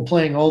these people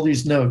playing all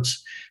these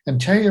notes. And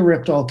Terje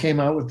Rypdal came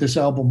out with this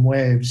album,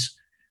 Waves,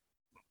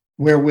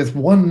 where with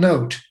one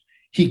note,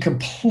 he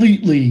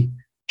completely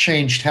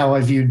changed how I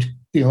viewed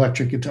the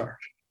electric guitar.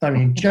 I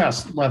mean,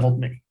 just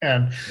leveled me.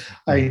 And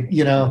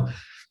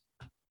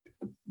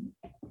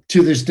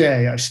to this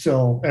day,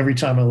 every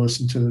time I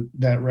listen to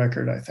that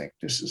record, I think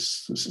this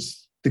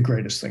is the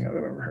greatest thing I've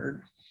ever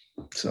heard.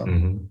 So,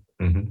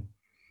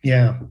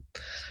 yeah.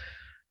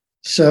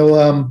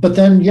 So, but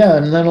then,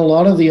 and then a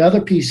lot of the other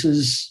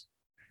pieces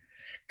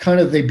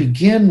they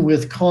begin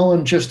with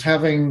Colin just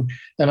having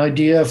an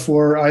idea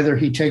for either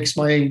he takes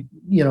my,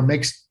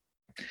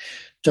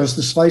 does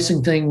the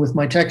slicing thing with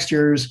my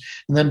textures,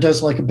 and then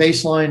does like a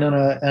bass line and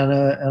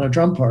a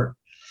drum part.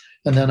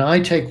 And then I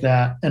take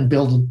that and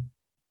build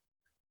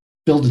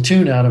a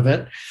tune out of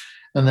it.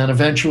 And then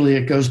eventually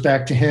it goes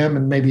back to him,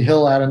 and maybe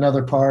he'll add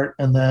another part.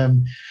 And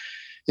then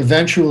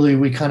eventually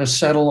we kind of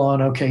settle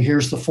on, okay,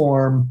 here's the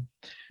form.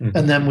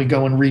 And then we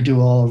go and redo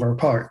all of our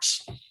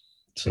parts.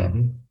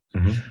 So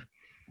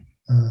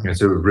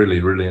it's a really,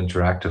 really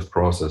interactive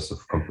process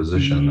of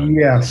composition.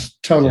 Yes,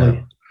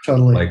 totally.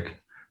 Like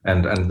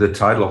And the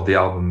title of the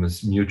album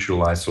is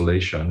Mutual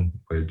Isolation,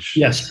 which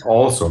Yes.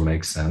 also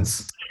makes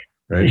sense,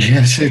 right?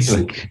 Yes, it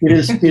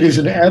is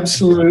an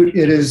absolute,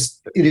 it is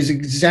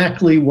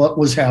exactly what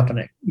was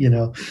happening.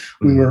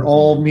 We were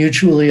all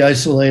mutually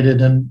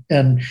isolated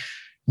and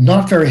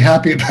not very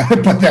happy about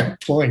it by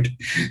that point,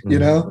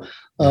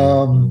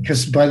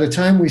 because by the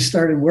time we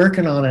started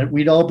working on it,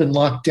 we'd all been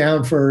locked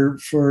down for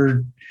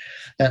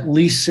at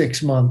least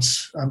 6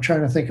 months. I'm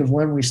trying to think of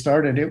when we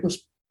started. It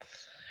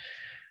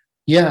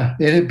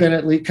had been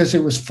at least, because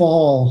it was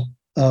fall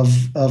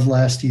of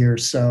last year.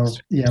 So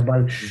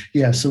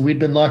so we'd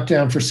been locked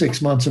down for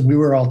 6 months and we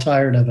were all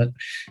tired of it.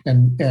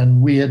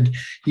 And we had,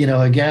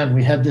 again,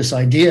 we had this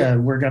idea,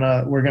 we're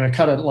gonna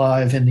cut it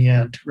live in the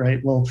end, right?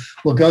 We'll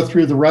go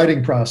through the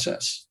writing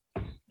process.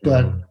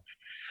 But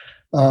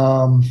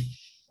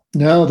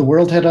no, the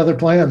world had other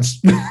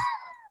plans.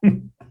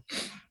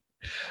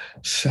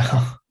 So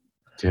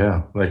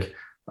yeah, like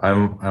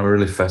I'm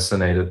really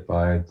fascinated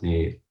by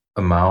the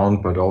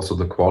amount, but also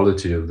the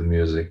quality of the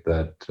music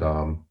that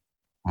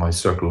my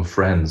circle of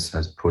friends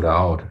has put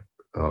out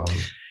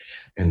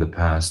in the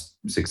past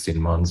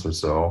 16 months or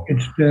so.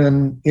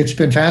 It's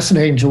been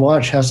fascinating to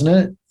watch, hasn't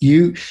it?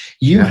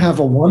 You have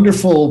a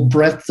wonderful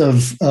breadth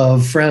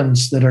of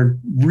friends that are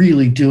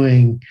really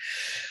doing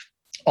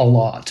a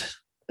lot,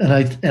 and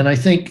I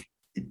think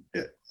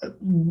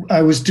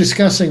I was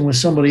discussing with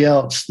somebody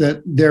else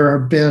that there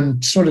have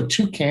been sort of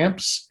two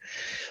camps.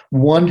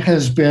 One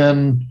has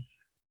been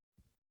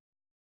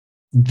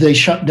they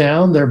shut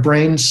down, their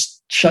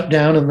brains shut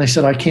down, and they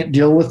said, I can't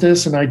deal with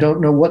this, and I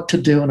don't know what to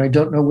do, and I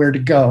don't know where to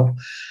go.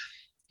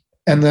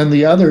 And then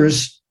the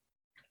others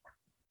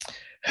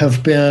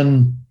have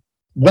been,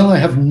 well, I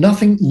have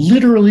nothing,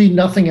 literally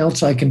nothing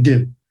else I can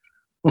do.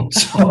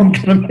 So I'm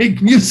going to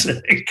make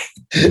music.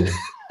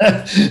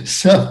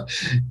 So,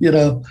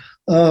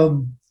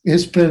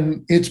 it's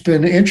been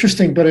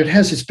interesting, but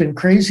it's been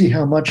crazy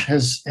how much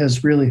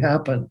has really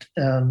happened.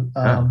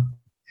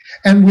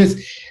 And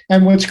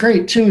what's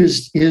great too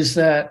is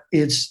that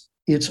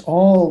it's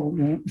all,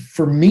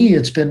 for me,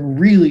 it's been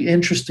really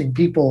interesting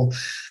people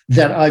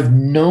that I've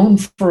known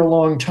for a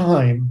long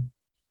time,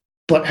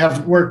 but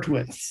haven't worked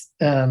with.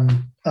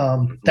 And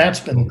that's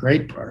been the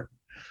great part.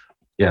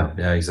 Yeah,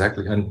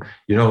 exactly. And,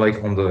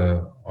 like on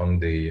the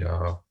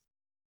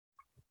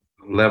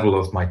level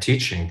of my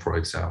teaching, for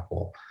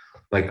example,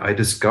 like I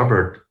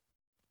discovered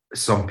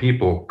some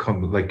people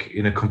come like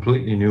in a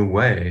completely new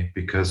way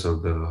because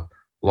of the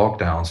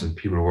lockdowns and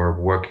people were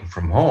working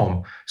from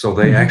home. So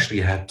they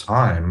actually had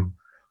time,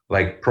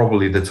 like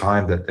probably the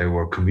time that they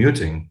were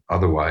commuting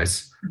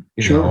otherwise,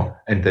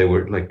 and they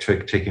were like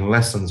taking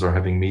lessons or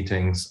having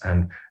meetings.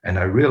 And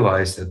I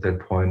realized at that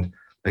point,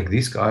 like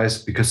these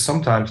guys, because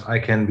sometimes I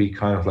can be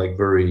kind of like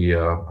very,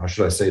 how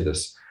should I say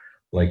this?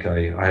 Like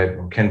I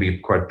can be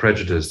quite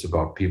prejudiced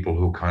about people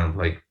who kind of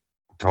like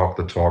talk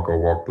the talk or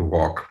walk the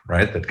walk,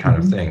 right? That kind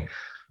of thing.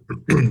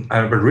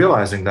 But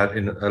realizing that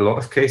in a lot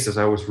of cases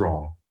I was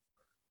wrong.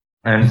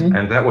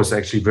 And that was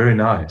actually very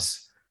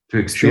nice to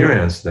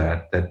experience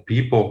that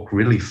people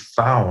really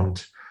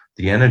found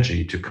the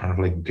energy to kind of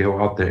like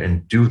go out there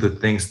and do the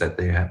things that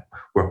they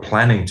were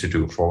planning to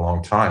do for a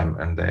long time,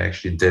 and they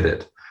actually did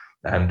it.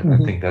 And I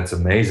think that's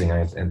amazing.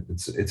 And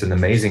it's an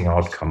amazing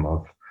outcome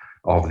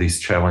of these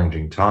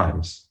challenging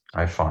times,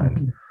 I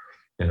find,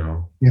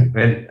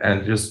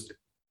 and just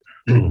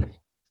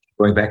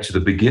going back to the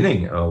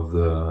beginning of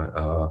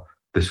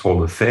this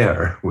whole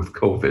affair with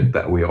COVID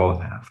that we all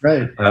have.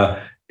 Right.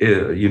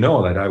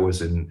 That I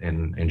was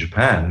in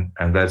Japan,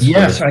 and that's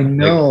I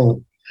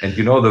know. Like,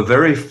 and the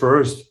very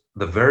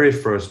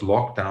first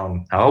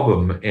lockdown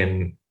album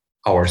in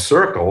our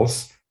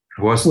circles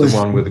was the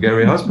one with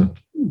Gary Husband,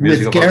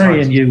 with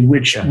Gary and you,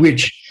 which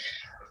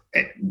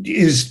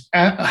is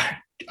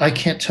I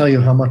can't tell you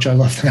how much I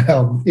love that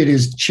album. It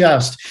is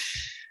just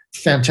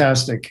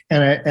fantastic,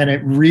 and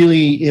it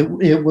really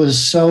it was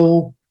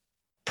so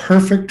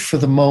perfect for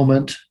the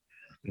moment,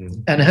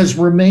 and has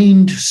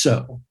remained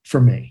so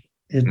for me.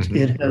 It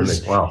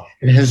has really? Wow.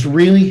 It has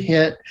really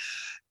hit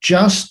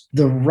just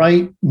the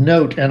right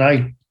note.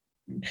 And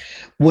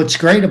what's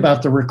great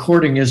about the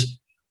recording is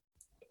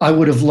I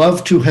would have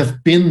loved to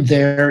have been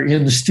there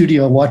in the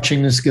studio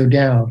watching this go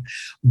down,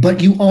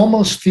 but you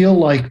almost feel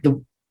like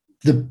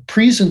the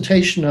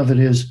presentation of it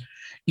is,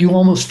 you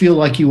almost feel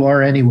like you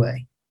are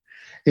anyway.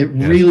 It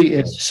really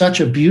is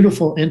such a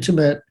beautiful,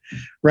 intimate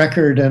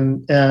record,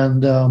 and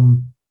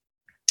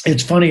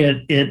it's funny.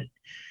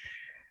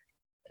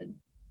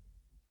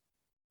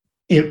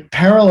 It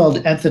paralleled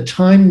at the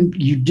time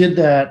you did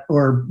that,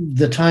 or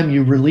the time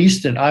you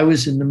released it. I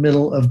was in the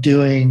middle of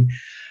doing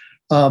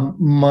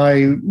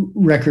my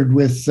record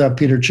with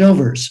Peter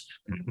Chilvers,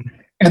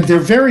 and they're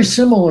very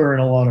similar in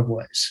a lot of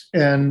ways.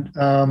 And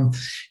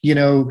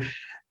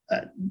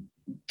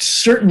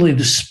certainly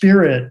the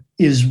spirit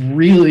is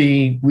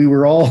really, we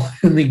were all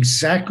in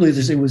exactly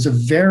this. It was a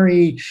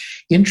very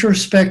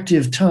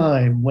introspective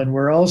time when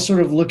we're all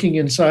sort of looking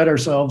inside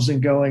ourselves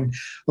and going,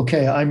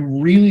 okay,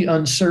 I'm really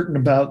uncertain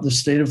about the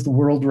state of the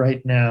world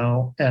right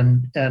now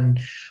and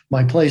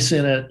my place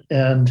in it.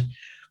 And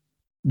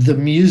the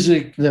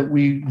music that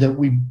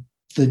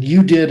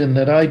you did and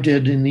that I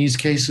did in these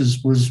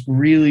cases was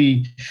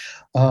really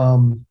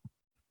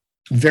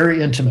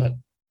very intimate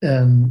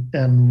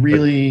and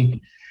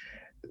really,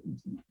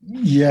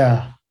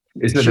 yeah.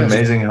 Isn't it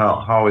amazing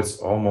how it's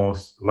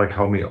almost like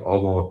how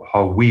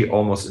we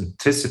almost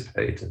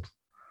anticipated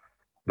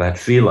that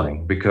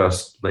feeling,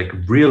 because like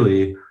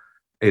really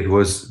it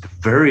was the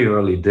very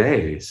early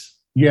days.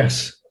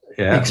 Yes.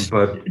 Yeah,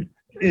 but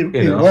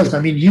it was. I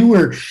mean, you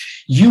were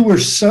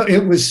so,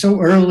 it was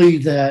so early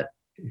that,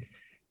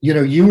 you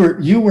know, you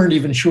weren't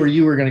even sure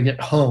you were going to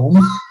get home.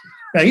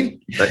 Right?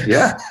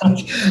 Yeah.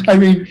 I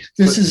mean,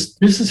 this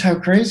is how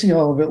crazy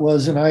all of it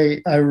was. And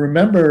I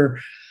remember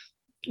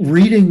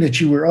reading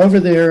that you were over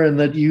there and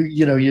that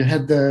you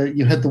had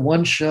the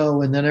one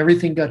show and then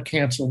everything got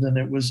canceled, and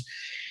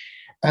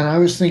I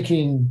was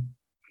thinking,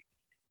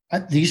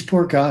 these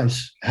poor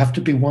guys have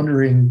to be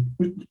wondering,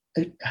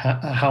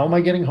 how am I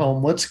getting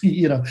home? What's,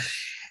 you know,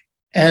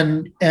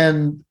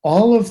 and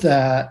all of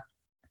that,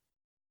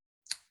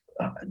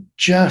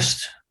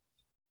 just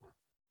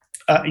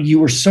you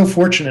were so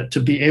fortunate to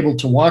be able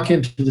to walk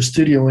into the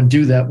studio and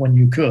do that when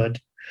you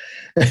could.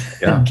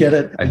 Yeah. And get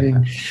it.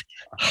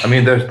 I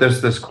mean,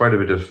 there's quite a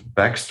bit of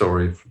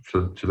backstory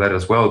to that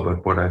as well.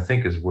 But what I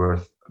think is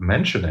worth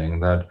mentioning,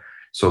 that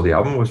so the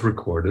album was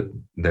recorded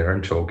there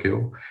in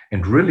Tokyo,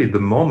 and really the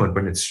moment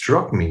when it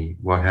struck me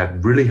what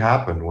had really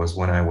happened was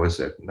when I was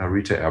at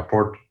Narita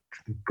Airport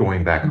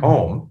going back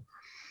home.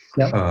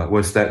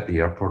 Was that the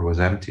airport was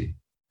empty.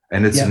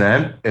 And it's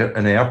an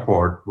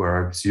airport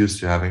where I was used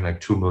to having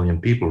like 2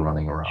 million people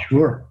running around.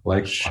 Sure.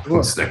 Like,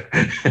 sure.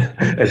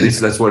 At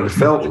least that's what it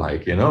felt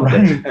like, you know.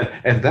 Right.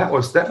 And that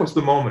was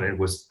the moment. It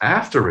was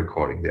after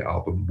recording the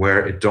album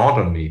where it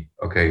dawned on me,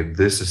 okay,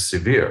 this is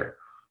severe,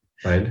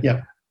 right?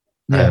 Yeah.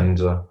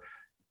 And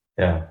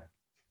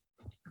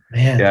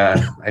Man.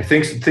 Yeah, I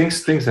think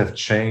things have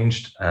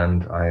changed,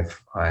 and I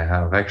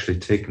have actually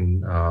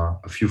taken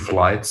a few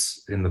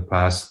flights in the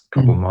past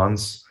couple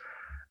months.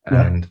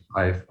 And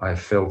I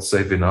felt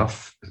safe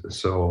enough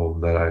so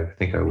that I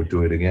think I would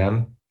do it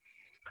again.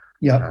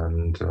 Yeah.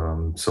 And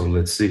so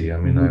let's see. I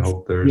mean, I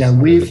hope there's. Yeah,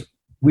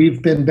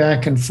 we've been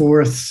back and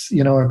forth,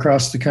 you know,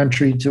 across the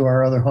country to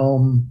our other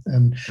home,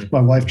 and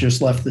my wife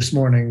just left this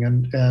morning,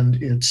 and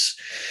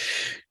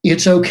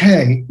it's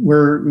okay.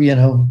 We're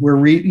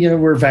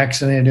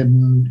vaccinated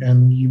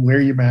and you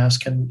wear your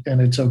mask and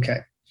it's okay.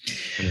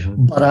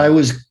 Mm-hmm. But I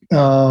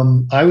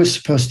was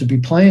supposed to be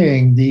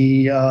playing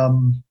the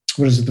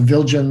the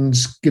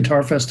Vilgens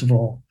Guitar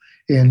Festival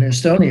in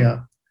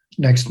Estonia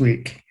next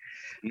week.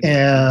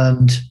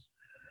 And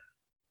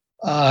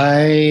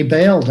I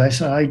bailed. I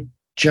said, I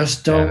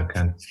just don't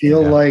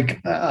feel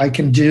like I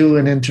can do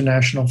an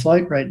international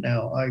flight right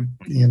now.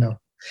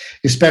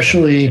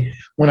 Especially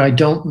when I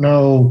don't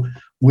know,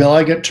 will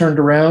I get turned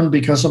around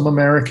because I'm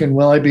American?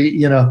 Will I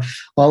be,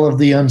 all of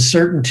the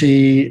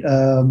uncertainty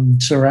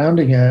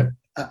surrounding it.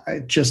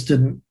 It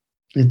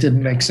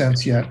didn't make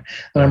sense yet.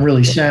 And I'm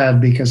really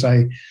sad because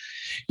I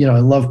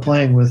love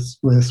playing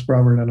with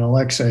Robert and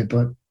Alexei,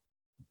 but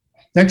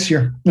next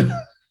year,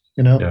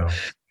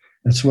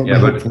 that's what.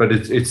 Yeah, but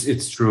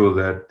it's true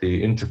that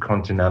the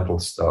intercontinental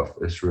stuff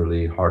is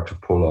really hard to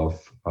pull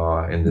off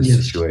in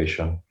this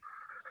situation.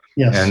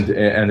 Yes, and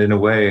in a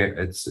way,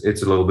 it's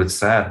a little bit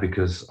sad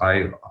because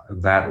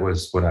that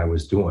was what I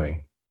was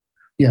doing.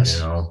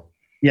 Yes.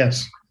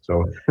 Yes.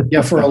 So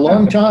yeah, for a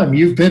long time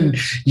you've been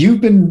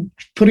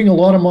putting a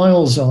lot of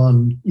miles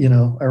on,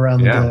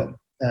 around the globe,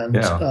 and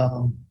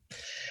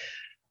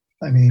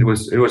I mean, it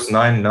was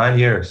nine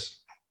years.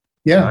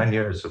 Yeah, 9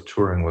 years of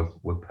touring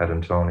with Pat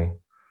and Tony.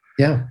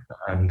 Yeah,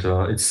 and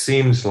it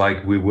seems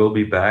like we will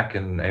be back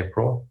in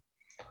April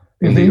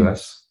in the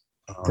US.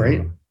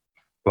 Great.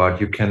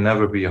 But you can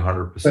never be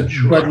 100%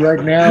 sure. But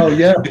right now,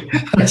 yeah,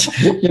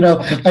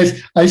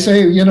 I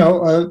say,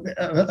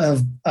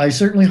 I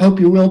certainly hope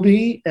you will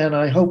be, and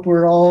I hope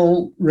we're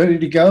all ready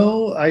to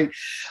go. I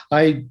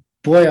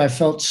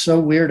felt so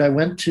weird. I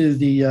went to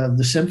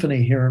the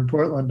symphony here in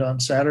Portland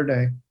on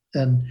Saturday,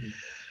 and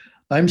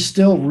I'm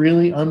still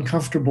really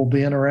uncomfortable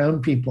being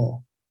around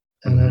people,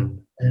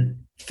 and it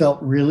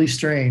felt really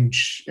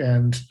strange.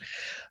 And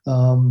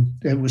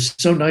it was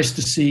so nice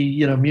to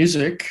see,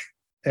 music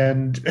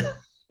and.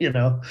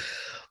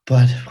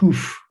 But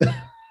oof.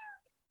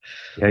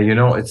 Yeah,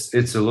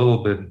 it's a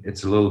little bit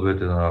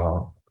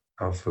of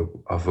a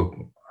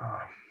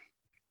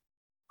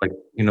like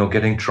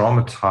getting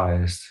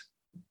traumatized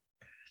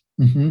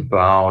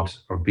about,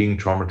 or being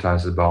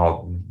traumatized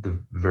about, the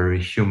very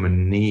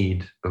human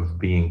need of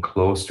being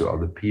close to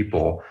other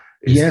people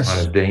is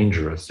kind of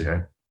dangerous.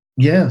 Yeah.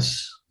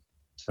 Yes.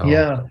 So,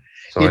 yeah.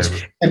 So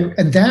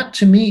and that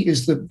to me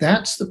is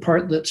that's the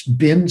part that's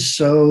been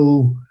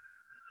so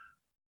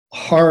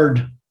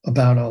hard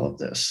about all of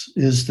this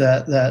is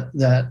that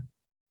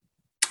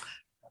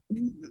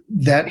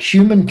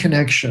human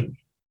connection,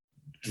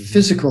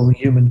 physical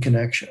human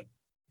connection,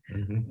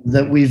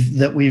 that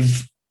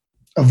we've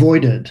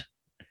avoided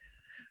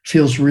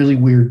feels really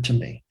weird to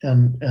me,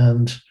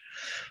 and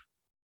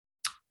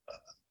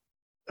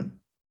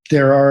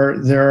there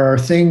are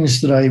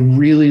things that I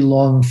really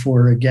long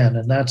for again,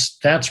 and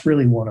that's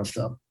really one of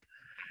them,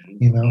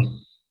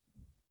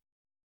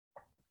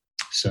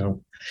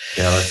 So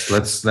yeah,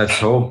 let's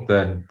hope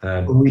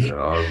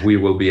that we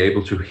will be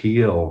able to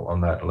heal on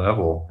that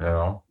level.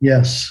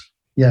 Yes.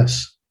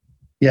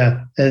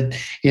 Yeah,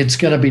 it's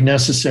going to be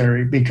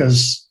necessary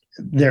because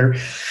they're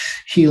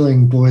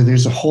healing. Boy,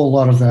 there's a whole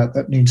lot of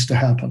that needs to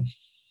happen,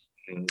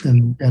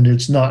 and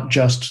it's not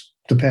just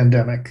the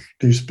pandemic.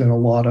 There's been a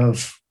lot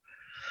of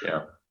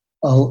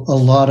a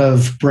lot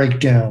of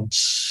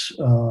breakdowns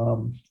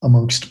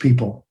amongst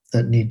people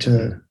that need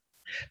to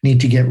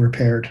get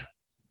repaired,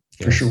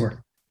 for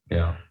sure.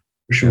 Yeah,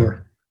 for sure.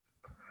 Yeah.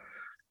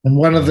 And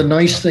one of the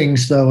nice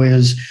things, though,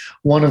 is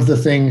one of the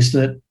things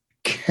that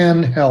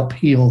can help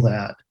heal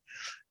that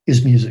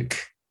is music.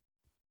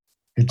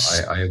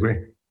 I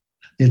agree.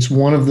 It's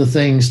one of the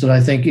things that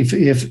I think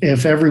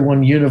if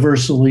everyone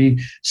universally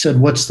said,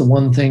 what's the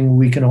one thing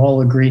we can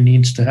all agree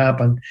needs to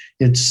happen?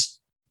 It's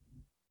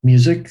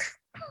music.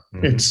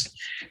 It's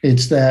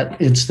that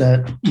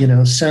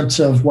sense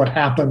of what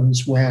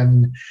happens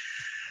when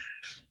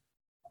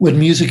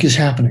music is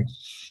happening.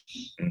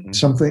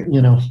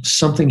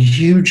 Something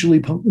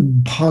hugely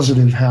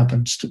positive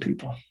happens to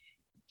people.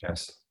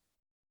 Yes,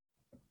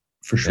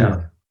 for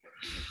sure.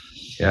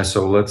 Yeah.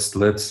 So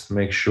let's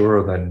make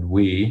sure that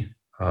we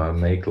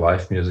make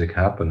live music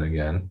happen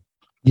again.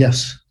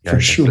 Yes, for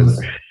sure.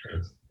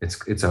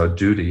 It's our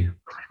duty.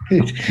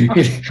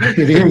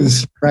 It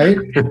is, right?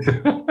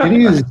 It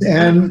is,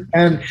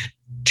 and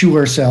to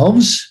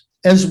ourselves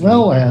as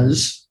well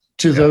as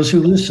to those who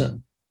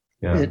listen.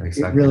 Yeah,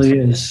 exactly. It really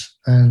is,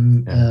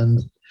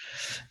 and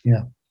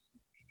yeah,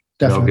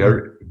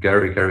 definitely.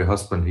 Gary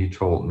Husband, he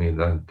told me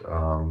that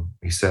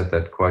he said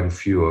that quite a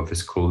few of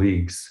his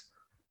colleagues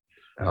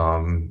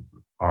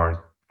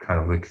are kind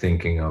of like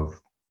thinking of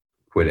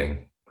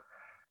quitting.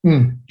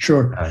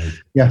 Sure. And,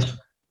 yes.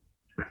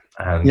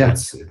 And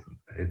it's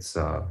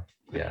I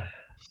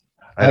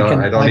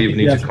don't even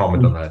need to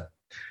comment on that.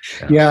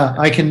 Yeah,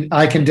 I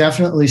can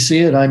definitely see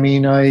it. I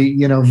mean,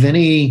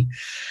 Vinny,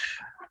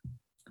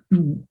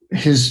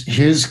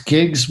 his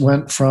gigs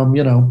went from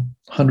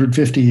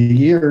 150 a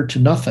year to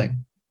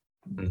nothing,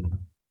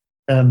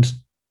 and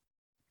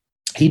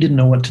he didn't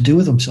know what to do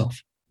with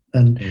himself.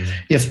 And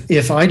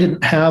if I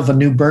didn't have a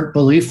new burnt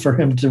belief for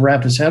him to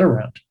wrap his head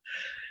around,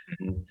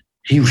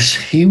 he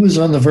was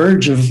on the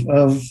verge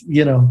of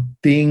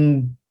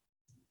being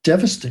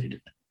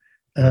devastated,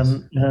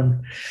 and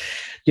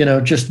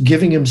just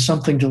giving him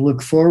something to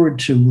look forward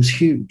to was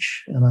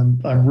huge.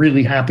 And I'm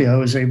really happy I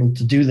was able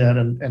to do that.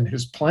 And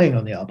his playing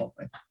on the album,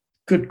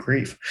 good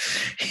grief,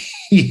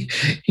 he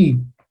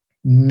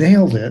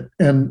nailed it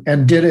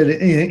and did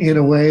it in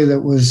a way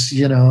that was,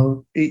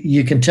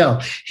 you can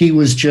tell he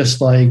was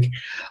just like,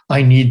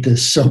 I need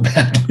this so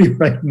badly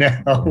right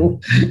now.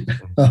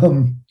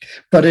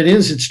 But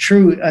it's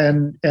true.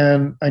 And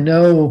I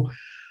know,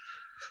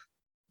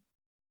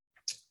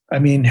 I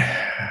mean,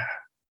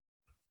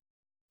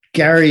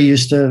 Gary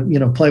used to,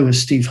 play with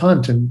Steve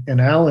Hunt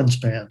and Alan's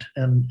band,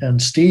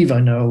 and Steve,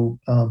 I know,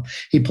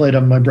 he played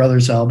on my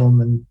brother's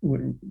album, and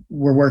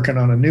we're working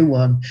on a new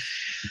one.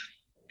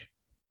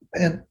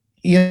 And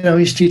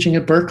he's teaching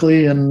at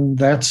Berklee, and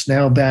that's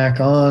now back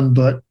on.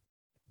 But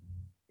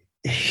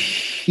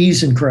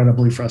he's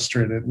incredibly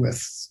frustrated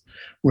with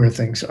where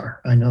things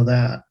are. I know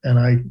that,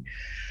 and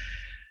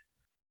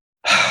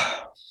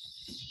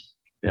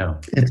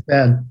it's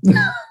bad.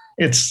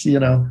 It's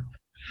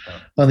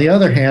On the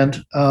other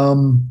hand,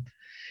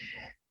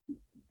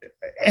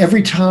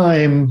 every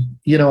time,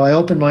 I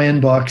open my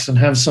inbox and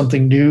have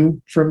something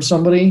new from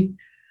somebody,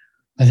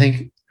 I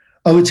think,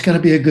 oh, it's going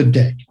to be a good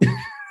day.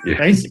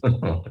 Yes. Right?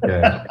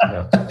 Yeah.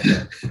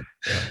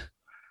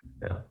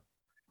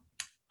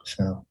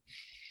 So.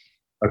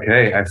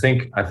 Okay. I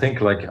think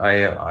like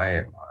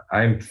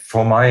I'm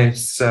for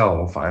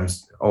myself, I'm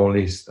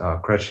only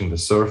scratching the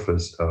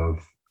surface of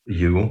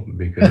you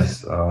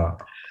because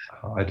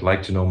I'd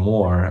like to know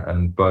more,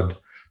 but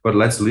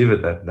let's leave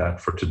it at that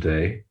for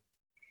today.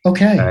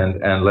 Okay.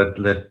 And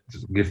let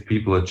give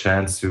people a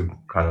chance to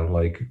kind of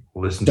like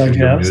listen to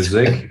your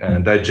music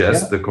and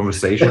digest the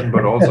conversation,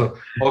 but also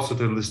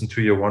to listen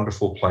to your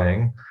wonderful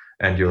playing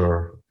and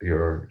your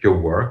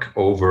work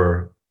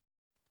over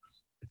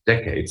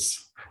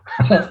decades.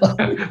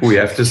 We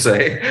have to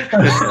say.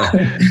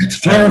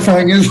 It's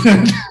terrifying, isn't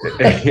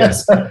it?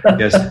 Yes.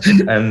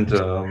 And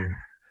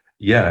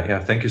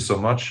thank you so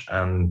much.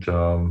 And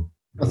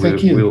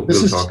thank you. We'll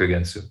talk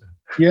again soon.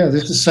 Yeah,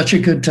 this is such a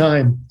good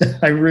time.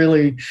 I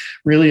really,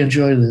 really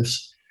enjoy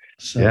this.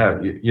 So. Yeah,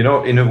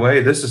 in a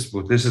way, this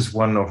is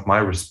one of my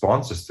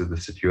responses to the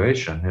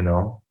situation.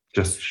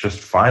 just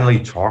finally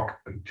talk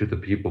to the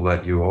people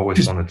that you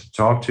always wanted to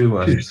talk to.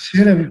 And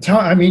sit and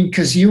talk. I mean,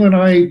 because you and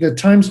I, the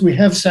times we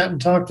have sat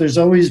and talked, there's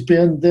always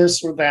been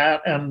this or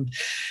that, and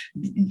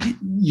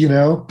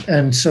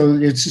and so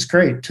it's just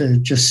great to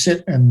just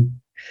sit and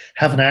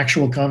have an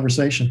actual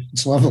conversation.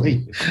 It's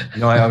lovely.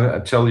 I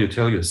tell you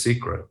a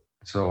secret.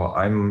 So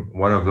I'm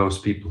one of those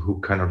people who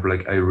kind of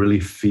like, I really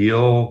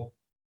feel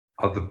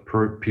other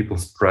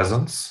people's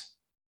presence.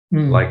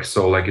 Like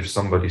if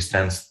somebody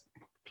stands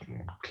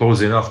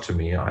close enough to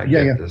me, I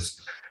get this.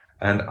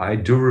 And I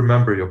do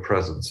remember your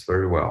presence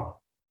very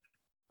well.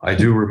 I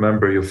do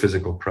remember your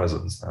physical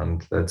presence,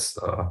 and that's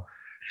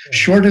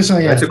short as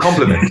I am. That's a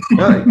compliment.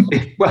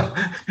 Well,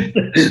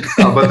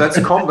 but that's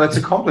a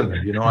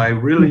compliment. I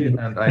really,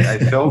 and I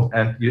felt,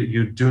 and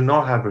you do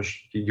not have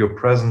your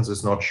presence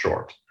is not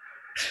short,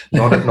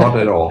 not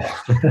at all.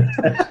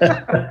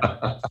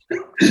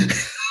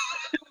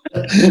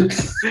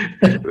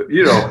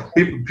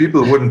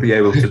 People wouldn't be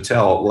able to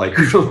tell, like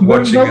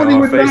watching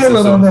our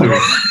faces on Zoom.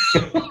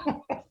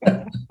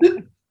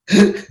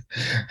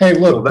 Hey,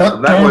 look,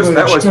 so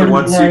that was the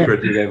one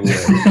secret you gave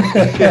away.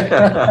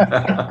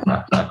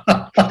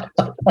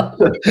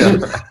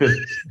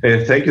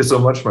 Hey, thank you so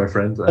much, my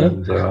friend.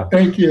 And,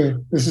 thank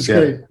you. This is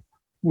great.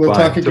 We'll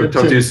talk again.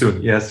 Talk to you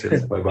soon. Yes.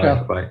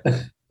 Bye.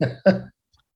 Bye.